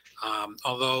statement.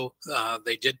 Although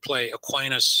they did play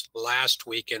Aquinas last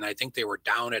week, and I think they were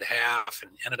down at half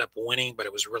and ended up winning, but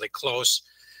it was really close,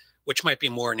 which might be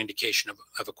more an indication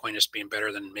of Aquinas being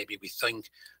better than maybe we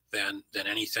think than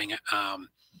anything.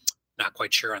 Not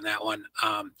quite sure on that one.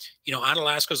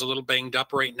 Onalaska is a little banged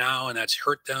up right now, and that's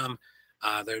hurt them.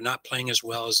 They're not playing as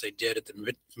well as they did at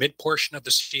the mid portion of the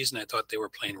season. I thought they were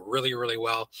playing really, really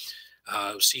well.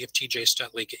 See if TJ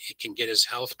Stutley can get his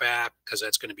health back, because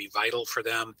that's going to be vital for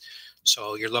them.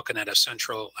 So you're looking at a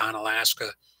Central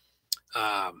Onalaska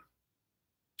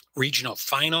regional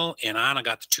final, and Anna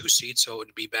got the 2 seed, so it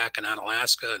would be back in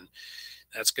Onalaska, and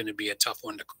that's going to be a tough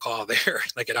one to call there,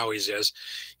 like it always is.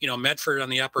 Medford on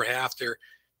the upper half, their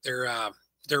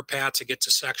path to get to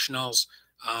sectionals.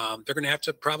 They're going to have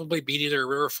to probably beat either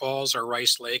River Falls or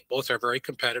Rice Lake. Both are very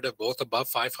competitive, both above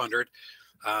 500.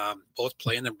 Both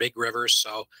play in the big rivers,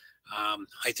 so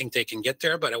I think they can get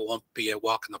there, but it won't be a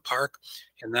walk in the park.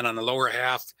 And then on the lower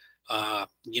half,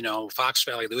 Fox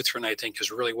Valley Lutheran, I think,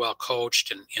 is really well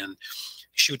coached and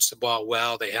shoots the ball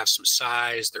well. They have some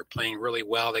size. They're playing really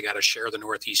well. They got to share the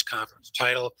Northeast Conference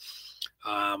title.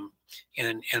 And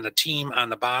the team on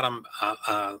the bottom,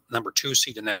 number 2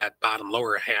 seed in that bottom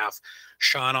lower half,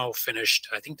 Shawano finished,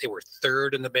 I think they were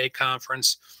 3rd in the Bay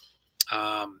Conference.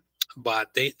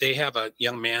 But they have a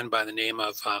young man by the name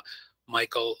of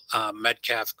Michael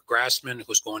Metcalf Grassman,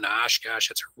 who's going to Oshkosh.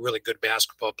 That's a really good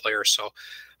basketball player. So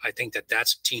I think that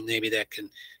that's a team maybe that can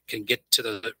get to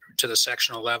the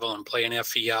sectional level and play an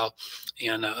FEL.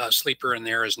 And a sleeper in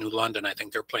there is New London. I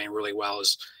think they're playing really well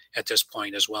at this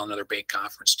point as well, another big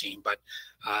conference team. But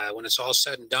when it's all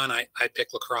said and done, I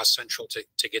pick La Crosse Central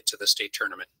to get to the state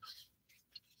tournament.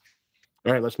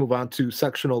 All right, let's move on to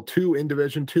Sectional 2 in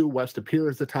Division 2. West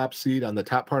appears the top seed on the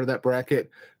top part of that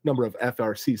bracket. Number of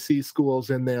FRCC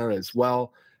schools in there as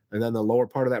well. And then the lower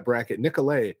part of that bracket,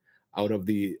 Nicolet out of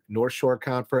the North Shore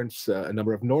Conference, a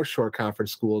number of North Shore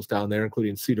Conference schools down there,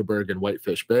 including Cedarburg and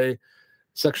Whitefish Bay.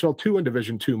 Sectional 2 in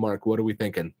Division 2, Mark, what are we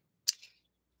thinking?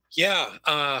 Yeah,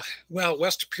 well,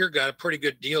 West Pier got a pretty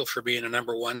good deal for being a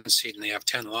number 1 seed, and they have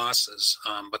 10 losses.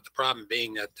 But the problem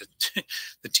being that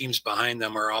the teams behind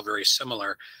them are all very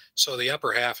similar. So the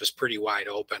upper half is pretty wide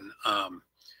open.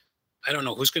 I don't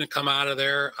know who's going to come out of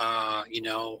there.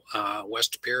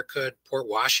 West Pier could. Port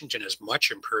Washington is much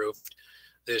improved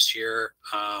this year.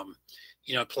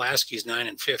 Pulaski's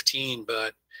 9-15,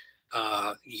 but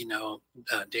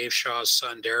Dave Shaw's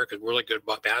son, Derek, is a really good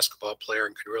basketball player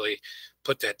and could really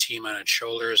put that team on its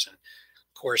shoulders. And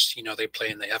of course, they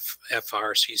play in the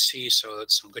FRCC, so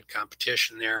it's some good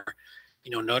competition there.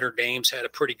 Notre Dame's had a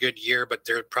pretty good year, but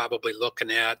they're probably looking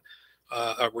at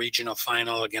a regional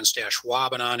final against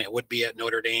Ashwaubenon. It would be at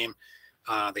Notre Dame.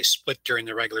 They split during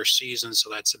the regular season,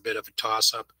 so that's a bit of a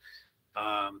toss-up.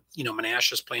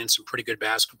 Menasha's playing some pretty good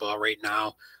basketball right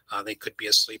now. They could be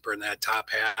a sleeper in that top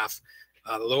half.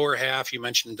 The lower half, you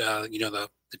mentioned, the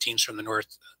teams from the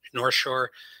North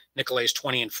Shore. Nicolet's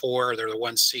 20-4. They're the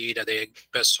 1 seed. They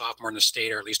best sophomore in the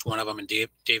state, or at least one of them, and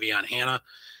Davion Hanna,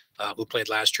 who played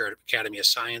last year at Academy of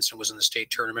Science and was in the state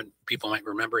tournament. People might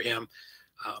remember him.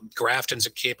 Grafton's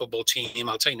a capable team.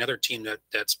 I'll tell you another team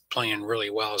that's playing really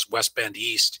well is West Bend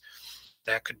East.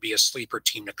 That could be a sleeper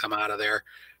team to come out of there.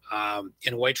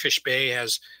 And Whitefish Bay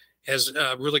has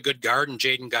a really good guard in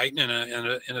Jaden Guyton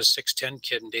and a 6'10"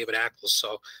 kid in David Ackles.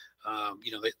 So,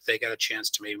 they got a chance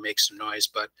to maybe make some noise.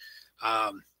 But,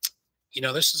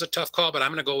 this is a tough call, but I'm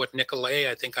going to go with Nicolet.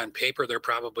 I think on paper they're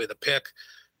probably the pick.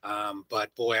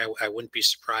 But, boy, I wouldn't be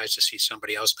surprised to see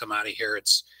somebody else come out of here.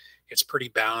 It's pretty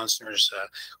balanced. There's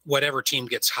whatever team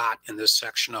gets hot in this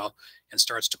sectional and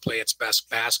starts to play its best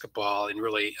basketball and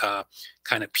really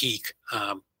kind of peak,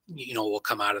 will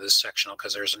come out of this sectional,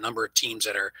 because there's a number of teams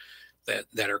that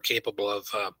are capable of,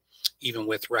 even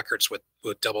with records with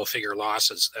double figure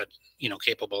losses, that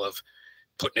capable of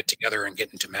putting it together and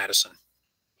getting to Madison.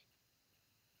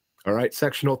 All right,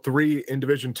 Sectional 3 in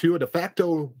Division 2, a de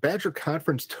facto Badger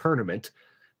Conference tournament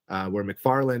where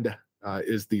McFarland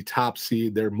is the top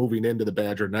seed. They're moving into the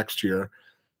Badger next year.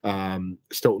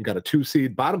 Stoughton got a 2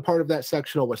 seed. Bottom part of that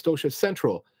sectional, Westosha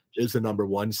Central is the number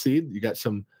 1 seed. You got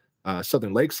some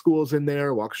Southern Lake schools in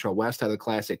there, Waukesha West out of the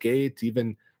Classic 8.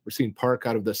 Even we're seeing Park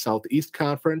out of the Southeast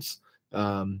Conference.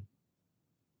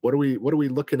 What are we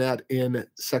looking at in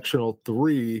Sectional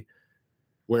 3,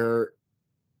 where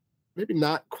maybe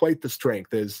not quite the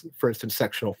strength as, for instance,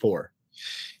 Sectional 4?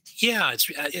 Yeah,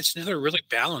 it's another really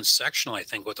balanced sectional, I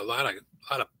think, with a lot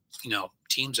of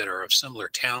teams that are of similar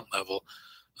talent level.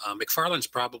 McFarland's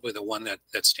probably the one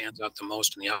that stands out the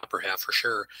most in the upper half for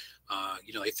sure.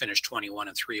 They finished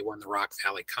 21-3, won the Rock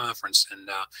Valley Conference, and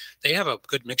they have a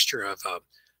good mixture of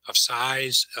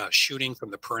size, shooting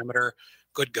from the perimeter,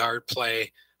 good guard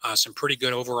play, some pretty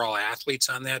good overall athletes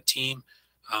on that team.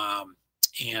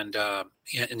 And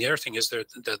the other thing is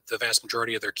the vast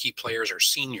majority of their key players are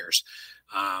seniors.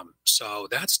 So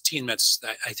that's a team that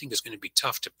I think is going to be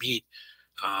tough to beat.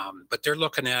 But they're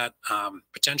looking at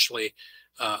potentially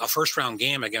a first round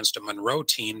game against a Monroe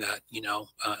team that,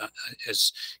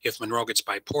 is, if Monroe gets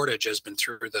by Portage, has been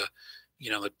through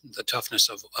the toughness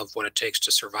of what it takes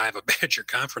to survive a Badger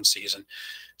Conference season.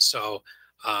 So,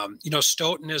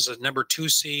 Stoughton is a number 2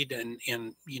 seed,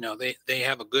 and they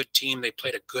have a good team. They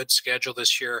played a good schedule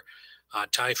this year.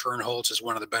 Ty Fernholz is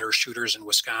one of the better shooters in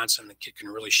Wisconsin. The kid can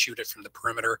really shoot it from the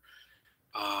perimeter.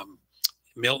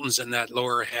 Milton's in that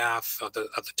lower half of the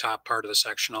top part of the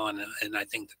sectional, and I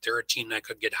think that they're a team that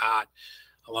could get hot,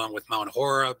 along with Mount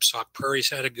Horeb. Sauk Prairie's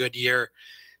had a good year.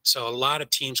 So a lot of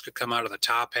teams could come out of the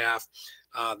top half.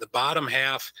 The bottom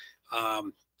half,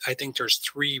 I think there's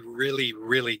 3 really,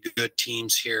 really good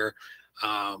teams here.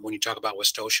 When you talk about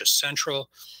Westosha Central,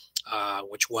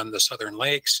 which won the Southern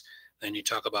Lakes, then you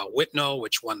talk about Whitno,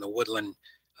 which won the Woodland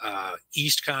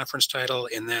East Conference title,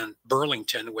 and then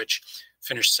Burlington, which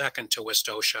finished second to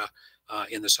Westosha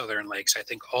in the Southern Lakes. I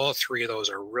think all 3 of those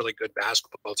are really good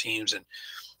basketball teams, and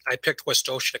I picked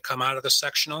Westosha to come out of the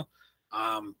sectional,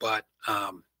 but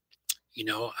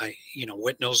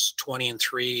Whitnall's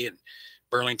 20-3 and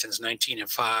Burlington's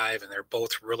 19-5, and they're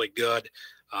both really good.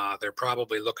 They're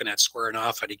probably looking at squaring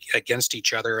off against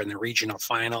each other in the regional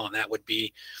final, and that would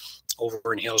be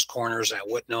over in Hales Corners at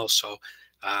Whitnall. So,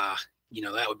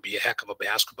 that would be a heck of a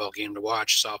basketball game to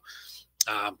watch. So,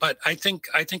 but I think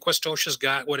Westosha's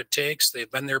got what it takes.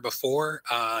 They've been there before.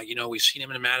 We've seen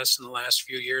them in Madison the last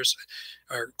few years,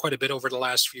 or quite a bit over the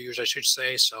last few years, I should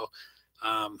say. So,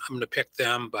 I'm going to pick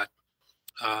them, but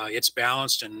it's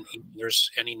balanced, and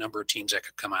there's any number of teams that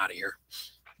could come out of here.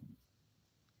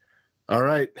 All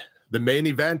right. The main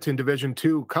event in Division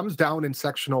II comes down in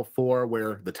Sectional 4,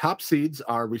 where the top seeds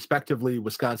are respectively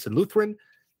Wisconsin Lutheran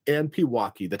and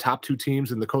Pewaukee, the top two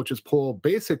teams in the coaches poll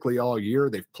basically all year.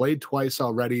 They've played twice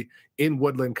already in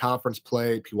Woodland Conference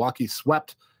play. Pewaukee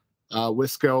swept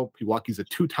Wisco. Pewaukee's a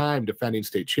two-time defending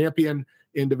state champion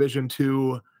in Division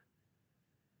II.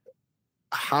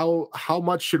 How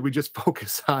much should we just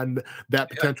focus on that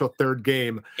potential third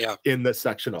game in the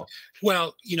sectional?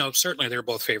 Well, certainly they're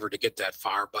both favored to get that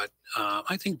far, but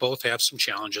I think both have some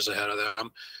challenges ahead of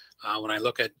them. When I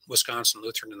look at Wisconsin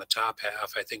Lutheran in the top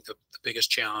half, I think the biggest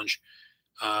challenge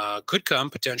could come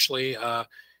potentially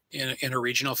in a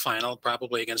regional final,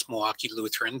 probably against Milwaukee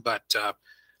Lutheran. But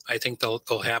I think they'll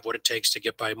have what it takes to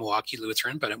get by Milwaukee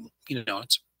Lutheran. But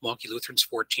it's Milwaukee Lutheran's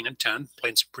 14-10,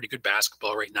 playing some pretty good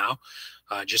basketball right now.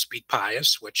 Just beat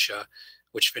Pius, which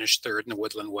finished third in the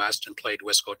Woodland West and played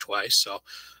Wisco twice. So,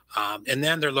 and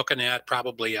then they're looking at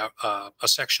probably a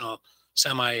sectional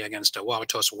semi against a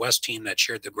Wauwatosa West team that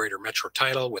shared the Greater Metro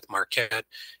title with Marquette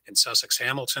and Sussex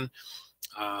Hamilton.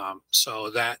 So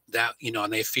that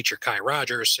and they feature Kai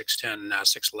Rogers, 6'10",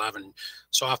 6'11",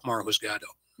 sophomore who's got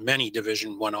many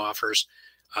Division I offers.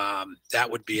 That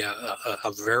would be a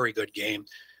very good game.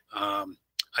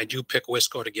 I do pick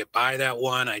Wisco to get by that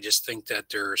one. I just think that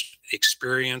their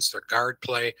experience, their guard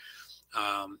play,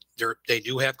 they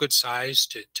do have good size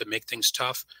to make things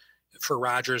tough for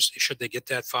Rogers, should they get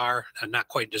that far. Not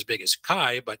quite as big as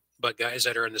Kai, but guys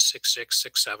that are in the 6'6",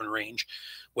 6'7" range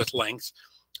with length.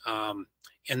 And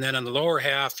then on the lower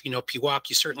half,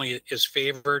 Pewaukee certainly is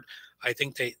favored. I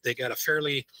think they got a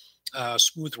fairly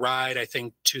smooth ride, I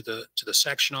think, to the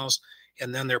sectionals.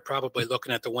 And then they're probably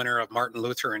looking at the winner of Martin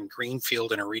Luther and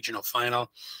Greenfield in a regional final.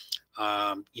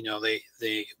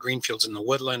 They Greenfield's in the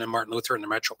Woodland and Martin Luther in the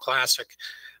Metro Classic.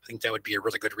 I think that would be a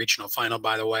really good regional final,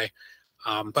 by the way.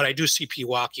 But I do see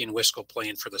Pewaukee and Wisco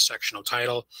playing for the sectional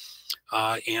title.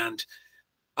 And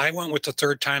I went with the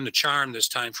third time the charm this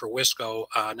time for Wisco,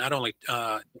 not only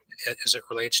as it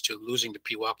relates to losing to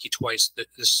Pewaukee twice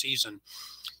this season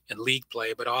in league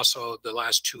play, but also the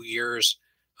last 2 years.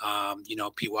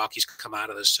 Pewaukee's come out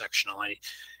of this sectional.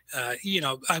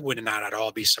 I would not at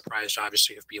all be surprised,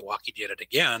 obviously, if Pewaukee did it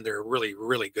again. They're a really,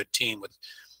 really good team with,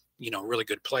 really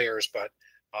good players. But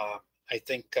I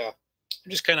think I'm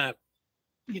just kind of,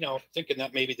 thinking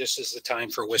that maybe this is the time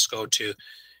for Wisco to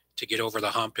get over the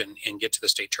hump and get to the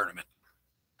state tournament.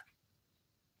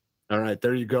 All right,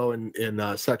 there you go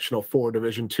in Sectional 4,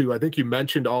 Division II. I think you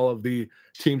mentioned all of the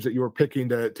teams that you were picking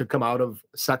to come out of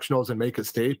sectionals and make a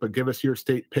state, but give us your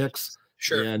state picks.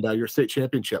 Sure. And your state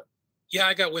championship. Yeah,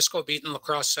 I got Wisco beating La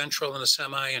Crosse Central in the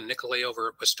semi and Nicolet over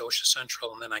at Westosha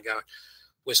Central, and then I got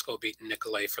Wisco beating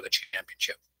Nicolet for the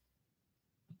championship.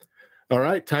 All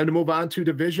right, time to move on to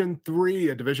Division III,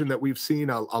 a division that we've seen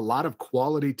a lot of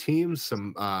quality teams,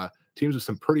 some teams with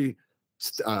some pretty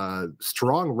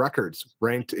strong records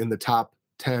ranked in the top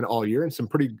 10 all year, and some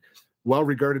pretty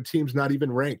well-regarded teams not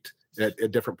even ranked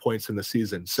at different points in the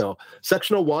season. So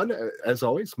Sectional 1, as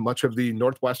always, much of the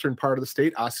northwestern part of the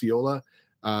state, Osceola,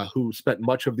 who spent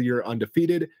much of the year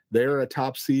undefeated. They're a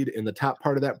top seed in the top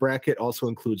part of that bracket. Also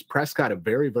includes Prescott, a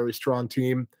very, very strong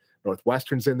team.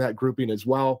 Northwestern's in that grouping as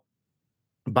well.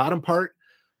 Bottom part,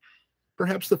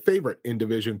 perhaps the favorite in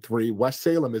Division III. West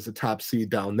Salem is a top seed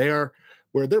down there,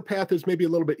 where their path is maybe a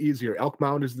little bit easier. Elk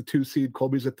Mound is the 2 seed,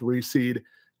 Colby's a 3 seed,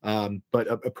 but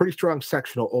a pretty strong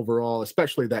sectional overall,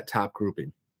 especially that top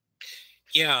grouping.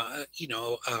 Yeah,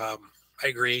 I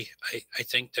agree. I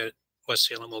think that West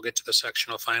Salem will get to the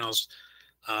sectional finals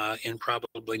and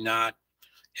probably not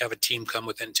have a team come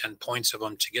within 10 points of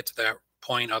them to get to that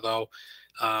point, although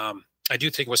I do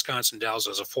think Wisconsin Dells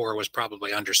as a 4 was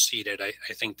probably underseeded.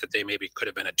 I think that they maybe could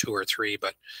have been a 2 or 3,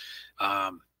 but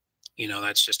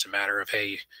that's just a matter of,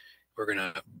 hey, we're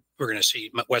gonna see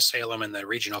West Salem in the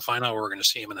regional final, or we're gonna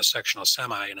see them in the sectional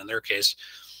semi, and in their case,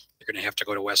 they're gonna have to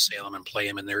go to West Salem and play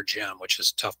them in their gym, which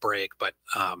is a tough break. But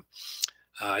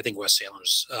I think West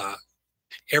Salem's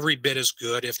every bit as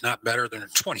good, if not better, than a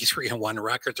 23-1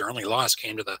 record. Their only loss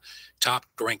came to the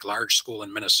top-ranked large school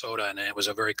in Minnesota, and it was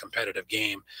a very competitive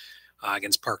game.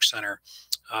 against Park Center.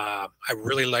 I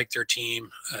really like their team.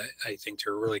 I think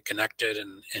they're really connected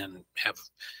and have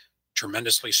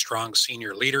tremendously strong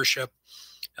senior leadership.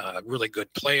 Really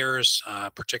good players,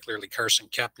 particularly Carson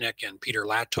Kepnick and Peter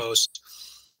Latos.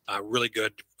 Really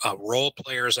good role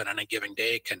players that on a given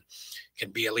day can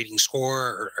be a leading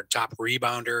scorer or top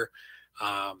rebounder.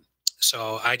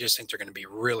 So I just think they're going to be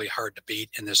really hard to beat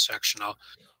in this sectional.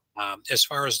 As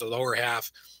far as the lower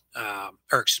half,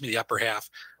 the upper half,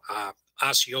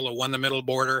 Osceola won the middle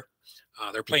border.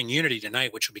 They're playing Unity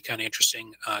tonight, which will be kind of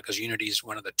interesting because Unity is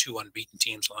one of the 2 unbeaten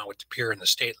teams, along with De Pere in the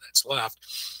state that's left.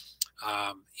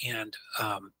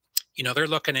 They're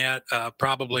looking at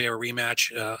probably a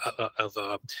rematch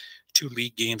of 2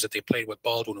 league games that they played with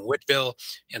Baldwin and Whiteville,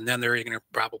 and then they're going to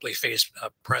probably face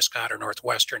Prescott or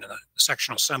Northwestern in the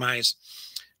sectional semis.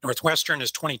 Northwestern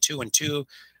is 22-2.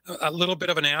 A little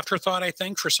bit of an afterthought, I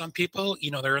think, for some people.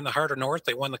 They're in the heart of North.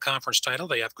 They won the conference title.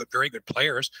 They have very good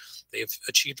players. They've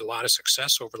achieved a lot of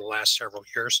success over the last several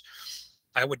years.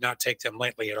 I would not take them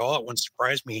lightly at all. It wouldn't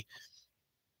surprise me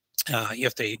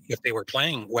if they were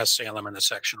playing West Salem in the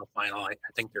sectional final. I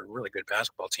think they're a really good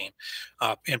basketball team.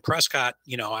 And Prescott,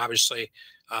 obviously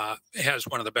has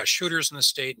one of the best shooters in the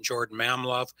state, Jordan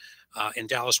Mamlove. And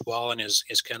Dallas Wallen is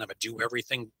kind of a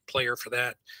do-everything player for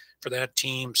that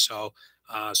team. So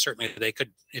certainly they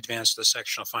could advance to the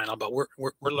sectional final. But we're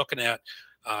looking at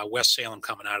West Salem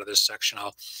coming out of this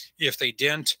sectional. If they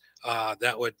didn't,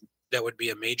 that would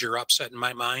be a major upset in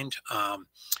my mind.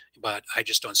 But I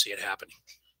just don't see it happening.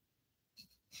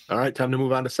 All right, time to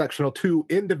move on to sectional 2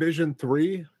 in Division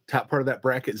 3. Top part of that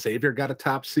bracket, Xavier got a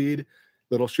top seed.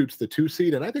 Little Chute's the 2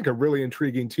 seed, and I think a really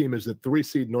intriguing team is the 3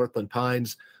 seed Northland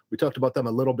Pines. We talked about them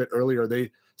a little bit earlier.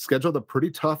 They scheduled a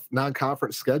pretty tough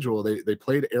non-conference schedule. They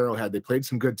played Arrowhead. They played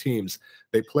some good teams.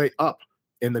 They play up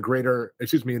in the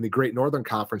Great Northern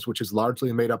Conference, which is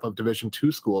largely made up of Division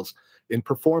 2 schools, and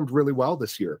performed really well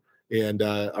this year, and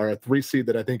are a 3 seed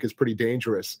that I think is pretty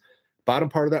dangerous. Bottom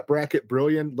part of that bracket,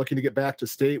 Brillion, looking to get back to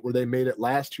state where they made it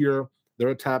last year. They're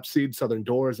a top seed. Southern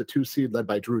Door is a 2 seed led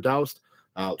by Drew Doust.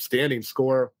 Outstanding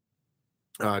scorer.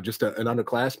 Just an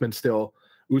underclassman still.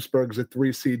 Oostburg's a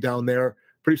 3 seed down there.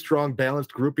 Pretty strong,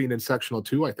 balanced grouping in sectional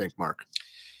 2, I think, Mark.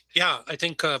 Yeah, I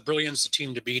think Brillion's the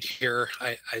team to beat here.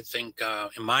 I think,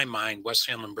 in my mind, West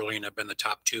Salem and Brillion have been the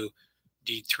top 2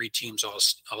 D3 teams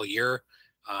all year.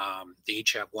 They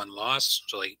each have 1 loss,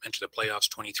 so they enter the playoffs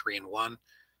 23-1.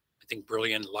 I think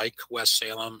Brillion, like West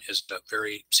Salem, is a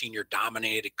very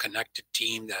senior-dominated, connected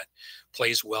team that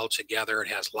plays well together. It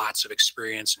has lots of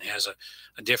experience and has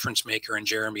a difference maker in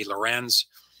Jeremy Lorenz,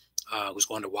 who's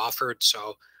going to Wofford.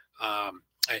 So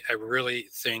I really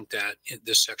think that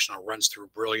this sectional runs through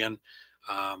Brillion.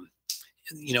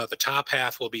 The top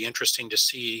half will be interesting to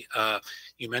see.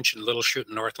 You mentioned Little Chute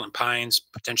and Northland Pines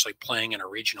potentially playing in a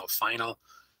regional final.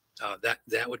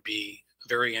 That would be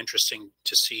very interesting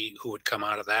to see who would come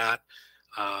out of that.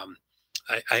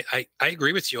 I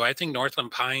agree with you. I think Northland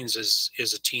Pines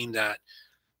is a team that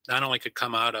not only could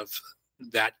come out of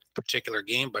that particular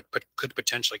game, but could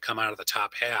potentially come out of the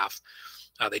top half.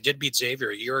 They did beat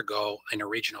Xavier a year ago in a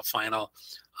regional final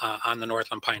on the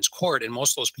Northland Pines court, and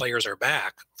most of those players are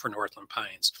back for Northland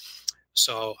Pines.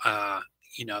 So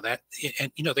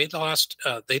they lost.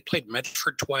 They played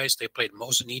Medford twice. They played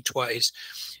Mosinee twice.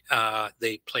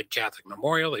 They played Catholic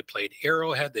Memorial. They played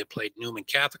Arrowhead. They played Newman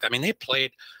Catholic. I mean, they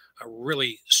played a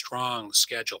really strong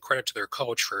schedule. Credit to their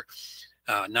coach for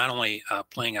not only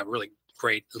playing a really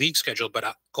great league schedule,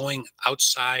 but going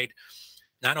outside,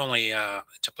 not only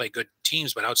to play good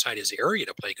teams, but outside his area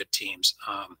to play good teams.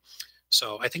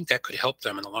 So I think that could help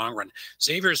them in the long run.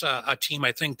 Xavier's a team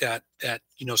I think that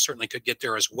certainly could get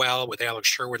there as well, with Alex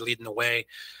Sherwood leading the way.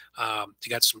 They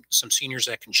got some seniors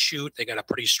that can shoot. They got a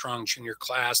pretty strong junior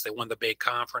class. They won the Bay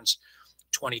Conference,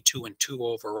 22-2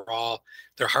 overall.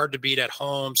 They're hard to beat at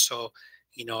home, so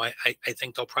I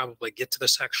think they'll probably get to the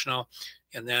sectional,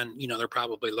 and then they're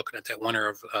probably looking at that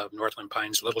winner of Northland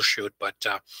Pines Little Chute. But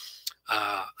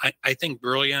I think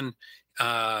Brillion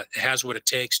has what it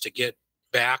takes to get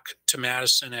back to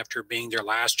Madison after being there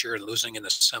last year and losing in the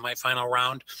semifinal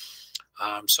round.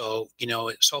 So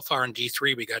far in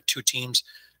D3, we got 2 teams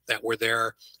that were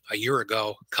there a year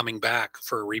ago coming back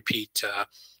for a repeat,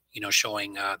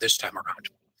 showing this time around.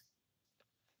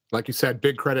 Like you said,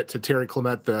 big credit to Terry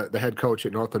Clement, the head coach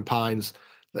at Northland Pines.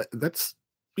 That's,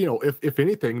 if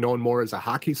anything, known more as a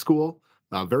hockey school.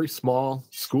 Very small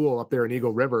school up there in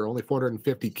Eagle River, only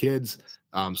 450 kids,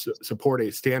 support a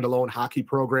standalone hockey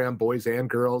program, boys and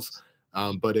girls,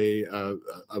 but a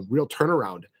real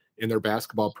turnaround in their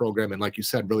basketball program. And like you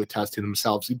said, really testing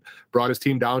themselves. He brought his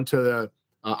team down to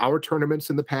our tournaments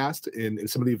in the past in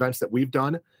some of the events that we've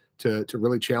done to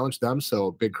really challenge them.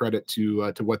 So big credit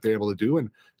to what they're able to do, and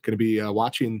going to be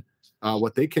watching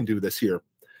what they can do this year.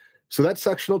 So that's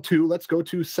sectional 2. Let's go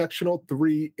to sectional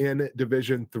 3 in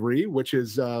Division 3, which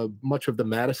is much of the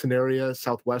Madison area,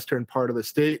 southwestern part of the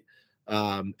state.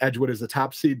 Edgewood is the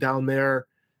top seed down there.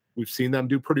 We've seen them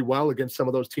do pretty well against some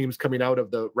of those teams coming out of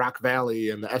the Rock Valley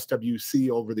and the SWC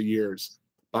over the years.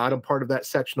 Bottom part of that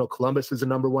sectional, Columbus is a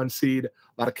number 1 seed. A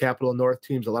lot of Capital North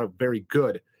teams, a lot of very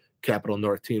good Capital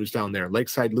North teams down there.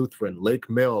 Lakeside Lutheran, Lake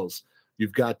Mills.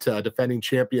 You've got defending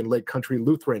champion Lake Country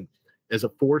Lutheran as a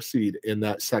 4 seed in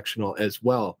that sectional as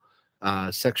well.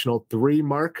 Sectional 3,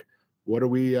 Mark, what are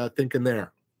we thinking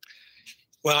there?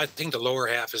 Well, I think the lower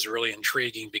half is really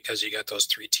intriguing because you got those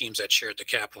 3 teams that shared the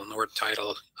Capital North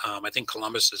title. I think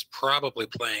Columbus is probably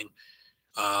playing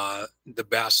the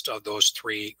best of those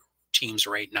 3 teams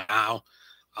right now.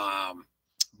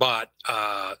 But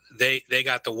they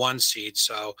got the 1 seed,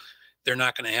 so they're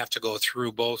not going to have to go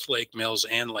through both Lake Mills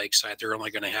and Lakeside. They're only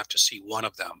going to have to see one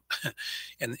of them.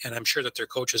 and I'm sure that their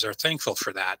coaches are thankful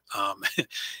for that.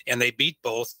 And they beat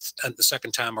both the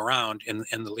second time around in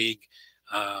the league,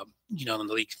 in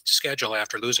the league schedule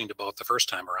after losing to both the first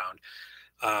time around.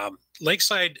 Lake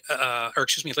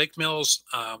Mills,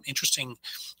 interesting.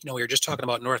 We were just talking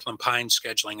about Northland Pines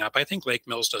scheduling up. I think Lake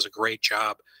Mills does a great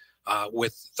job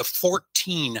with the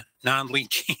 14 non-league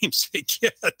games they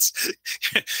get. It's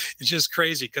just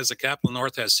crazy because the Capital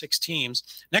North has 6 teams.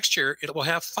 Next year, it will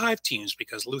have 5 teams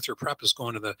because Luther Prep is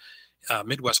going to the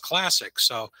Midwest Classic.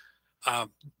 So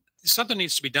something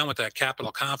needs to be done with that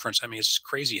Capital Conference. I mean, it's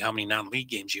crazy how many non-league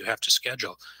games you have to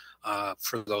schedule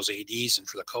for those ADs and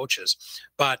for the coaches.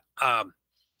 But,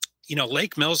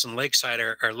 Lake Mills and Lakeside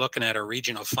are looking at a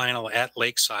regional final at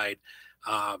Lakeside.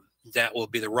 That will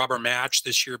be the rubber match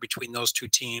this year between those 2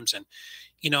 teams. And,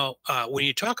 when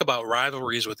you talk about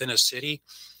rivalries within a city,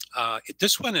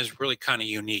 this one is really kind of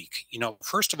unique.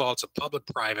 First of all, it's a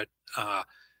public-private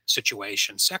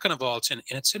situation. Second of all, it's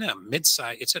in a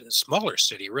mid-size, it's in a smaller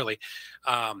city, really.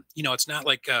 It's not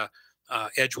like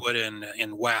Edgewood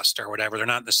and West or whatever. They're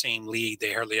not in the same league.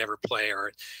 They hardly ever play.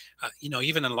 Or,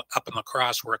 even up in La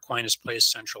Crosse where Aquinas plays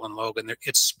Central and Logan,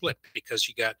 it's split because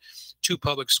you got 2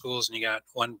 public schools and you got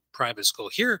 1 private school.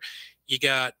 Here, you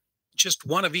got just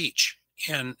 1 of each,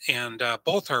 and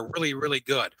both are really, really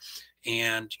good.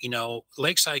 And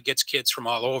Lakeside gets kids from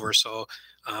all over, so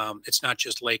it's not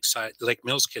just Lake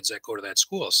Mills kids that go to that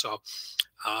school. So,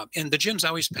 and the gym's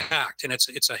always packed, and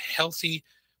it's a healthy,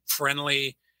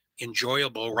 friendly,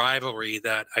 enjoyable rivalry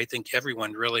that I think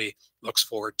everyone really looks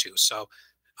forward to. So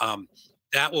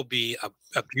that will be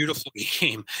a beautiful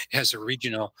game as a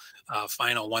regional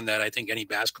final, one that I think any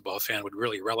basketball fan would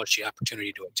really relish the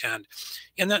opportunity to attend.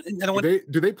 And then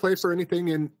do they play for anything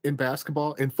in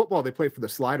basketball? In football, they play for the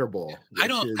Slider Bowl. I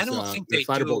don't think the they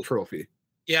Slider do. Bowl trophy.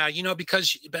 Yeah,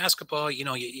 because basketball,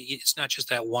 it's not just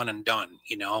that one and done.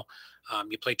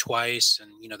 You play twice,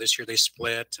 and this year they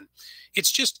split, and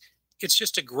it's just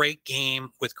a great game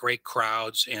with great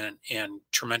crowds and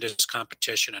tremendous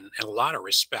competition and a lot of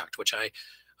respect, which I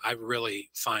really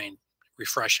find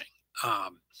refreshing.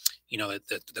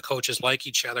 That the coaches like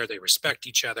each other, they respect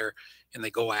each other, and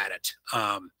they go at it.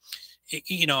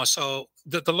 So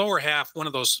the lower half, one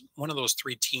of those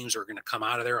 3 teams are going to come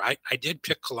out of there. I did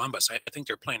pick Columbus. I think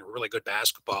they're playing really good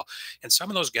basketball, and some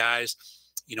of those guys,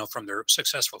 from their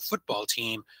successful football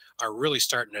team, are really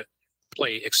starting to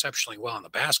play exceptionally well on the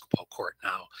basketball court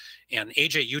now. And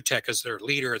AJ Utek is their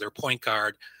leader, their point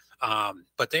guard.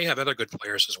 But they have other good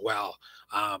players as well.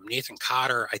 Nathan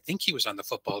Cotter, I think he was on the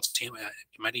football team.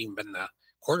 He might have even been the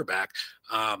quarterback,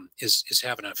 is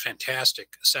having a fantastic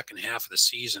second half of the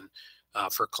season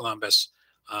for Columbus.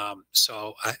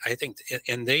 So I think,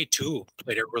 and they too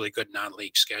played a really good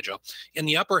non-league schedule. In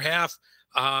the upper half,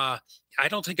 I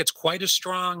don't think it's quite as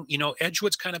strong.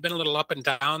 Edgewood's kind of been a little up and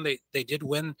down. They did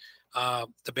win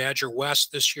the Badger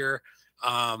West this year.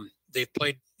 They've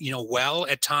played, well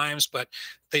at times, but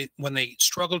when they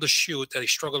struggle to shoot, they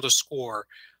struggle to score.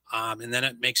 And then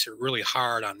it makes it really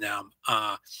hard on them.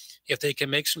 If they can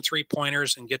make some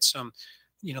 3-pointers and get some,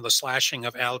 the slashing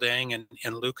of Aldang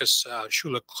and Lucas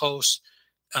Shula close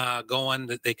going,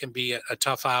 that they can be a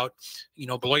tough out.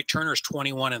 Beloit Turner's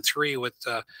 21-3 with,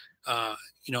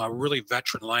 a really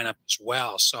veteran lineup as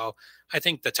well. So I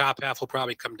think the top half will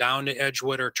probably come down to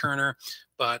Edgewood or Turner,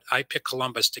 but I pick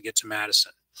Columbus to get to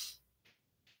Madison.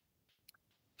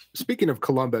 Speaking of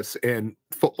Columbus and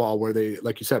football, where they,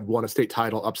 like you said, won a state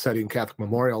title, upsetting Catholic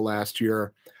Memorial last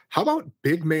year, how about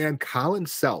big man Colin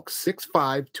Selk,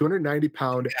 6'5",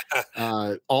 290-pound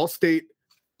all-state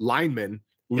lineman,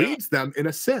 leads them in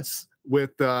assists.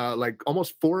 with like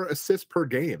almost 4 assists per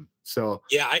game. So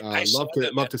Yeah, I saw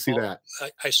them love at to see that.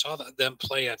 I saw them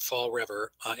play at Fall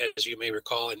River, as you may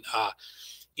recall, and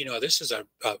this is a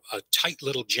tight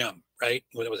little gym, right?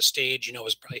 With a stage, it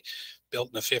was probably built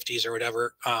in the 50s or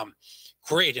whatever.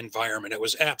 Great environment. It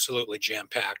was absolutely jam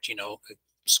packed.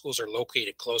 Schools are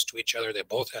located close to each other. They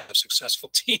both have successful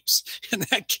teams, and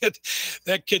that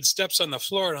kid steps on the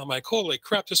floor, and I'm like, holy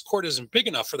crap, this court isn't big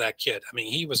enough for that kid. I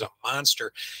mean, he was a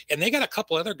monster, and they got a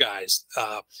couple other guys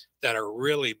that are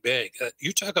really big.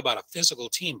 You talk about a physical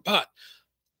team, but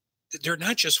they're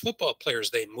not just football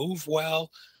players. They move well.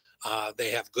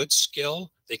 They have good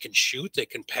skill. They can shoot. They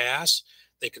can pass.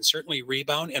 They can certainly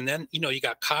rebound. And then, you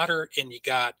got Cotter and you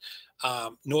got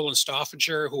Nolan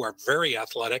Stoffager, who are very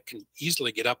athletic, can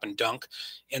easily get up and dunk.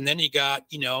 And then you got,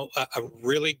 a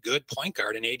really good point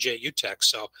guard in AJ Utek.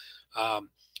 So,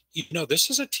 this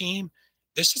is a team.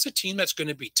 This is a team that's going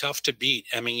to be tough to beat.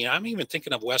 I mean, I'm even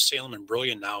thinking of West Salem and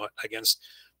Brillion now against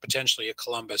potentially a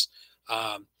Columbus.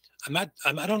 I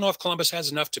don't know if Columbus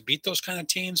has enough to beat those kind of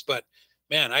teams, but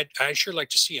man, I sure like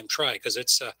to see him try, because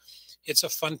it's a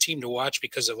fun team to watch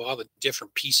because of all the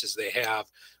different pieces they have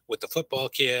with the football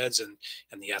kids and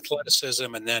the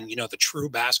athleticism, and then the true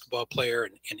basketball player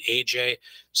and AJ.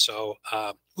 So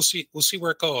we'll see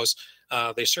where it goes.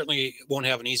 They certainly won't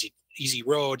have an easy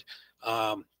road.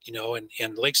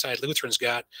 And Lakeside Lutheran's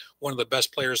got one of the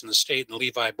best players in the state, in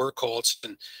Levi Burkholz.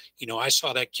 And, I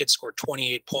saw that kid score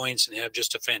 28 points and have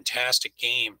just a fantastic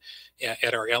game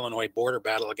at our Illinois border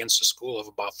battle against a school of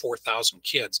about 4,000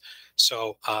 kids.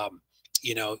 So,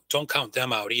 don't count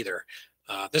them out either.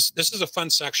 This is a fun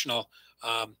sectional,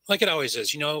 like it always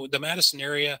is. The Madison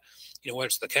area, whether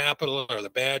it's the Capital or the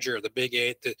Badger or the Big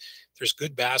Eight, there's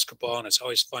good basketball, and it's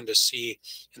always fun to see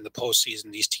in the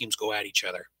postseason these teams go at each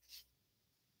other.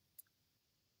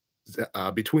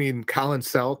 Between Colin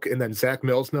Selk and then Zach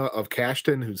Milsna of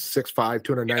Cashton, who's 6'5",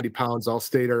 290 pounds,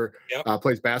 all-stater,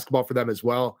 plays basketball for them as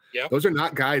well. Yep. Those are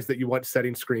not guys that you want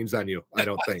setting screens on you, I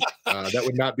don't think. That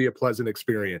would not be a pleasant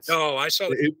experience. No, I saw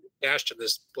Cashton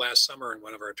this last summer in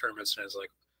one of our tournaments, and I was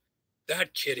like,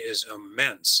 that kid is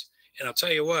immense. And I'll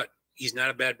tell you what, he's not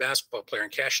a bad basketball player,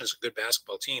 and Cashton's a good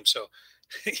basketball team. So,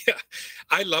 yeah,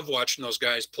 I love watching those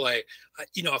guys play.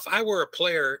 If I were a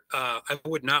player, I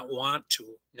would not want to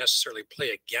necessarily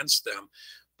play against them.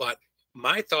 But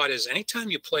my thought is,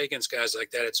 anytime you play against guys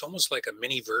like that, it's almost like a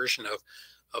mini version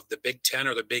of the Big Ten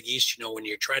or the Big East. When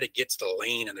you try to get to the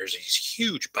lane and there's these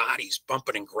huge bodies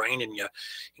bumping and grinding you,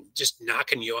 and just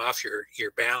knocking you off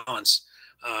your balance.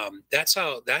 That's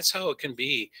how it can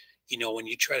be. When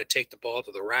you try to take the ball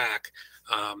to the rack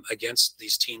against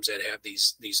these teams that have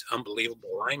these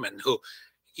unbelievable linemen who,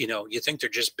 you think they're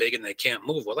just big and they can't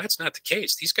move. Well, that's not the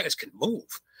case. These guys can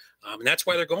move. And that's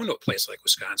why they're going to a place like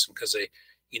Wisconsin, because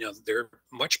they're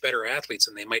much better athletes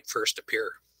than they might first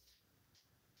appear.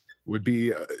 Would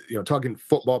be, talking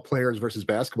football players versus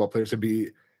basketball players, it'd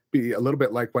be a little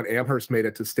bit like when Amherst made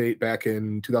it to state back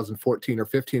in 2014 or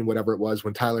 15, whatever it was,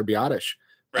 when Tyler Biotish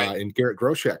and Garrett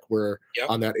Groshek were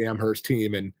on that Amherst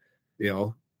team. And,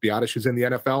 Biotish is in the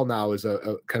NFL now as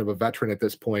a kind of a veteran at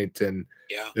this point. And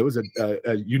it was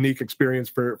a unique experience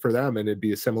for them. And it'd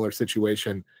be a similar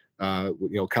situation, Colin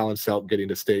Selk getting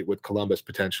to state with Columbus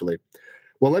potentially.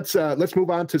 Well, let's move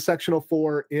on to Sectional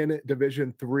 4 in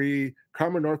Division 3.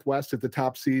 Carmen Northwest is the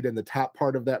top seed in the top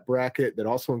part of that bracket. That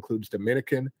also includes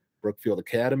Dominican, Brookfield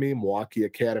Academy, Milwaukee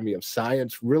Academy of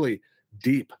Science. Really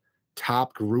deep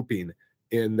top grouping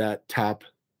in that top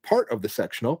part of the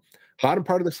sectional. Bottom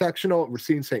part of the sectional,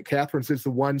 Racine St. Catherine's is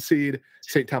the 1 seed.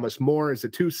 St. Thomas More is the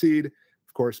 2 seed.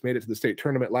 Of course, made it to the state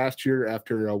tournament last year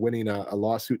after winning a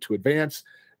lawsuit to advance.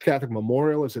 Catholic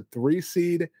Memorial is a 3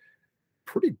 seed.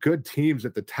 Pretty good teams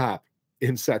at the top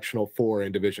in Sectional 4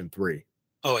 in Division 3.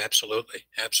 Oh, absolutely.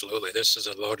 Absolutely. This is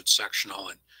a loaded sectional.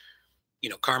 And,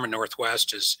 Carmen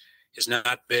Northwest is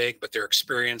not big, but they're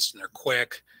experienced and they're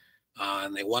quick.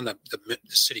 And they won the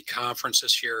city conference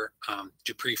this year.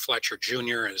 Dupree Fletcher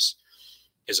Jr. is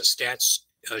a stats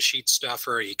sheet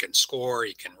stuffer. He can score,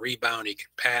 he can rebound, he can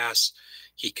pass,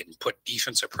 he can put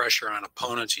defensive pressure on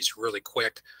opponents. He's really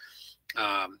quick.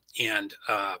 They're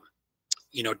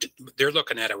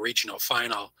looking at a regional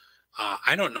final.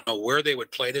 I don't know where they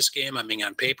would play this game. I mean,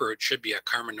 on paper, it should be at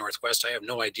Carmen Northwest. I have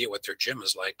no idea what their gym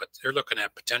is like, but they're looking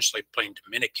at potentially playing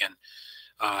Dominican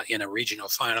in a regional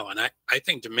final. And I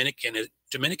think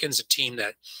Dominican's a team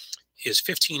that is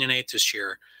 15-8 this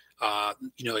year.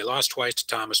 They lost twice to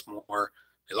Thomas More.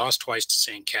 They lost twice to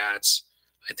St. Cat's.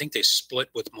 I think they split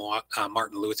with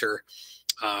Martin Luther.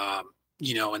 And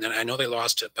then I know they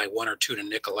lost it by 1 or 2 to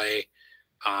Nicolay.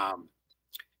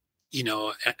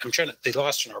 They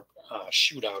lost in our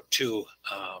shootout too.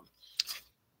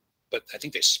 But I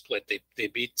think they split. They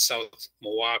beat South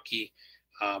Milwaukee,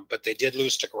 but they did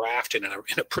lose to Grafton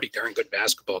in a pretty darn good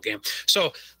basketball game.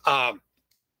 So,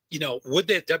 would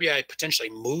the WI potentially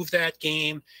move that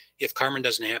game if Carmen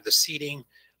doesn't have the seating?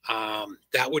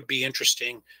 That would be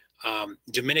interesting.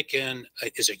 Dominican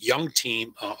is a young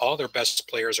team. All their best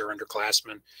players are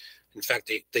underclassmen. In fact,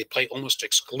 they play almost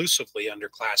exclusively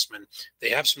underclassmen. They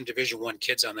have some Division I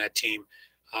kids on that team.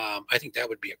 I think that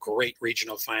would be a great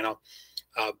regional final.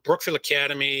 Brookfield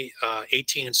Academy,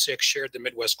 18-6, shared the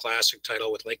Midwest Classic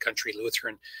title with Lake Country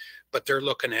Lutheran, but they're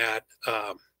looking at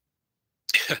a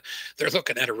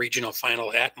regional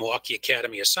final at Milwaukee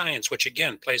Academy of Science, which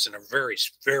again plays in a very,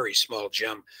 very small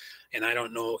gym, and I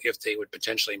don't know if they would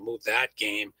potentially move that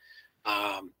game.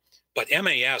 But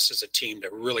MAS is a team to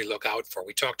really look out for.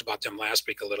 We talked about them last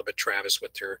week a little bit, Travis,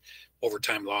 with their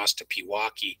overtime loss to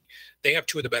Pewaukee. They have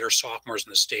two of the better sophomores in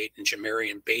the state, in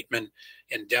Jamarian Bateman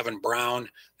and Devin Brown.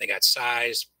 They got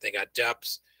size, they got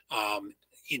depth.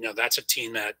 That's a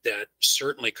team that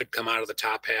certainly could come out of the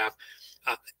top half.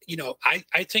 I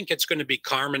think it's going to be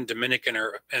Carmen, Dominican,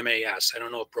 or MAS. I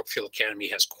don't know if Brookfield Academy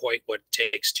has quite what it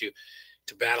takes to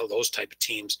battle those type of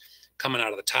teams coming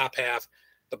out of the top half.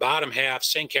 The bottom half,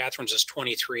 St. Catherine's is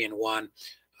 23-1.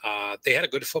 They had a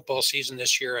good football season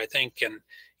this year, I think,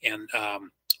 and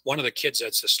one of the kids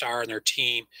that's the star in their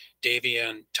team,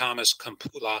 Davian Thomas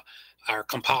Kampala,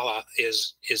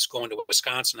 is going to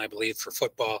Wisconsin, I believe, for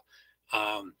football.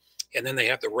 And then they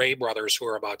have the Ray brothers, who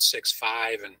are about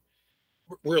 6'5" and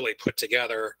really put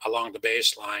together along the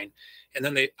baseline. And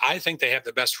then I think they have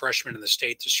the best freshman in the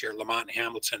state this year, Lamont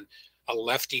Hamilton, a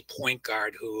lefty point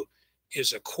guard who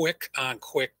is a quick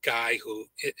guy who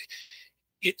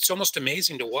it's almost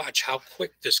amazing to watch how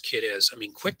quick this kid is. I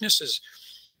mean, quickness is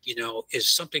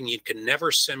something you can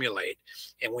never simulate.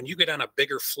 And when you get on a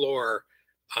bigger floor,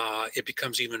 it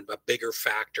becomes even a bigger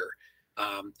factor.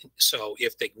 So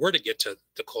if they were to get to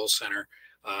the Kohl Center,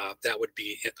 that would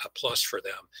be a plus for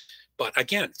them. But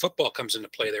again, football comes into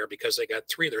play there because they got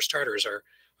three of their starters are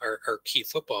key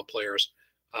football players.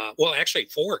 Well, actually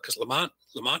four, because Lamont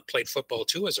played football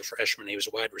too as a freshman. He was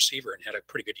a wide receiver and had a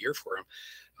pretty good year for him.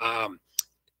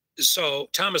 So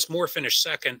Thomas More finished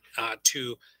second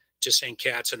to St.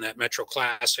 Cat's in that Metro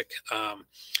Classic,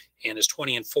 and is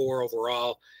 20-4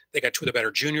 overall. They got two of the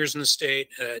better juniors in the state.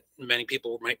 Many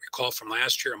people might recall from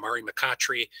last year, Amari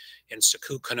McCautry and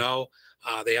Saku Kano.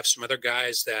 They have some other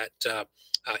guys that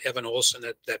Evan Olson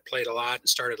that played a lot and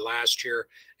started last year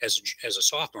as a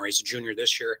sophomore. He's a junior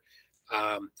this year.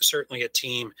 Certainly a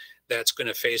team that's going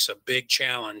to face a big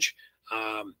challenge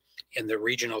in the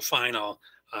regional final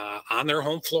on their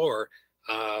home floor,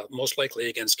 most likely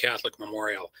against Catholic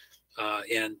Memorial.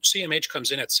 And CMH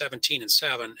comes in at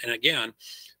 17-7, and again,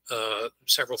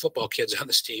 several football kids on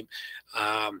this team,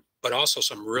 but also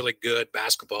some really good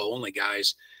basketball-only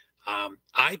guys.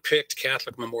 I picked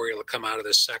Catholic Memorial to come out of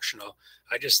this sectional.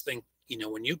 I just think,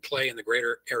 when you play in the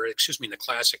in the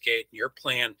Classic 8, and you're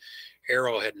playing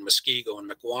Arrowhead and Muskego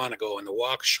and McWanago and the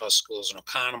Waukesha schools and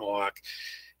Oconomowoc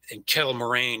and Kettle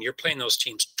Moraine, you're playing those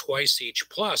teams twice each.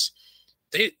 Plus,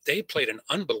 they played an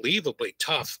unbelievably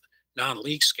tough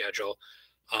non-league schedule,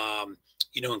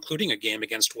 including a game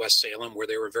against West Salem where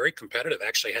they were very competitive,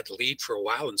 actually had the lead for a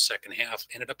while in the second half,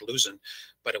 ended up losing,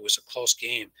 but it was a close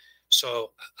game.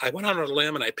 So I went on a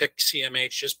limb and I picked CMH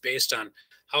just based on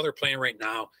how they're playing right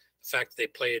now, the fact that they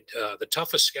played the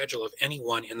toughest schedule of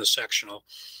anyone in the sectional.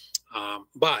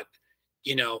 But,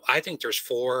 I think there's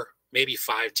 4, maybe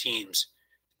 5 teams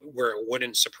where it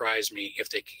wouldn't surprise me if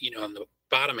they, in the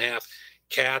bottom half,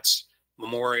 Cats,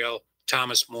 Memorial,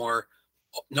 Thomas More,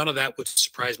 none of that would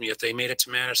surprise me if they made it to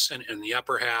Madison. In the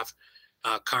upper half,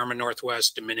 Carmen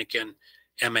Northwest, Dominican,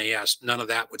 MAS, none of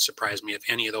that would surprise me if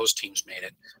any of those teams made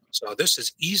it. So this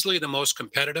is easily the most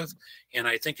competitive, and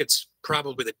I think it's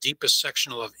probably the deepest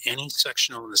sectional of any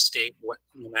sectional in the state,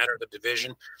 no matter the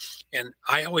division. And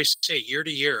I always say year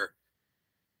to year,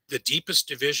 the deepest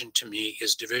division to me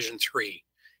is Division III,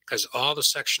 because all the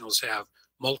sectionals have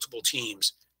multiple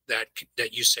teams that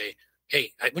you say,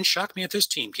 hey, it wouldn't shock me if this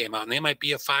team came out and they might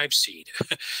be a 5 seed,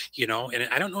 and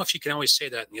I don't know if you can always say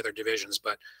that in the other divisions,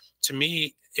 but to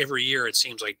me, every year it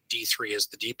seems like D3 is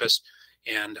the deepest,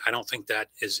 and I don't think that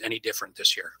is any different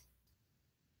this year.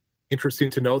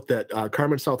 Interesting to note that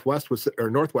Carmen Northwest was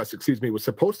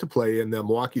supposed to play in the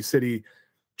Milwaukee City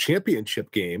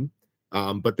championship game,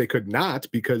 but they could not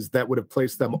because that would have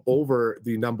placed them over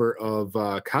the number of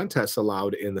contests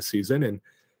allowed in the season. And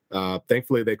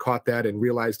thankfully, they caught that and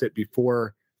realized it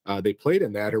before they played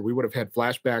in that, or we would have had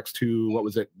flashbacks to, what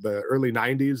was it, the early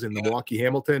 90s in the Milwaukee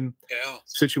Hamilton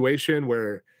situation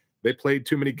where they played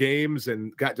too many games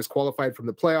and got disqualified from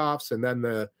the playoffs. And then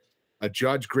a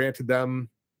judge granted them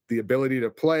the ability to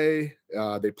play.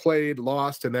 They played,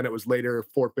 lost, and then it was later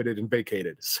forfeited and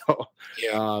vacated. So, we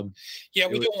don't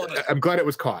want to. I'm glad it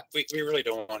was caught. We really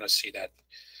don't want to see that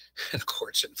the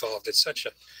courts involved. It's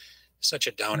such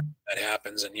a downer that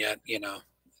happens, and yet,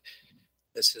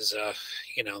 this is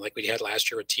like we had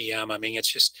last year with TM. I mean,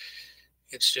 it's just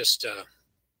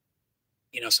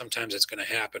sometimes it's going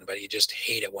to happen, but you just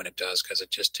hate it when it does, because it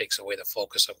just takes away the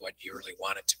focus of what you really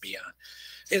want it to be on.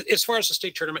 As far as the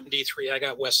state tournament in D3, I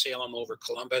got West Salem over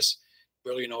Columbus,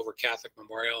 Brilliant over Catholic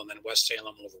Memorial, and then West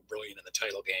Salem over Brilliant in the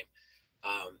title game.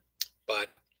 But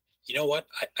you know what?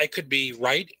 I could be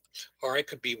right, or I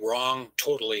could be wrong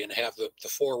totally and have the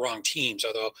four wrong teams,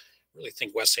 although I really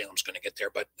think West Salem's going to get there.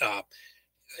 But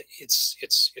it's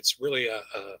really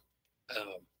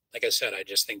like I said, I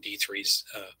just think D3's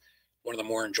one of the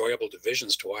more enjoyable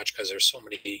divisions to watch, because there's so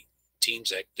many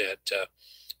teams that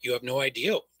you have no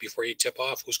idea before you tip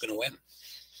off who's going to win.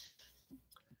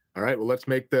 All right, well, let's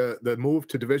make the move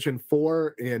to Division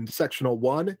 4 in Sectional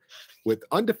 1 with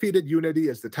undefeated Unity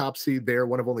as the top seed there,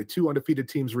 one of only two undefeated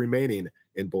teams remaining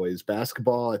in boys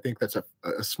basketball. I think that's a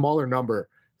smaller number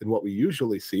than what we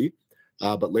usually see.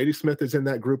 But Ladysmith is in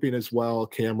that grouping as well,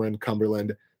 Cameron,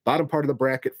 Cumberland. Bottom part of the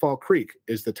bracket, Fall Creek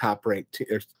is the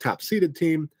top seeded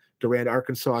team. Durand,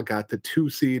 Arkansas got the 2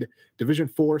 seed. Division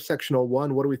 4, Sectional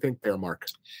 1. What do we think there, Mark?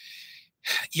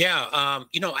 Yeah,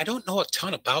 I don't know a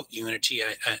ton about Unity.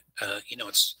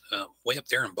 It's way up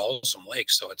there in Balsam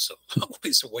Lake, so it's a long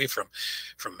ways away from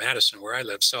Madison, where I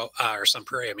live. So, or Sun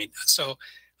Prairie.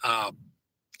 I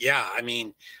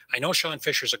know Sean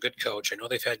Fisher's a good coach. I know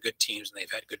they've had good teams and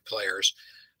they've had good players.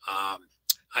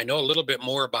 I know a little bit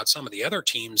more about some of the other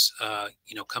teams,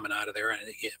 coming out of there, and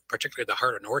particularly the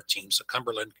Heart of North teams. So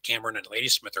Cumberland, Cameron, and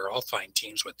Ladysmith are all fine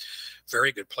teams with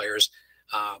very good players.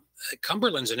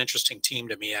 Cumberland's an interesting team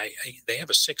to me. They have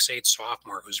a 6'8"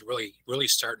 sophomore who's really, really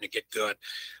starting to get good,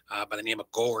 by the name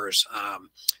of Goers.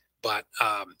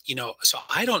 So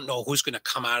I don't know who's going to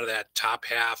come out of that top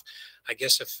half. I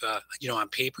guess if, on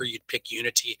paper you'd pick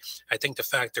Unity. I think the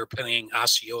fact they're playing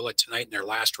Osceola tonight in their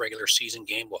last regular season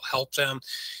game will help them.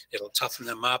 It'll toughen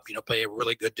them up, play a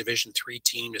really good Division 3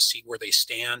 team to see where they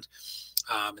stand.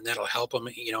 And that'll help them,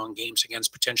 in games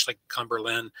against potentially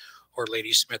Cumberland or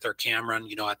Ladysmith or Cameron,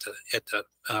 at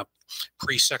the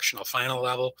pre-sectional final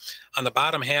level. On the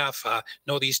bottom half,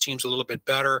 know these teams a little bit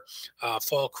better.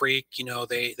 Fall Creek,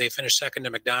 they finished second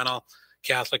to McDonell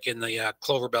Catholic in the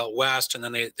Clover Belt West, and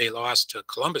then they lost to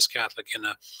Columbus Catholic in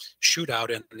a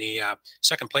shootout in the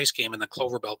second place game in the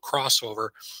Clover Belt crossover.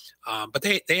 But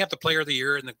they have the player of the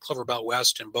year in the Clover Belt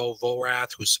West, and Bo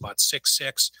Vorath, who's about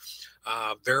 6'6",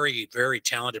 very, very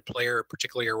talented player,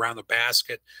 particularly around the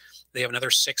basket. They have another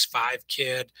 6'5"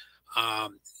 kid.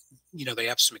 They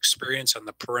have some experience on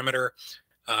the perimeter.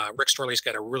 Rick Storley's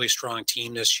got a really strong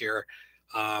team this year.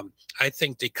 I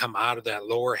think they come out of that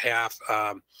lower half.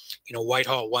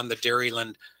 Whitehall won the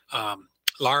Dairyland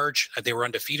Large. They were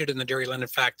undefeated in the Dairyland, in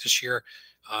fact, this year.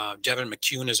 Devin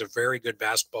McCune is a very good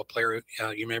basketball player.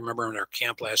 You may remember in our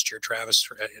camp last year, Travis,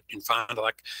 in Fond du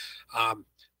Lac.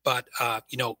 But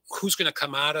who's going to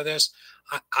come out of this?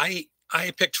 I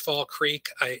picked Fall Creek.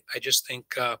 I just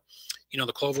think,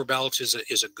 the Clover Belt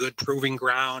is a good proving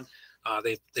ground.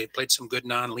 They played some good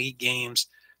non-league games.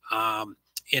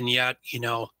 And yet,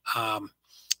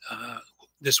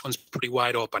 this one's pretty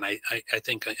wide open. I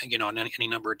think, any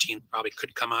number of teams probably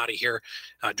could come out of here.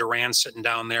 Durand sitting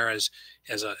down there as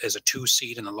a 2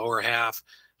 seed in the lower half.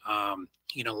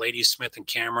 Ladysmith and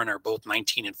Cameron are both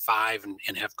 19-5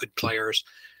 and have good players.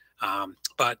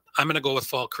 But I'm going to go with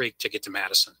Fall Creek to get to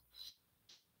Madison.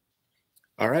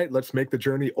 All right, let's make the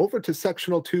journey over to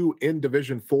Sectional 2 in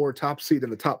Division 4. Top seed in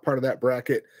the top part of that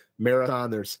bracket,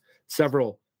 Marathon. There's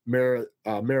several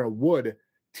Mara-Wood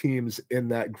teams in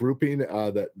that grouping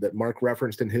that Mark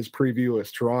referenced in his preview, a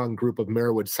strong group of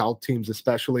Mara-Wood South teams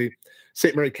especially.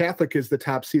 St. Mary Catholic is the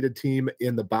top-seeded team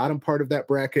in the bottom part of that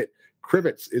bracket.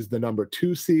 Crivets is the number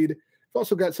 2 seed. We've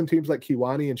also got some teams like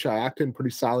Kewanee and Shiocton,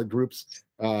 pretty solid groups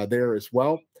there as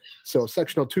well. So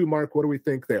Sectional 2, Mark, what do we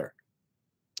think there?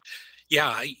 Yeah,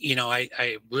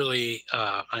 I really,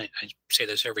 I say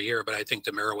this every year, but I think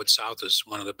the Mara-Wood South is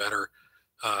one of the better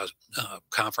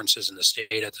conferences in the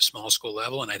state at the small school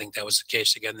level, and I think that was the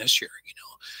case again this year.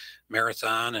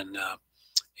 Marathon and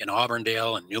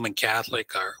Auburndale and Newman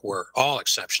Catholic were all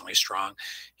exceptionally strong,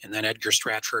 and then Edgar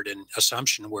Stratford and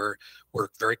Assumption were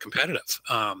very competitive.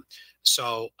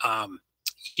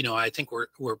 I think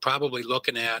we're probably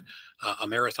looking at a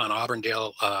Marathon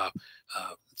Auburndale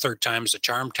third time's a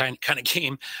charm kind of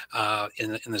game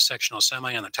in the sectional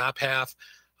semi on the top half.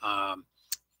 And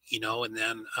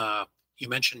then you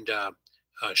mentioned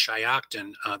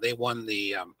Shiocton. They won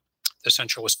the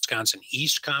Central Wisconsin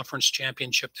East Conference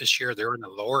Championship this year. They're in the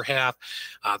lower half.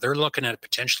 They're looking at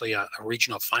potentially a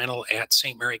regional final at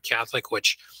St. Mary Catholic,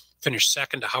 which finished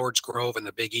second to Howard's Grove in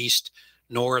the Big East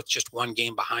North, just one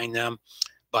game behind them.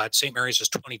 But St. Mary's is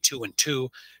 22-2.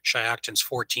 Shiocton's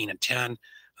 14-10.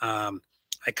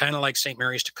 I kind of like St.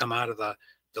 Mary's to come out of the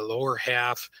lower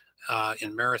half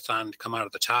in Marathon to come out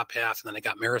of the top half, and then they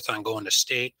got Marathon going to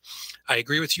state. I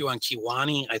agree with you on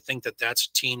Kewanee. I think that's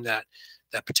a team that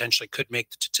potentially could make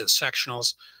it to the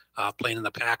sectionals, playing in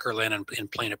the Packerland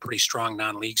and playing a pretty strong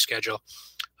non-league schedule.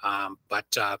 But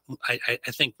I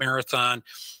think Marathon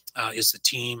is the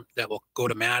team that will go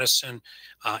to Madison.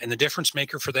 And the difference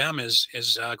maker for them is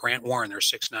Grant Warren, their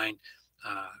 6'9"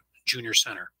 junior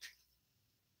center.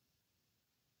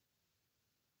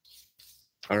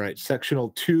 All right, sectional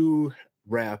 2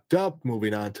 wrapped up.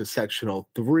 Moving on to sectional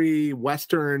 3,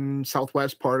 western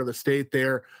southwest part of the state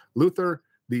there. Luther,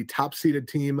 the top-seeded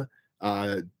team,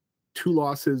 2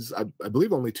 losses, I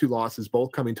believe only 2 losses,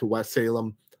 both coming to West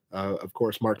Salem. Of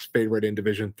course, Mark's favorite in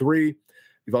Division 3.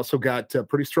 You've also got a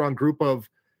pretty strong group of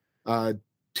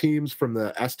teams from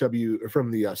the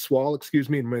SWAL,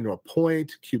 Mineral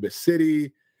Point, Cuba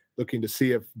City, looking to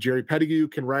see if Jerry Pettigrew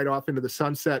can ride off into the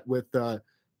sunset with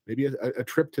maybe a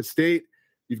trip to state.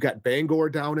 You've got Bangor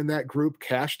down in that group,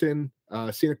 Cashton,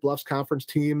 Scenic Bluffs Conference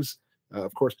teams.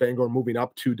 Of course, Bangor moving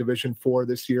up to Division 4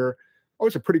 this year.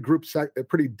 Always a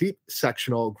pretty deep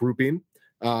sectional grouping.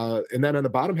 And then on the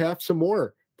bottom half, some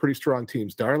more pretty strong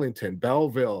teams: Darlington,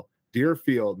 Belleville,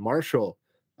 Deerfield, Marshall.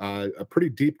 A pretty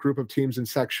deep group of teams in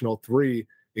sectional 3,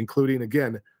 including,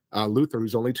 again, Luther,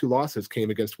 whose only 2 losses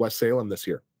came against West Salem this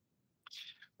year.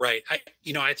 Right.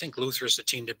 I think Luther is the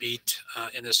team to beat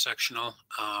in this sectional.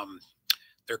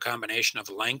 Their combination of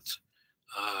length,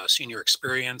 senior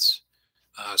experience,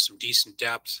 some decent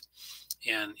depth,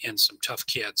 and some tough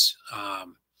kids.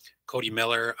 Cody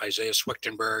Miller, Isaiah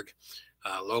Swichtenberg,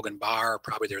 Logan Barr,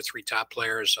 probably their 3 top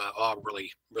players, all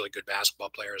really, really good basketball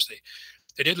players.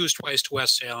 They did lose twice to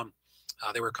West Salem.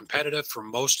 They were competitive for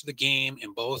most of the game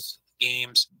in both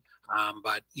games.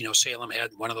 But, Salem had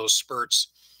one of those spurts,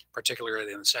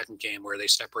 particularly in the second game, where they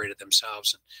separated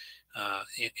themselves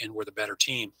and were the better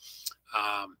team.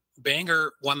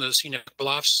 Bangor won the Scenic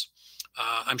Bluffs.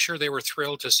 I'm sure they were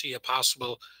thrilled to see a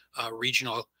possible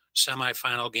regional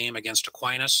semifinal game against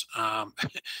Aquinas.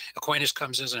 Aquinas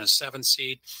comes in as a 7th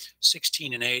seed,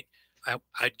 16-8.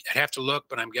 I'd have to look,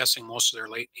 but I'm guessing most of their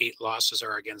late 8 losses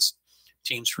are against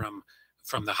teams from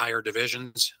the higher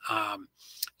divisions.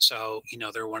 So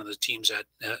they're one of the teams that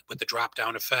with the drop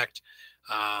down effect.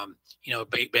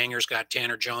 Bangor's got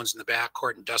Tanner Jones in the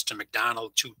backcourt and Dustin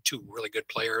McDonald, two really good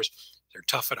players. They're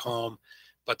tough at home,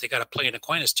 but they got to play an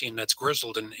Aquinas team that's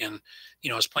grizzled and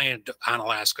is playing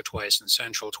Onalaska twice and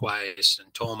Central twice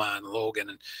and Toma and Logan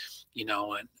and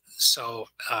so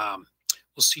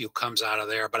we'll see who comes out of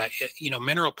there. But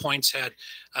Mineral Point's had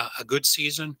a good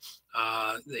season.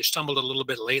 They've stumbled a little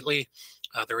bit lately.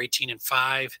 They're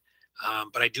 18-5,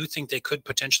 but I do think they could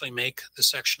potentially make the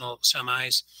sectional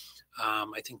semis.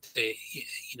 I think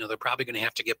they're probably going to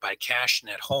have to get by Cashton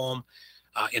at home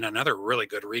in another really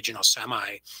good regional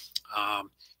semi.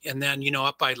 And then,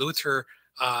 up by Luther,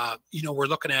 we're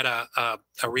looking at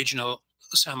a regional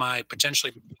semi,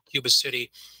 potentially Cuba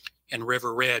City and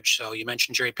River Ridge. So you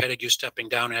mentioned Jerry Pettigrew stepping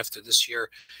down after this year,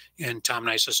 and Tom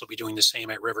Nisus will be doing the same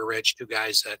at River Ridge, 2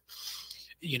 guys that,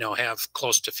 have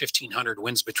close to 1,500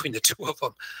 wins between the 2 of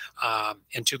them,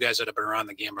 and 2 guys that have been around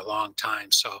the game a long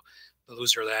time. So the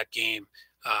loser of that game,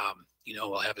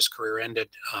 will have his career ended.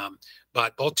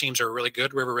 But both teams are really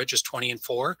good. River Ridge is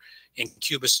 20-4, and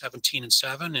Cuba's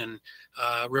 17-7, and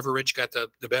River Ridge got the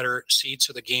better seats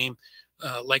of the game.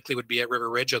 Likely would be at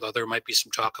River Ridge, although there might be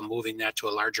some talk of moving that to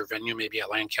a larger venue, maybe at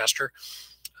Lancaster.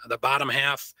 The bottom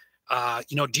half,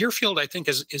 Deerfield, I think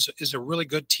is a really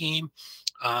good team.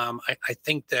 I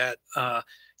think that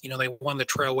they won the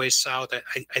Trailways South.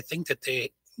 I think that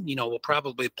they will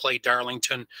probably play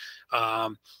Darlington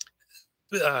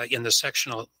in the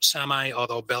sectional semi,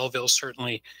 although Belleville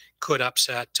certainly could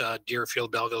upset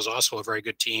Deerfield. Belleville's also a very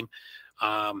good team.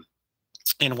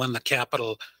 And won the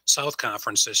Capital South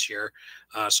Conference this year.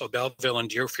 So Belleville and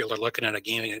Deerfield are looking at a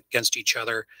game against each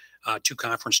other, 2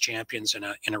 conference champions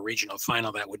in a regional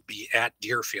final that would be at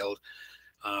Deerfield.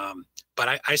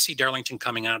 But I see Darlington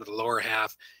coming out of the lower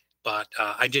half, but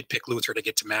I did pick Luther to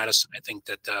get to Madison. I think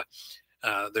that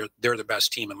they're the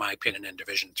best team in my opinion in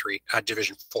Division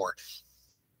 4.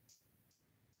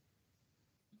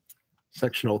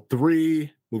 Sectional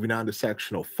 3, moving on to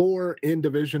Sectional 4 in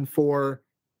Division 4.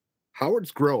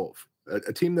 Howard's Grove,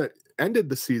 a team that ended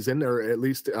the season, or at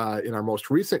least in our most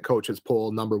recent coaches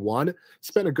poll, number 1.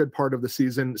 Spent a good part of the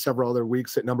season, several other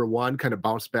weeks at number 1, kind of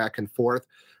bounced back and forth.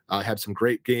 Had some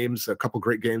great games, a couple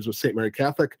great games with St. Mary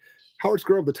Catholic. Howard's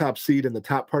Grove, the top seed in the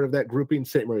top part of that grouping.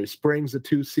 St. Mary Springs, a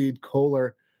 2 seed.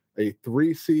 Kohler, a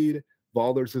 3 seed.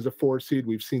 Valders is a 4 seed.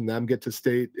 We've seen them get to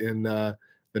state in the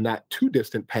not too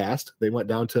distant past. They went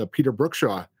down to Peter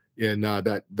Brookshaw in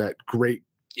that great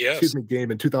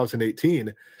game in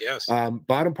 2018. Yes.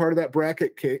 Bottom part of that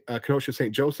bracket, Kenosha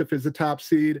St. Joseph is the top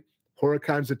seed.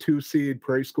 Huracan's a 2 seed.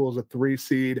 Prairie School is a 3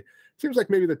 seed. Seems like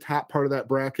maybe the top part of that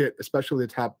bracket, especially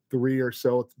the top 3 or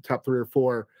so, top 3 or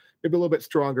 4, maybe a little bit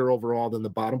stronger overall than the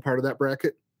bottom part of that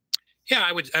bracket. Yeah,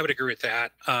 I would agree with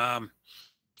that.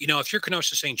 If you're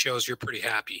Kenosha St. Joe's, you're pretty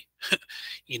happy.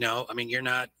 You're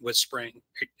not with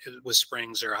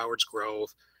Springs or Howard's Grove.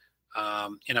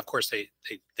 And of course they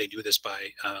do this by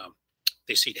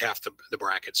they seed half the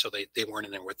bracket, so they weren't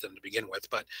in there with them to begin with.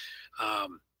 But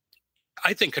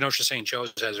I think Kenosha St.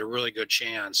 Joe's has a really good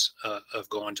chance of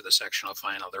going to the sectional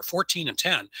final. They're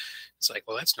 14-10. It's like,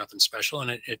 well, that's nothing special,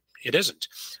 and it isn't.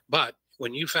 But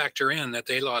when you factor in that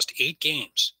they lost 8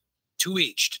 games, 2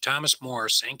 each to Thomas More,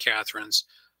 St. Catherine's,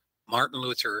 Martin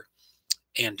Luther,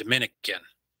 and Dominican,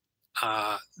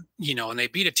 and they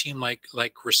beat a team like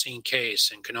Racine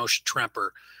Case and Kenosha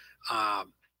Tremper.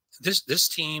 This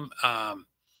team,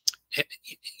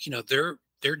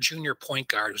 their junior point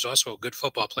guard, who's also a good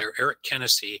football player, Eric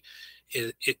Kennedy,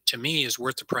 to me is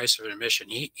worth the price of admission.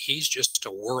 He's just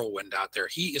a whirlwind out there.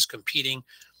 He is competing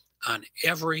on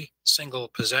every single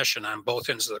possession on both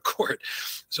ends of the court.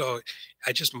 So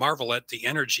I just marvel at the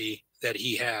energy that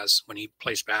he has when he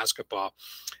plays basketball.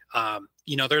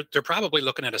 They're probably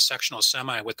looking at a sectional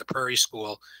semi with the Prairie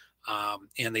School,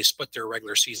 and they split their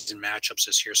regular season matchups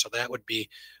this year. So that would be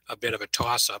a bit of a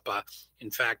toss-up.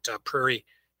 In fact, Prairie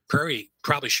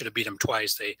probably should have beat them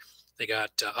twice. They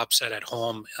got upset at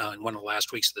home in one of the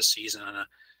last weeks of the season on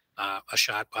a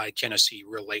shot by Tennessee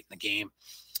real late in the game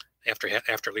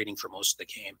after leading for most of the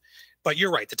game. But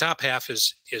you're right. The top half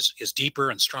is deeper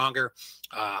and stronger.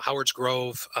 Howard's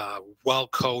Grove,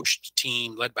 well-coached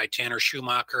team led by Tanner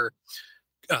Schumacher,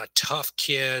 tough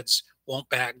kids, won't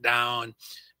back down,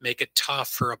 make it tough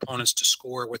for opponents to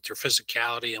score with their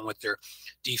physicality and with their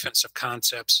defensive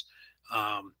concepts.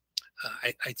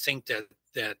 I think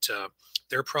that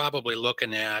they're probably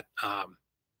looking at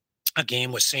a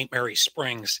game with St. Mary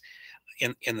Springs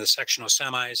in the sectional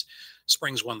semis.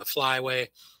 Springs won the flyway.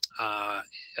 A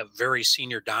very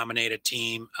senior dominated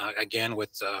team, again,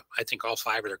 with I think all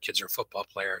 5 of their kids are football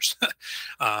players.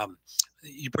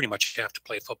 You pretty much have to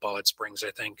play football at Springs,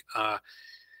 I think.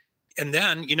 And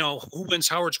then, who wins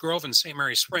Howard's Grove and St.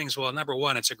 Mary Springs? Well, number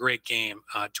 1, it's a great game.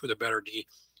 2 of the better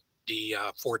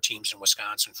D4 teams in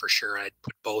Wisconsin for sure. I'd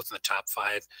put both in the top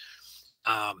 5.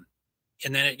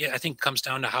 And then I think it comes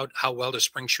down to how well does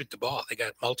Springs shoot the ball. They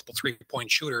got multiple 3-point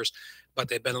shooters, but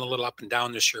they've been a little up and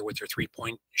down this year with their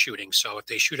 3-point shooting. So if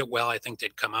they shoot it well, I think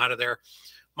they'd come out of there.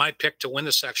 My pick to win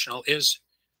the sectional is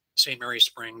St. Mary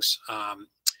Springs.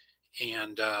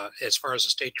 And as far as the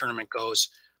state tournament goes,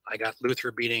 I got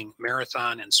Luther beating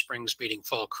Marathon and Springs beating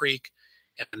Fall Creek,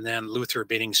 and then Luther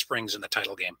beating Springs in the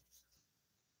title game.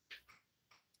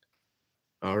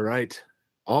 All right.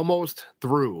 Almost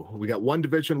through. We got one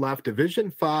division left.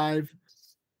 Division 5,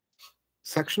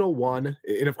 Sectional 1.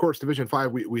 And of course, Division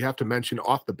 5, we have to mention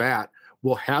off the bat,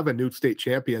 we'll have a new state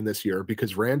champion this year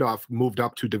because Randolph moved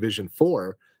up to Division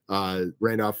 4.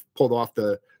 Randolph pulled off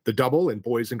the double in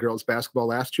boys and girls basketball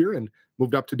last year and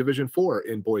moved up to Division 4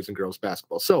 in boys and girls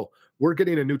basketball. So we're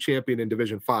getting a new champion in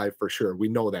Division 5 for sure. We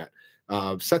know that.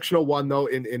 Sectional 1, though,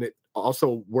 and it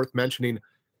also worth mentioning,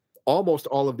 almost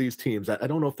all of these teams. I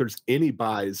don't know if there's any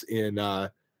buys in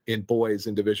boys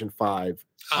in Division 5.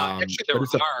 Actually, there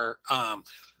are.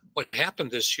 What happened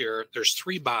this year? There's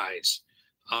 3 buys.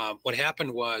 What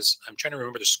happened was, I'm trying to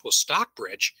remember the school,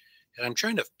 Stockbridge, and I'm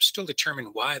trying to still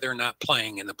determine why they're not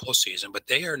playing in the postseason, but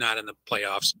they are not in the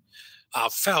playoffs.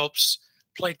 Phelps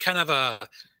played kind of a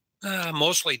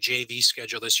mostly JV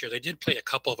schedule this year. They did play a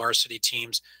couple of varsity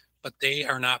teams, but they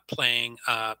are not playing.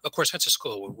 Of course, that's a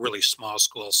school, a really small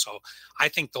school. So I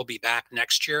think they'll be back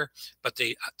next year, but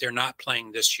they're not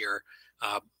playing this year.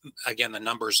 Again, the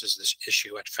numbers is this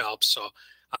issue at Phelps. So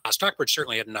Stockbridge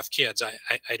certainly had enough kids.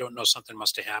 I don't know, something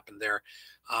must have happened there.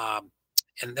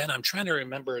 And then I'm trying to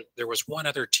remember, there was one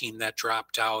other team that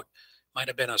dropped out. Might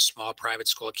have been a small private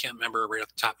school. I can't remember right off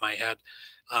the top of my head.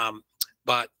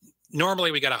 but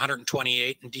normally we got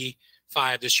 128 in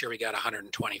D5. This year we got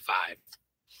 125.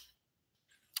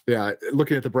 Yeah,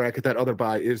 looking at the bracket, that other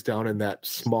bye is down in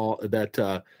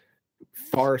that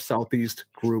far southeast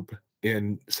group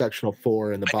in sectional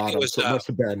 4 in the bottom. It was, so it must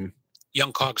have been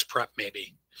Young Cogs Prep,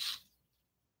 maybe.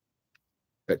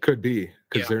 That could be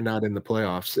because they're not in the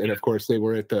playoffs. And of course, they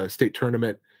were at the state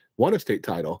tournament, won a state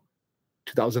title,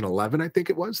 2011, I think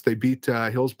it was. They beat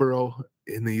Hillsboro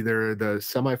in either the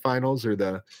semifinals or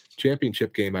the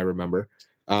championship game, I remember.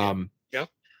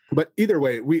 But either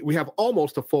way, we have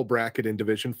almost a full bracket in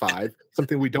Division 5,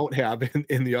 something we don't have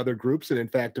in the other groups. And in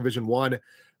fact, Division 1,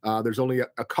 there's only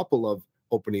a couple of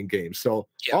opening games. So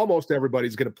almost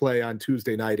everybody's going to play on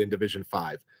Tuesday night in Division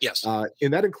 5. Yes.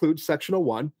 And that includes Sectional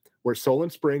 1, where Solon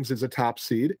Springs is a top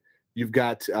seed. You've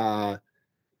got a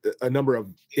number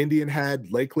of Indian Head,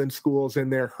 Lakeland schools in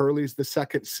there. Hurley's the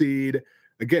second seed.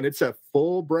 Again, it's a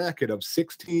full bracket of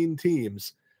 16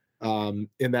 teams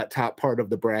in that top part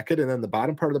of the bracket. And then the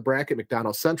bottom part of the bracket,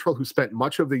 McDonald Central, who spent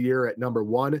much of the year at number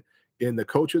 1 in the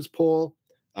coaches poll.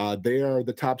 They are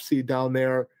the top seed down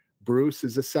there. Bruce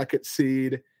is the second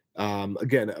seed.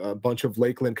 Again, a bunch of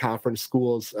Lakeland Conference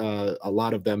schools. A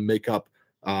lot of them make up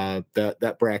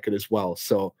that bracket as well.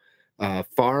 So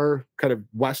far kind of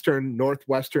western,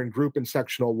 northwestern group in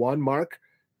sectional 1. Mark,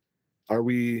 are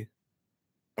we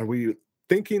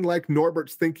thinking like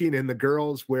Norbert's thinking in the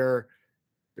girls, where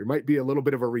there might be a little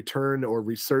bit of a return or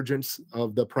resurgence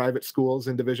of the private schools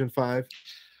in Division 5?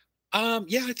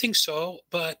 Yeah, I think so,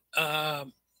 but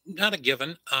not a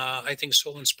given. I think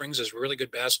Solon Springs is a really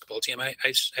good basketball team.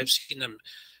 I've seen them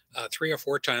 3 or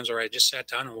 4 times where I just sat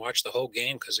down and watched the whole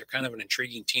game because they're kind of an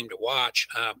intriguing team to watch.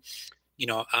 On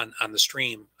the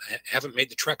stream. I haven't made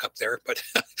the trek up there, but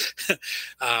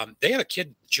they have a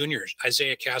kid, junior,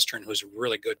 Isaiah Castron, who's a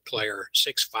really good player,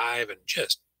 6'5", and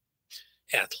just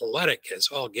athletic as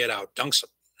all get out, dunks,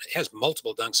 has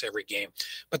multiple dunks every game.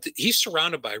 But he's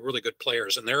surrounded by really good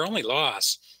players, and their only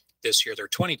loss this year, they're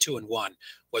 22-1,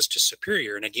 was to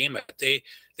Superior in a game that they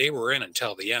were in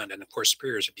until the end. And of course,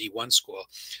 Superior is a D1 school.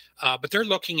 But they're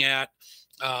looking at,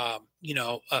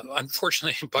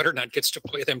 unfortunately, Butternut gets to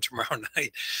play them tomorrow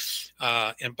night.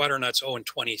 And Butternut's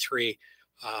 0-23,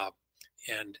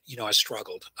 and, has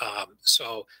struggled.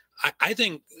 So I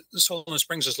think Solon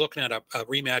Springs is looking at a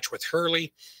rematch with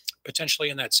Hurley, potentially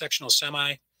in that sectional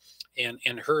semi.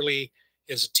 And Hurley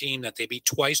is a team that they beat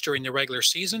twice during the regular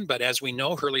season. But as we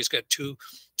know, Hurley's got two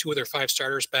of their 5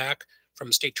 starters back from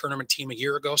the state tournament team a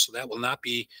year ago. So that will not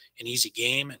be an easy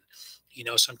game. And,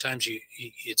 sometimes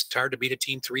it's hard to beat a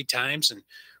team 3 times, and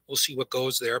we'll see what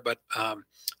goes there. But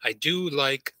I do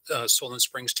like Solon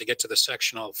Springs to get to the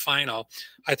sectional final.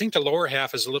 I think the lower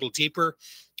half is a little deeper.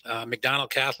 McDonald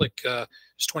Catholic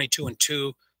is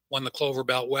 22-2, won the Clover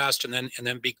Belt West, and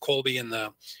then beat Colby in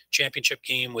the championship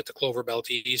game with the Clover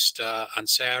Belt East on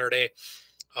Saturday.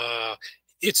 I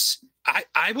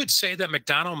would say that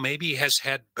McDonald maybe has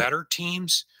had better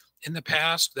teams in the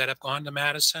past that have gone to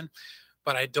Madison,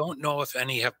 but I don't know if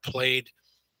any have played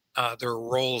their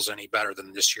roles any better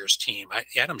than this year's team.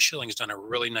 Adam Schilling's done a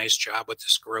really nice job with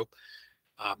this group.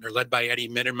 They're led by Eddie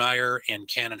Mittermeier and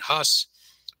Cannon Huss,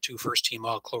 2 first-team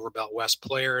All-Clover Belt West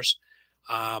players.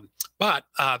 But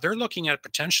they're looking at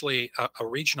potentially a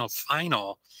regional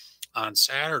final on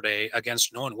Saturday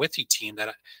against an Owen Withy team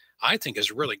that I think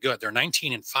is really good. They're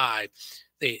 19-5.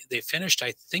 They finished,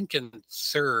 I think, in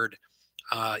 3rd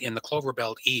in the Clover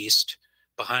Belt East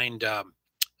behind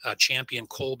champion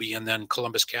Colby, and then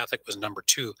Columbus Catholic was number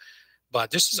 2. But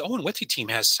this is Owen Withy team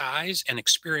has size and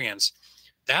experience.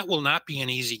 That will not be an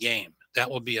easy game.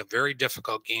 That will be a very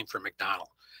difficult game for McDonald.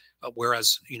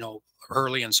 Whereas,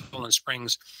 Hurley and Solon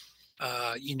Springs,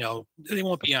 they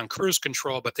won't be on cruise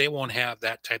control, but they won't have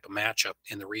that type of matchup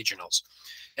in the regionals.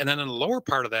 And then in the lower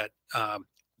part of that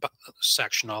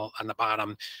sectional on the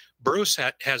bottom, Bruce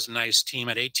has a nice team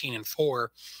at 18-4,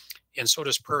 and so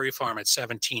does Prairie Farm at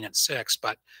 17-6.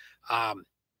 But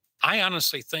I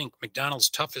honestly think McDonald's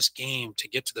toughest game to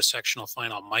get to the sectional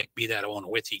final might be that Owen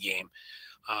Withy game.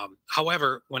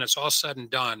 However, when it's all said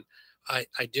and done, I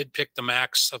did pick the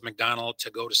Max of McDonald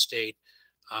to go to state.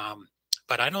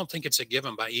 But I don't think it's a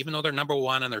given. But even though they're number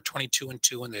 1 and they're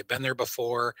 22-2 and they've been there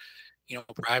before,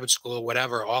 private school,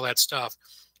 whatever, all that stuff,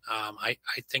 I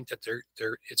think that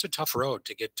it's a tough road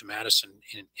to get to Madison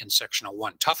in sectional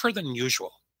 1, tougher than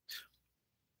usual.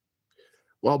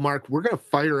 Well, Mark, we're going to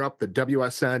fire up the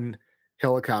WSN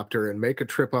helicopter and make a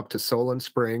trip up to Solon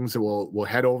Springs. We'll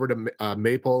head over to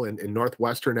Maple in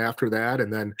Northwestern after that,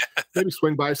 and then maybe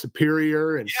swing by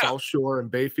Superior and South Shore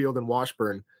and Bayfield and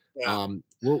Washburn. Yeah.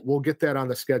 We'll get that on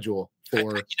the schedule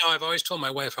for I've always told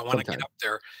my wife I want to get sometime. up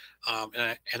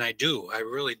there, and I do. I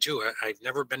really do. I've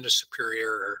never been to Superior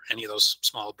or any of those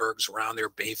small burgs around there,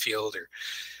 Bayfield, or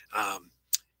um,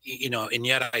 and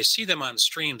yet I see them on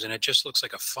streams, and it just looks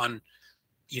like a fun,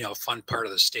 fun part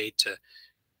of the state to.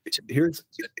 Here's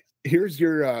here's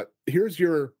your here's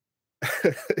your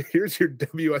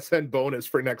WSN bonus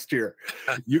for next year.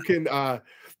 You can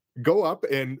go up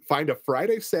and find a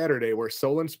Friday, Saturday where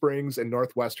Solon Springs and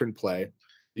Northwestern play.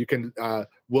 You can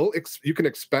you can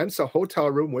expense a hotel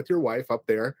room with your wife up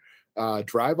there.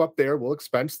 Drive up there. We'll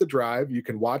expense the drive. You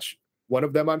can watch one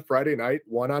of them on Friday night,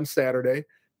 one on Saturday,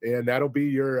 and that'll be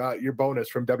your bonus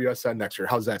from WSN next year.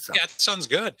 How's that sound? Yeah, it sounds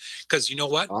good because you know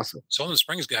what? Awesome. Solon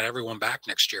Springs got everyone back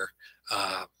next year,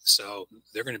 so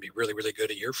they're going to be really, really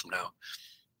good a year from now.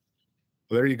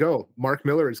 Well, there you go. Mark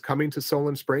Miller is coming to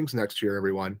Solon Springs next year,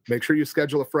 everyone. Make sure you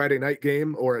schedule a Friday night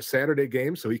game or a Saturday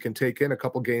game so he can take in a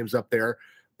couple games up there.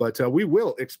 But we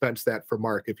will expense that for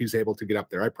Mark if he's able to get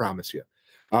up there. I promise you.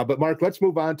 But Mark, let's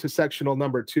move on to sectional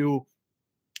number 2.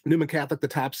 Newman Catholic, the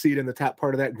top seed in the top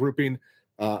part of that grouping.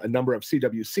 A number of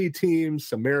CWC teams,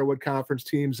 some Marywood Conference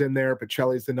teams in there.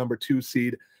 Pacelli's the number 2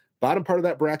 seed. Bottom part of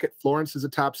that bracket, Florence is a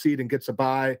top seed and gets a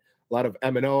bye. A lot of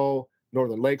M&O,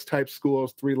 Northern Lakes type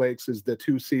schools. Three Lakes is the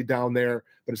 2 seed down there.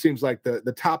 But it seems like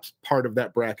the top part of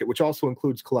that bracket, which also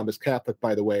includes Columbus Catholic,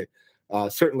 by the way,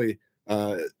 certainly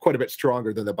quite a bit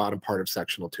stronger than the bottom part of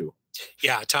sectional 2.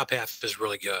 Yeah, top half is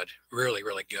really good, really,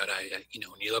 really good.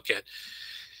 When you look at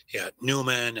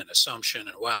Newman and Assumption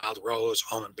and Wild Rose,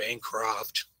 Holman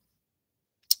Bancroft,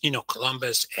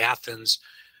 Columbus, Athens,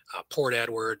 Port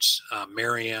Edwards,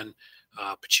 Marion,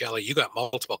 Pacelli, you got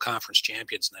multiple conference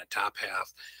champions in that top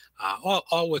half,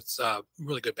 all with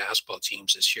really good basketball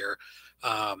teams this year.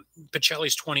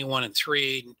 Pacelli's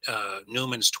 21-3,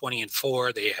 Newman's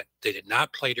 20-4. They did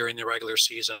not play during the regular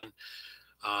season.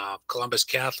 Columbus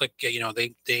Catholic,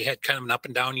 they had kind of an up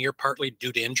and down year, partly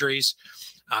due to injuries.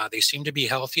 They seem to be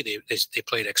healthy. They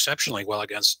played exceptionally well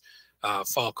against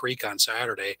Fall Creek on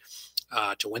Saturday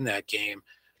to win that game.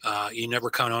 You never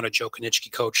count on a Joe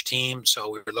Konitsky coach team, so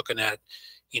we were looking at,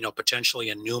 potentially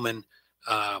a Newman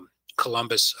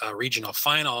Columbus regional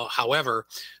final. However,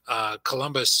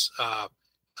 Columbus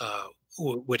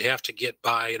would have to get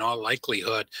by, in all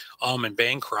likelihood, Alman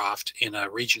Bancroft in a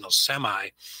regional semi,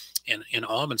 and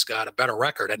Alman's got a better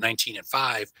record at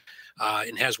 19-5.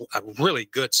 And has a really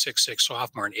good 6'6"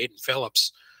 sophomore in Aiden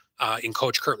Phillips. And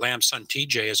Coach Kurt Lamb's son,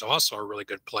 TJ, is also a really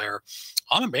good player.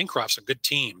 Alman Bancroft's a good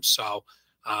team. So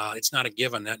it's not a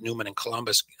given that Newman and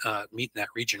Columbus meet in that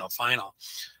regional final.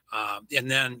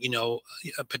 And then,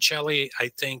 Pacelli, I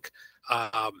think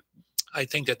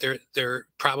that they're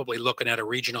probably looking at a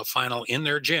regional final in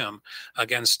their gym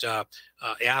against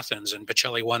Athens. And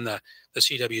Pacelli won the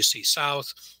CWC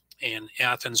South, and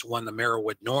Athens won the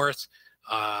Marywood North.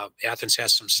 Athens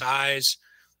has some size.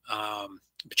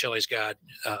 Pacelli's got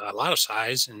a lot of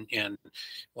size and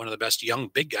one of the best young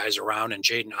big guys around, and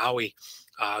Jaden Owie.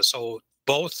 So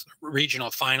both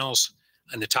regional finals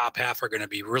in the top half are going to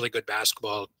be really good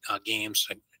basketball games.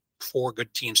 4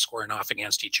 good teams scoring off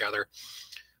against each other.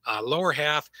 Lower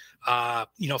half,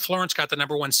 Florence got the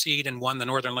number 1 seed and won the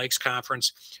Northern Lakes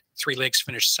Conference. Three Lakes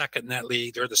finished second in that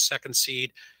league. They're the 2nd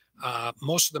seed.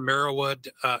 Most of the Marywood,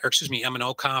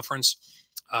 M&O Conference,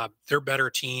 they're better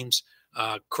teams.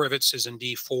 Crivets is in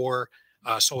D4.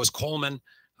 So is Coleman.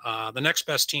 The next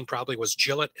best team probably was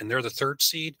Gillett, and they're the 3rd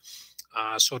seed.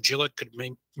 So Gillett could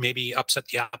maybe upset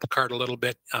the apple cart a little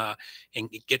bit and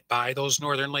get by those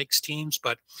Northern Lakes teams.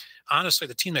 But honestly,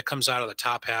 the team that comes out of the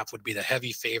top half would be the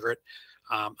heavy favorite.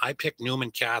 I picked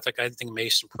Newman Catholic. I think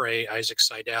Mason Prey, Isaac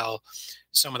Seidel,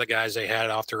 some of the guys they had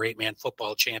off their 8-man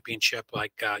football championship,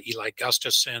 like Eli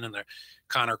Gustafson and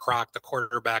Connor Kroc, the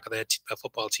quarterback of that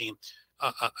football team.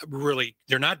 Really,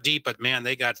 they're not deep, but man,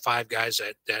 they got 5 guys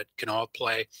that can all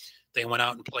play. They went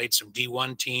out and played some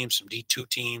D1 teams, some D2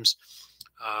 teams.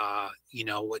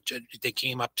 They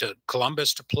came up to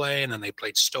Columbus to play, and then they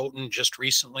played Stoughton just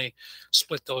recently,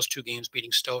 split those 2 games,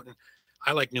 beating Stoughton.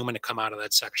 I like Newman to come out of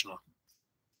that sectional.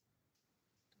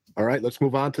 All right, let's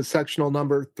move on to sectional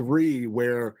number 3,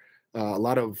 where a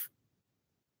lot of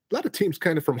teams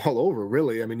kind of from all over,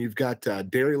 really. I mean, you've got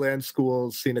Dairyland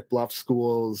schools, Scenic Bluff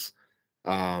schools.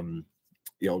 Bottom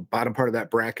part of that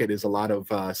bracket is a lot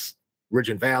of Ridge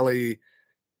and Valley,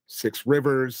 6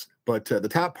 Rivers. But the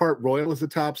top part, Royal is the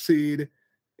top seed,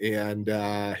 and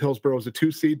Hillsborough is a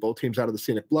 2 seed. Both teams out of the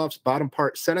Scenic Bluffs. Bottom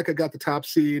part, Seneca got the top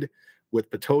seed, with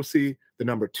Potosi the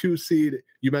number 2 seed.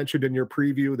 You mentioned in your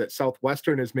preview that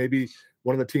Southwestern is maybe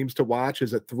one of the teams to watch,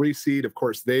 as a 3 seed. Of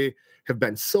course, they have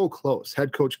been so close.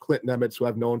 Head coach Clint Nemitz, who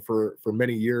I've known for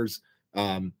many years,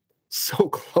 so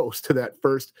close to that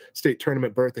first state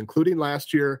tournament berth, including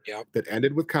last year, Yep. that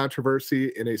ended with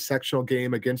controversy in a sectional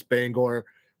game against Bangor,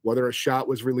 whether a shot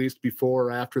was released before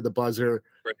or after the buzzer.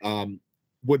 Right.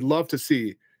 Would love to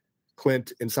see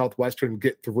Clint and Southwestern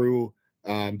get through,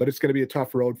 but it's going to be a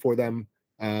tough road for them.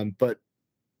 But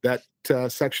that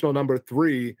sectional number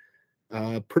 3,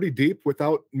 pretty deep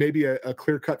without maybe a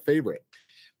clear-cut favorite.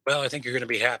 Well, I think you're going to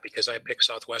be happy because I picked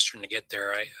Southwestern to get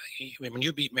there. I mean, when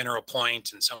you beat Mineral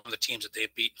Point and some of the teams that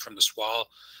they've beaten from the SWAL,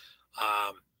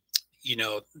 um,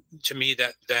 to me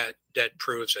that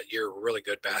proves that you're a really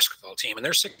good basketball team, and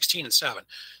they're 16-7,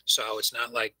 so it's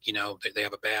not like they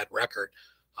have a bad record.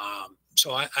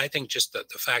 So I think just the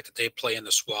fact that they play in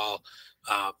the SWAL,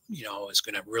 is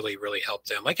going to really, really help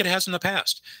them, like it has in the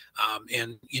past.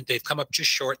 And they've come up just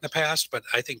short in the past, but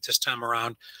I think this time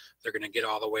around they're going to get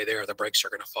all the way there. The brakes are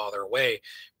going to fall their way,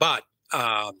 but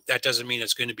that doesn't mean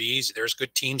it's going to be easy. There's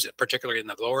good teams, particularly in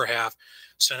the lower half.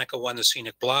 Seneca won the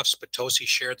Scenic Bluffs, but Potosi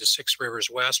shared the Six Rivers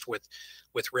West with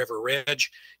River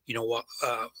Ridge.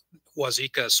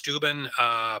 Wazeeka Steuben,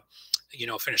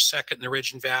 finished second in the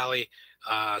Ridge and Valley.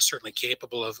 Certainly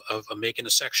capable of making a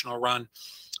sectional run.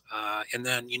 And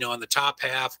then, on the top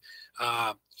half,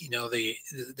 the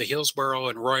Hillsboro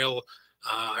and Royal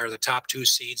are the top 2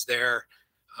 seeds there.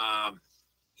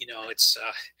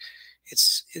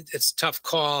 It's a tough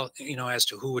call, as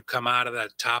to who would come out of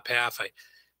that top half.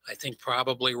 I think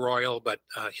probably Royal, but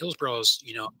Hillsboro's,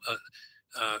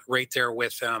 right there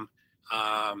with them.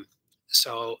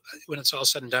 So when it's all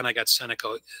said and done, I got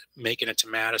Seneca making it to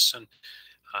Madison.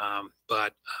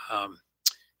 But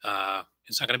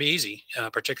it's not going to be easy,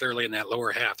 particularly in that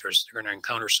lower half. They're going to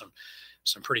encounter some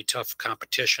pretty tough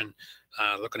competition.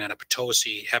 Looking at a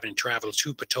Potosi, having traveled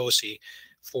to Potosi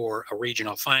for a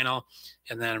regional final,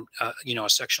 and then a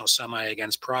sectional semi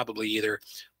against probably either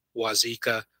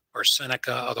Wazeeka or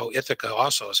Seneca. Although Ithaca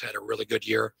also has had a really good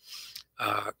year,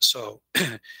 so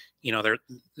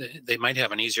they might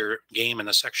have an easier game in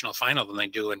the sectional final than they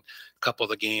do in a couple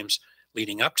of the games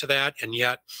leading up to that. And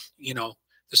yet,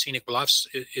 the Scenic Bluffs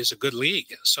is a good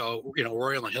league. So,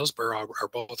 Royal and Hillsboro are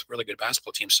both really good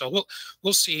basketball teams. So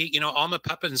we'll see. Alma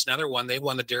Pepin's another one. They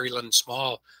won the Dairyland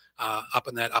Small up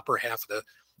in that upper half of the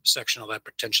sectional that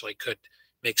potentially could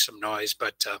make some noise.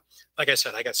 But like I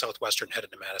said, I got Southwestern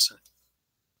headed to Madison.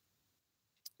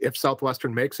 If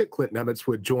Southwestern makes it, Clint Nemitz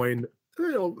would join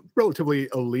relatively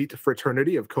elite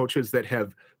fraternity of coaches that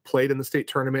have played in the state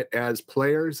tournament as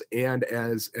players and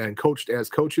coached as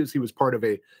coaches. He was part of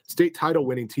a state title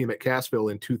winning team at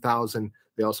Cassville in 2000.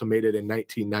 They also made it in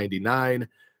 1999.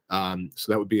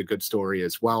 So that would be a good story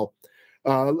as well.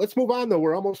 Let's move on, though.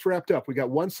 We're almost wrapped up. We got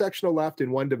one sectional left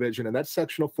in one division, and that's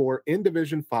sectional 4 in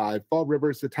Division 5. Fall River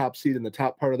is the top seed in the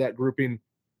top part of that grouping.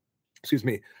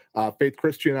 Faith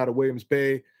Christian out of Williams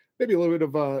Bay. Maybe a little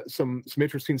bit of some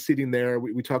interesting seeding there.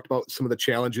 We talked about some of the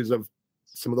challenges of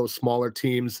some of those smaller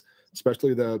teams,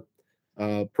 especially the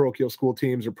parochial school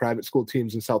teams or private school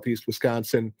teams in Southeast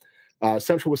Wisconsin.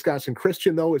 Central Wisconsin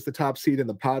Christian, though, is the top seed in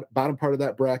the bottom part of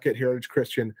that bracket. Heritage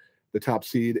Christian, the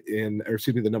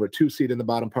the number 2 seed in the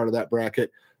bottom part of that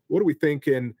bracket. What do we think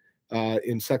in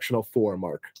sectional 4,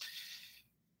 Mark?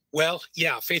 Well,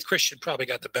 yeah, Faith Christian probably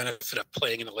got the benefit of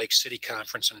playing in the Lake City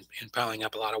Conference and piling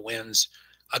up a lot of wins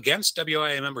against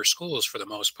WIA member schools for the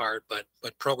most part, but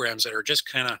programs that are just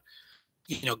kind of,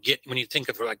 when you think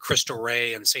of like Cristo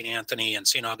Rey and St. Anthony and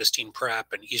St. Augustine Prep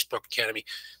and Eastbrook Academy,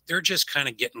 they're just kind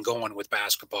of getting going with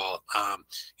basketball.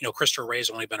 Cristo Rey's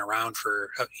only been around for,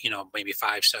 maybe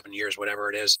 5-7 years,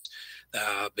 whatever it is.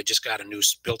 They just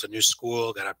built a new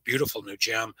school, got a beautiful new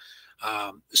gym.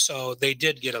 So they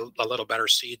did get a little better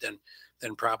seed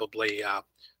than probably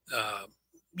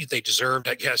they deserved,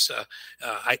 I guess.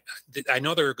 I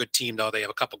know they're a good team, though. They have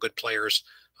a couple good players.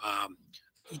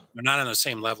 They're not on the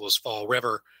same level as Fall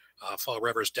River. Fall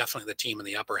River is definitely the team in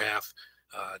the upper half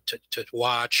to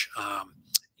watch.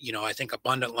 I think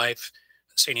Abundant Life,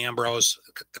 St. Ambrose,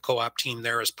 the co-op team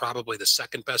there is probably the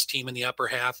second best team in the upper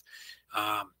half.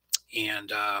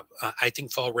 And I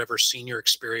think Fall River's senior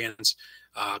experience,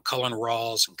 Cullen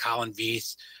Rawls and Colin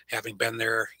Veith, having been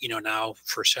there, now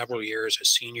for several years as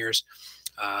seniors,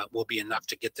 will be enough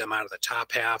to get them out of the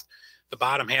top half. The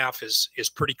bottom half is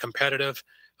pretty competitive.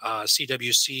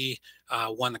 CWC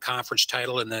won the conference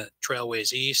title in the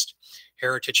Trailways East.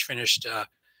 Heritage finished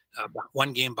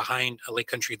one game behind Lake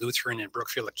Country Lutheran and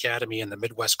Brookfield Academy in the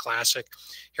Midwest Classic.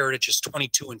 Heritage is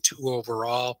 22-2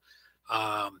 overall,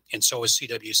 and so is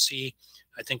CWC.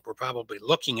 I think we're probably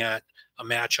looking at a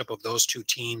matchup of those two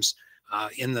teams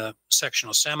in the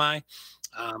sectional semi.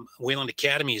 Wayland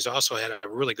Academy has also had a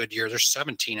really good year. They're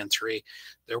 17-3.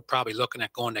 They're probably looking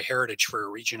at going to Heritage for a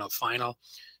regional final.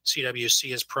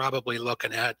 CWC is probably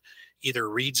looking at either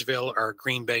Reedsville or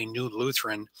Green Bay New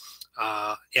Lutheran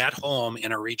at home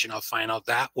in a regional final.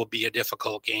 That will be a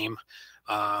difficult game.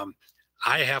 I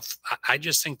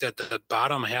just think that the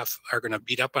bottom half are going to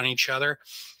beat up on each other.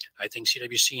 I think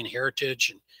CWC and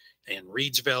Heritage and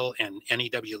Reedsville and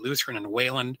NEW Lutheran and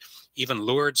Wayland, even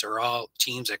Lourdes, are all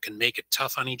teams that can make it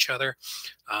tough on each other.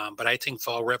 But I think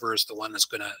Fall River is the one that's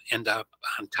going to end up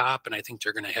on top, and I think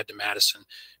they're going to head to Madison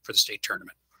for the state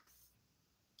tournament.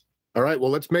 All right,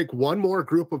 well, let's make one more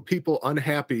group of people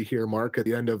unhappy here, Mark, at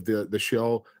the end of the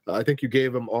show. I think you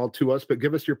gave them all to us, but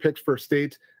give us your picks for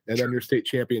state and then your state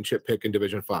championship pick in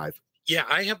Division 5. Yeah,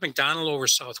 I have McDonald over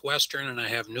Southwestern, and I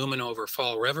have Newman over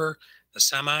Fall River, the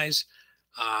semis.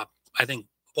 I think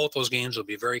both those games will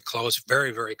be very close,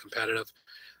 very, very competitive.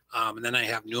 And then I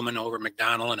have Newman over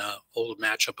McDonald in an old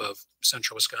matchup of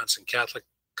Central Wisconsin Catholic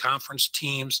Conference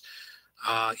teams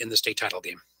in the state title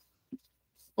game.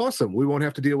 Awesome. We won't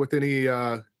have to deal with any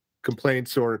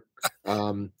complaints or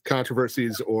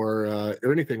controversies or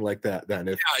anything like that then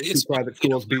if two private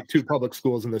schools beat two public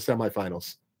schools in the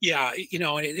semifinals. Yeah,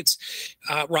 it's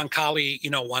Roncalli,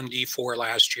 won D4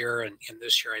 last year, and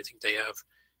this year I think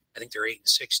they're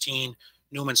 8-16.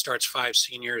 Newman starts 5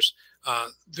 seniors.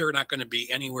 They're not going to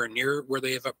be anywhere near where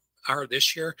they are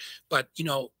this year, but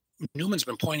Newman's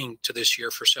been pointing to this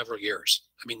year for several years.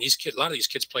 I mean, a lot of these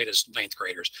kids played as 9th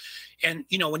graders. And,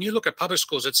 when you look at public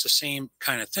schools, it's the same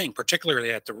kind of thing,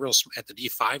 particularly at the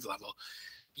D5 level.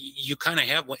 You kind of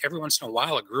have every once in a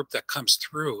while a group that comes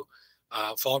through.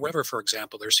 Fall River, for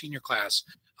example, their senior class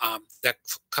that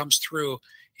comes through,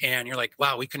 and you're like,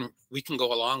 wow, we can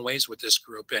go a long ways with this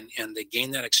group, and they gain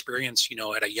that experience,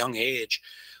 at a young age.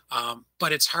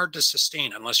 But it's hard to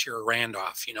sustain unless you're a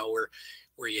Randolph,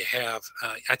 where you have,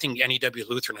 I think NEW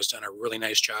Lutheran has done a really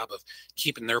nice job of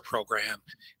keeping their program,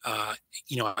 at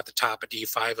the top of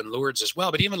D5, and Lourdes as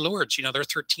well. But even Lourdes, they're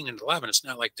 13-11. It's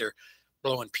not like they're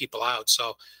blowing people out.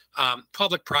 So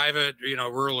public, private,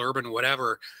 rural, urban,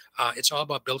 whatever, it's all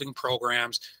about building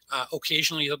programs.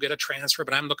 Occasionally you'll get a transfer,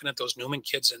 but I'm looking at those Newman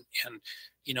kids and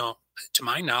to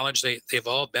my knowledge, they've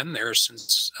all been there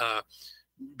since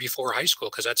before high school,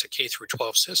 because that's a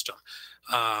K-12 system.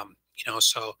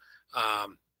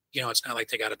 It's not like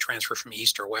they got a transfer from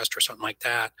East or West or something like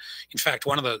that. In fact,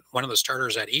 one of the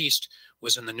starters at East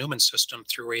was in the Newman system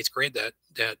through 8th grade that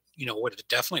would have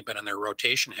definitely been in their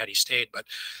rotation had he stayed. But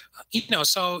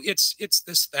so it's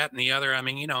this, that, and the other. I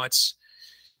mean,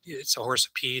 it's a horse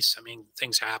apiece. I mean,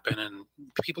 things happen, and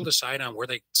people decide on where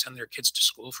they send their kids to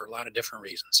school for a lot of different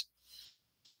reasons.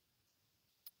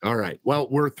 All right. Well,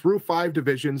 we're through 5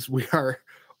 divisions. We are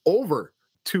over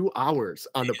 2 hours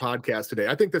on the podcast today.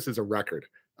 I think this is a record.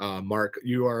 Mark,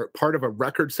 you are part of a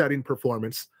record-setting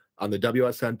performance on the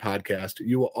WSN podcast.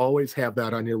 You will always have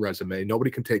that on your resume.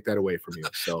 Nobody can take that away from you.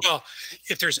 So, well,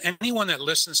 if there's anyone that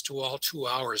listens to all 2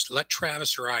 hours, let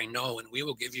Travis or I know, and we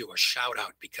will give you a shout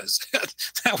out, because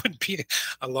that would be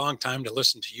a long time to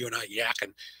listen to you and I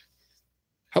yakking.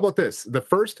 How about this? The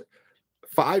first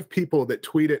 5 people that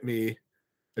tweet at me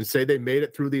and say they made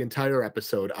it through the entire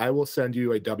episode, I will send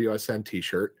you a WSN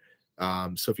t-shirt.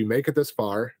 So if you make it this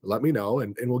far, let me know,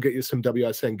 and we'll get you some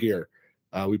WSN gear.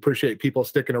 We appreciate people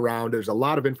sticking around. There's a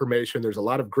lot of information. There's a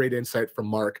lot of great insight from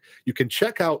Mark. You can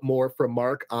check out more from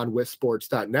Mark on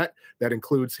wisports.net. That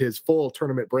includes his full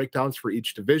tournament breakdowns for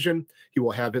each division. He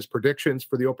will have his predictions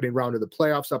for the opening round of the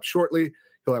playoffs up shortly.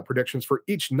 He'll have predictions for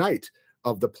each night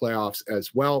of the playoffs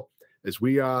as well, as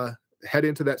we head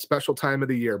into that special time of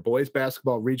the year. Boys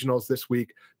basketball regionals this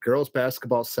week, girls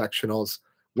basketball sectionals.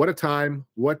 What a time.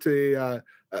 What a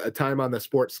time on the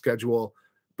sports schedule.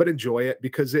 But enjoy it,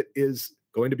 because it is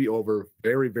going to be over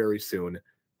very, very soon.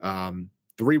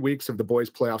 3 weeks of the boys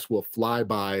playoffs will fly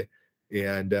by.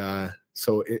 And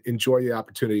so enjoy the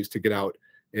opportunities to get out.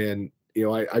 And,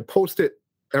 I post it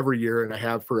every year, and I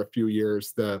have for a few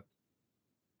years, the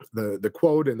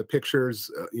quote and the pictures,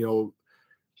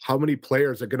 how many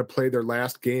players are going to play their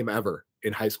last game ever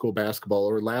in high school basketball,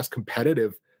 or last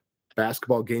competitive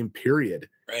basketball game, period.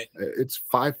 Right. It's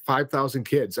 5,000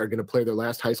 kids are going to play their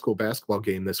last high school basketball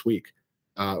game this week,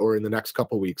 or in the next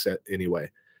couple weeks anyway.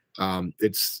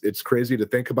 It's crazy to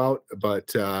think about,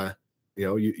 but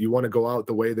you want to go out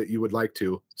the way that you would like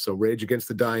to. So Rage Against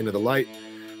the Dying of the Light.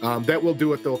 That will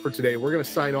do it though for today. We're going to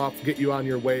sign off, get you on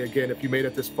your way. Again, if you made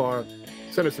it this far,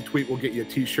 send us a tweet. We'll get you a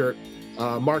t-shirt.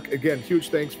 Mark, again, huge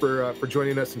thanks for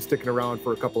joining us and sticking around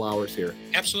for a couple hours here.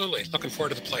 Absolutely. Looking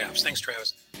forward to the playoffs. Thanks,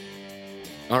 Travis.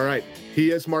 All right.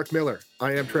 He is Mark Miller.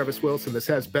 I am Travis Wilson. This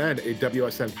has been a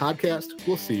WSN podcast.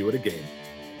 We'll see you at a game.